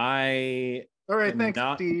right, thanks,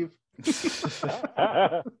 Steve.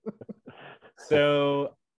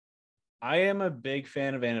 So I am a big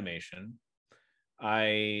fan of animation.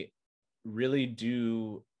 I really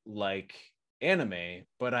do like anime,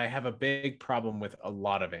 but I have a big problem with a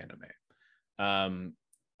lot of anime.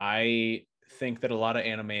 I think that a lot of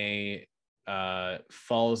anime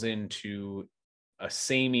falls into a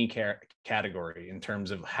samey category in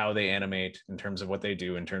terms of how they animate, in terms of what they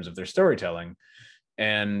do, in terms of their storytelling.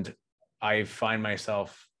 And I find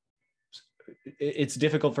myself, it's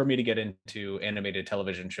difficult for me to get into animated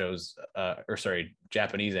television shows,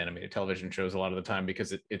 Japanese animated television shows a lot of the time,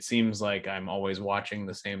 because it seems like I'm always watching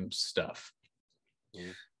the same stuff.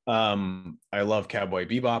 I love Cowboy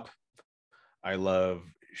Bebop. I love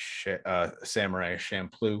Samurai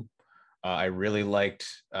Champloo. I really liked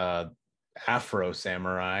Afro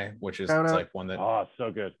Samurai, which is like one that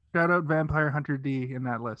so good. Shout out Vampire Hunter D in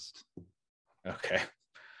that list. Okay.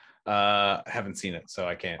 I haven't seen it, so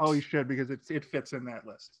I can't. Oh, you should, because it fits in that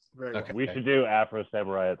list very well. Okay. We should do Afro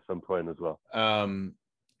Samurai at some point as well.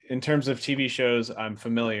 In terms of TV shows, I'm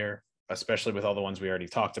familiar, especially with all the ones we already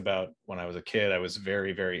talked about. When I was a kid, I was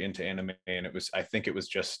very, very into anime, and I think it was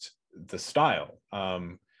just the style.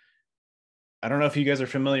 I don't know if you guys are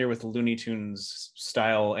familiar with Looney Tunes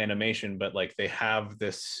style animation, but like they have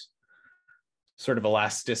this sort of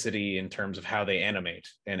elasticity in terms of how they animate,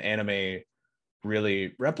 and anime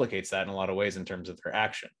really replicates that in a lot of ways in terms of their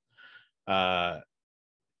action. But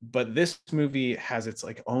this movie has its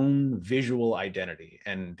like own visual identity,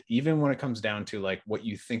 and even when it comes down to like what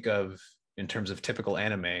you think of in terms of typical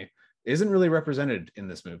anime isn't really represented in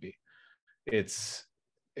this movie.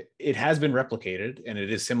 It has been replicated, and it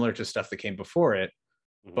is similar to stuff that came before it,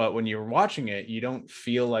 but when you're watching it, you don't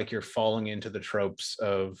feel like you're falling into the tropes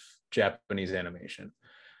of Japanese animation.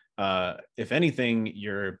 If anything,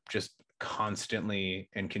 you're just constantly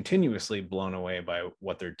and continuously blown away by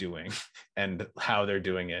what they're doing and how they're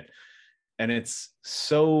doing it. And it's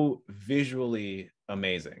so visually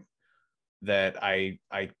amazing that I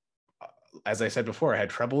as I said before, I had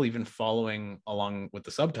trouble even following along with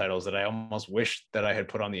the subtitles, that I almost wished that I had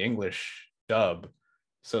put on the English dub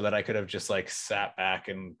so that I could have just like sat back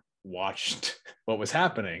and watched what was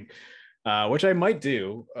happening, which I might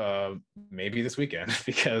do maybe this weekend,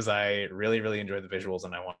 because I really, really enjoy the visuals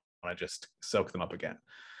and I want to just soak them up again.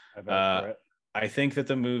 I think that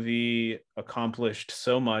the movie accomplished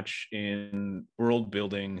so much in world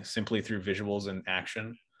building simply through visuals and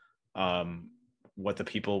action. What the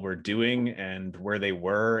people were doing and where they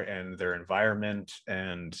were and their environment,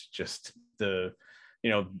 and just the,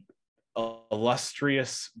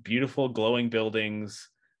 illustrious, beautiful, glowing buildings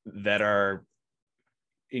that are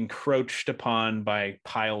encroached upon by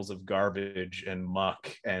piles of garbage and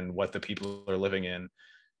muck, and what the people are living in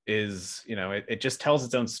is, it just tells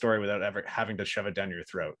its own story without ever having to shove it down your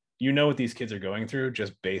throat. You know what these kids are going through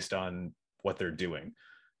just based on what they're doing.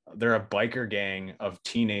 They're a biker gang of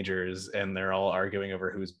teenagers, and they're all arguing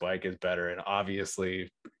over whose bike is better. And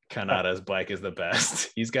obviously Kanada's bike is the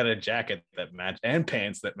best. He's got a jacket that and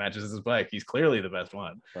pants that matches his bike. He's clearly the best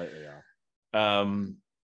one. Slightly off.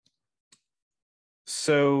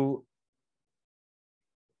 So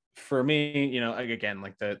for me, again,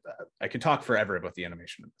 like I could talk forever about the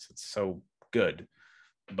animation of this. It's so good.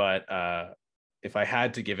 But if I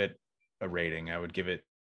had to give it a rating, I would give it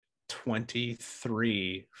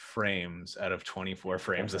 23 frames out of 24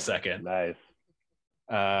 frames a second. Nice.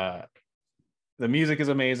 The music is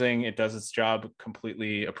amazing. It does its job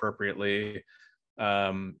completely appropriately.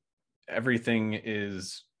 Everything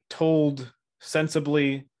is told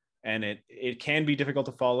sensibly, and it can be difficult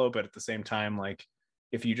to follow, but at the same time, like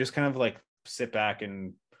if you just kind of like sit back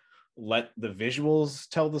and let the visuals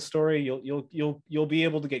tell the story, you'll be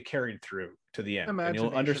able to get carried through to the end, and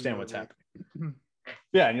you'll understand what's happening.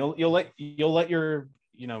 Yeah, and you'll let your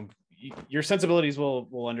your sensibilities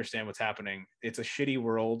will understand what's happening. It's a shitty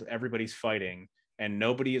world. Everybody's fighting, and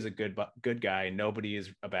nobody is a good guy. Nobody is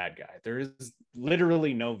a bad guy. There is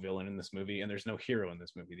literally no villain in this movie, and there's no hero in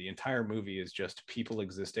this movie. The entire movie is just people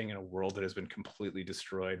existing in a world that has been completely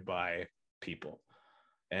destroyed by people.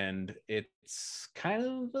 And it's kind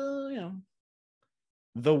of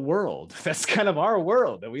the world. That's kind of our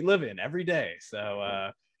world that we live in every day.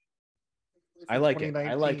 So I like it.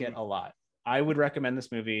 I like it a lot. I would recommend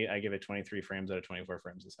this movie. I give it 23 frames out of 24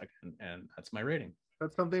 frames a second, and that's my rating.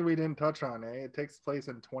 That's something we didn't touch on, eh? It takes place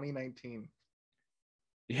in 2019.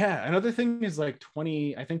 Yeah, another thing is like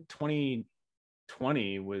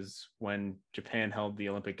 2020 was when Japan held the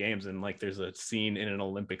Olympic Games, and like there's a scene in an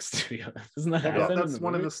Olympic studio. Doesn't that happen? That's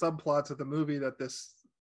one of the subplots of the movie, that this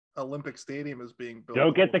Olympic stadium is being built.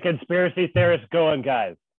 Don't get the conspiracy theorists going,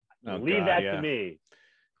 guys. Leave that to me.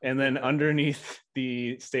 And then underneath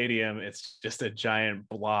the stadium, it's just a giant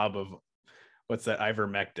blob of what's that,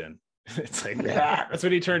 ivermectin. It's like that's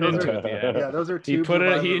what he turned into at the end. Yeah, those are two.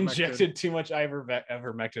 He injected too much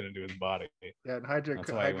ivermectin into his body. Yeah, and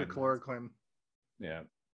hydrochloroquine. Yeah.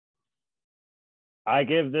 I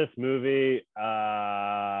give this movie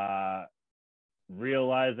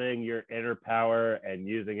realizing your inner power and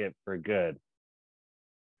using it for good.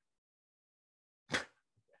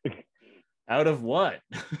 Out of what?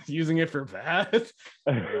 Using it for bad?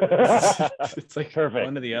 It's like perfect.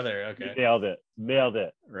 One to the other. Okay. Nailed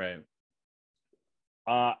it. Right.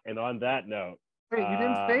 And on that note, hey, you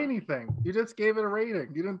didn't say anything. You just gave it a rating.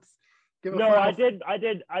 You didn't give a No, I did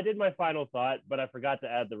my final thought, but I forgot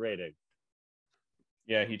to add the rating.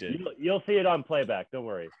 Yeah, he did. You'll see it on playback. Don't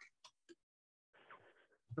worry.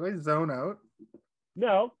 Did I zone out?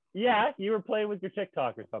 No. Yeah, you were playing with your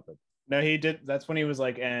TikTok or something. No, he did. That's when he was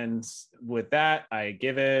like, and with that, I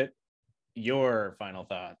give it your final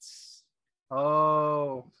thoughts.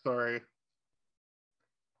 Oh, sorry.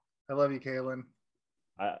 I love you, Kaylin.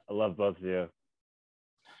 I love both of you.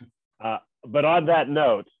 But on that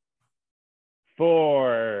note,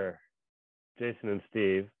 for Jason and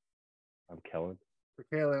Steve, I'm Kellen. For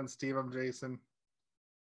Kaylin and Steve, I'm Jason.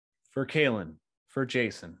 For Kaylin, for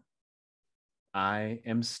Jason, I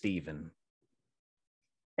am Steven.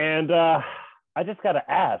 And I just got to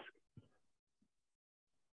ask.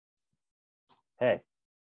 Hey,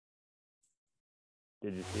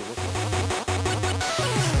 did you see this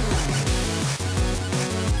one?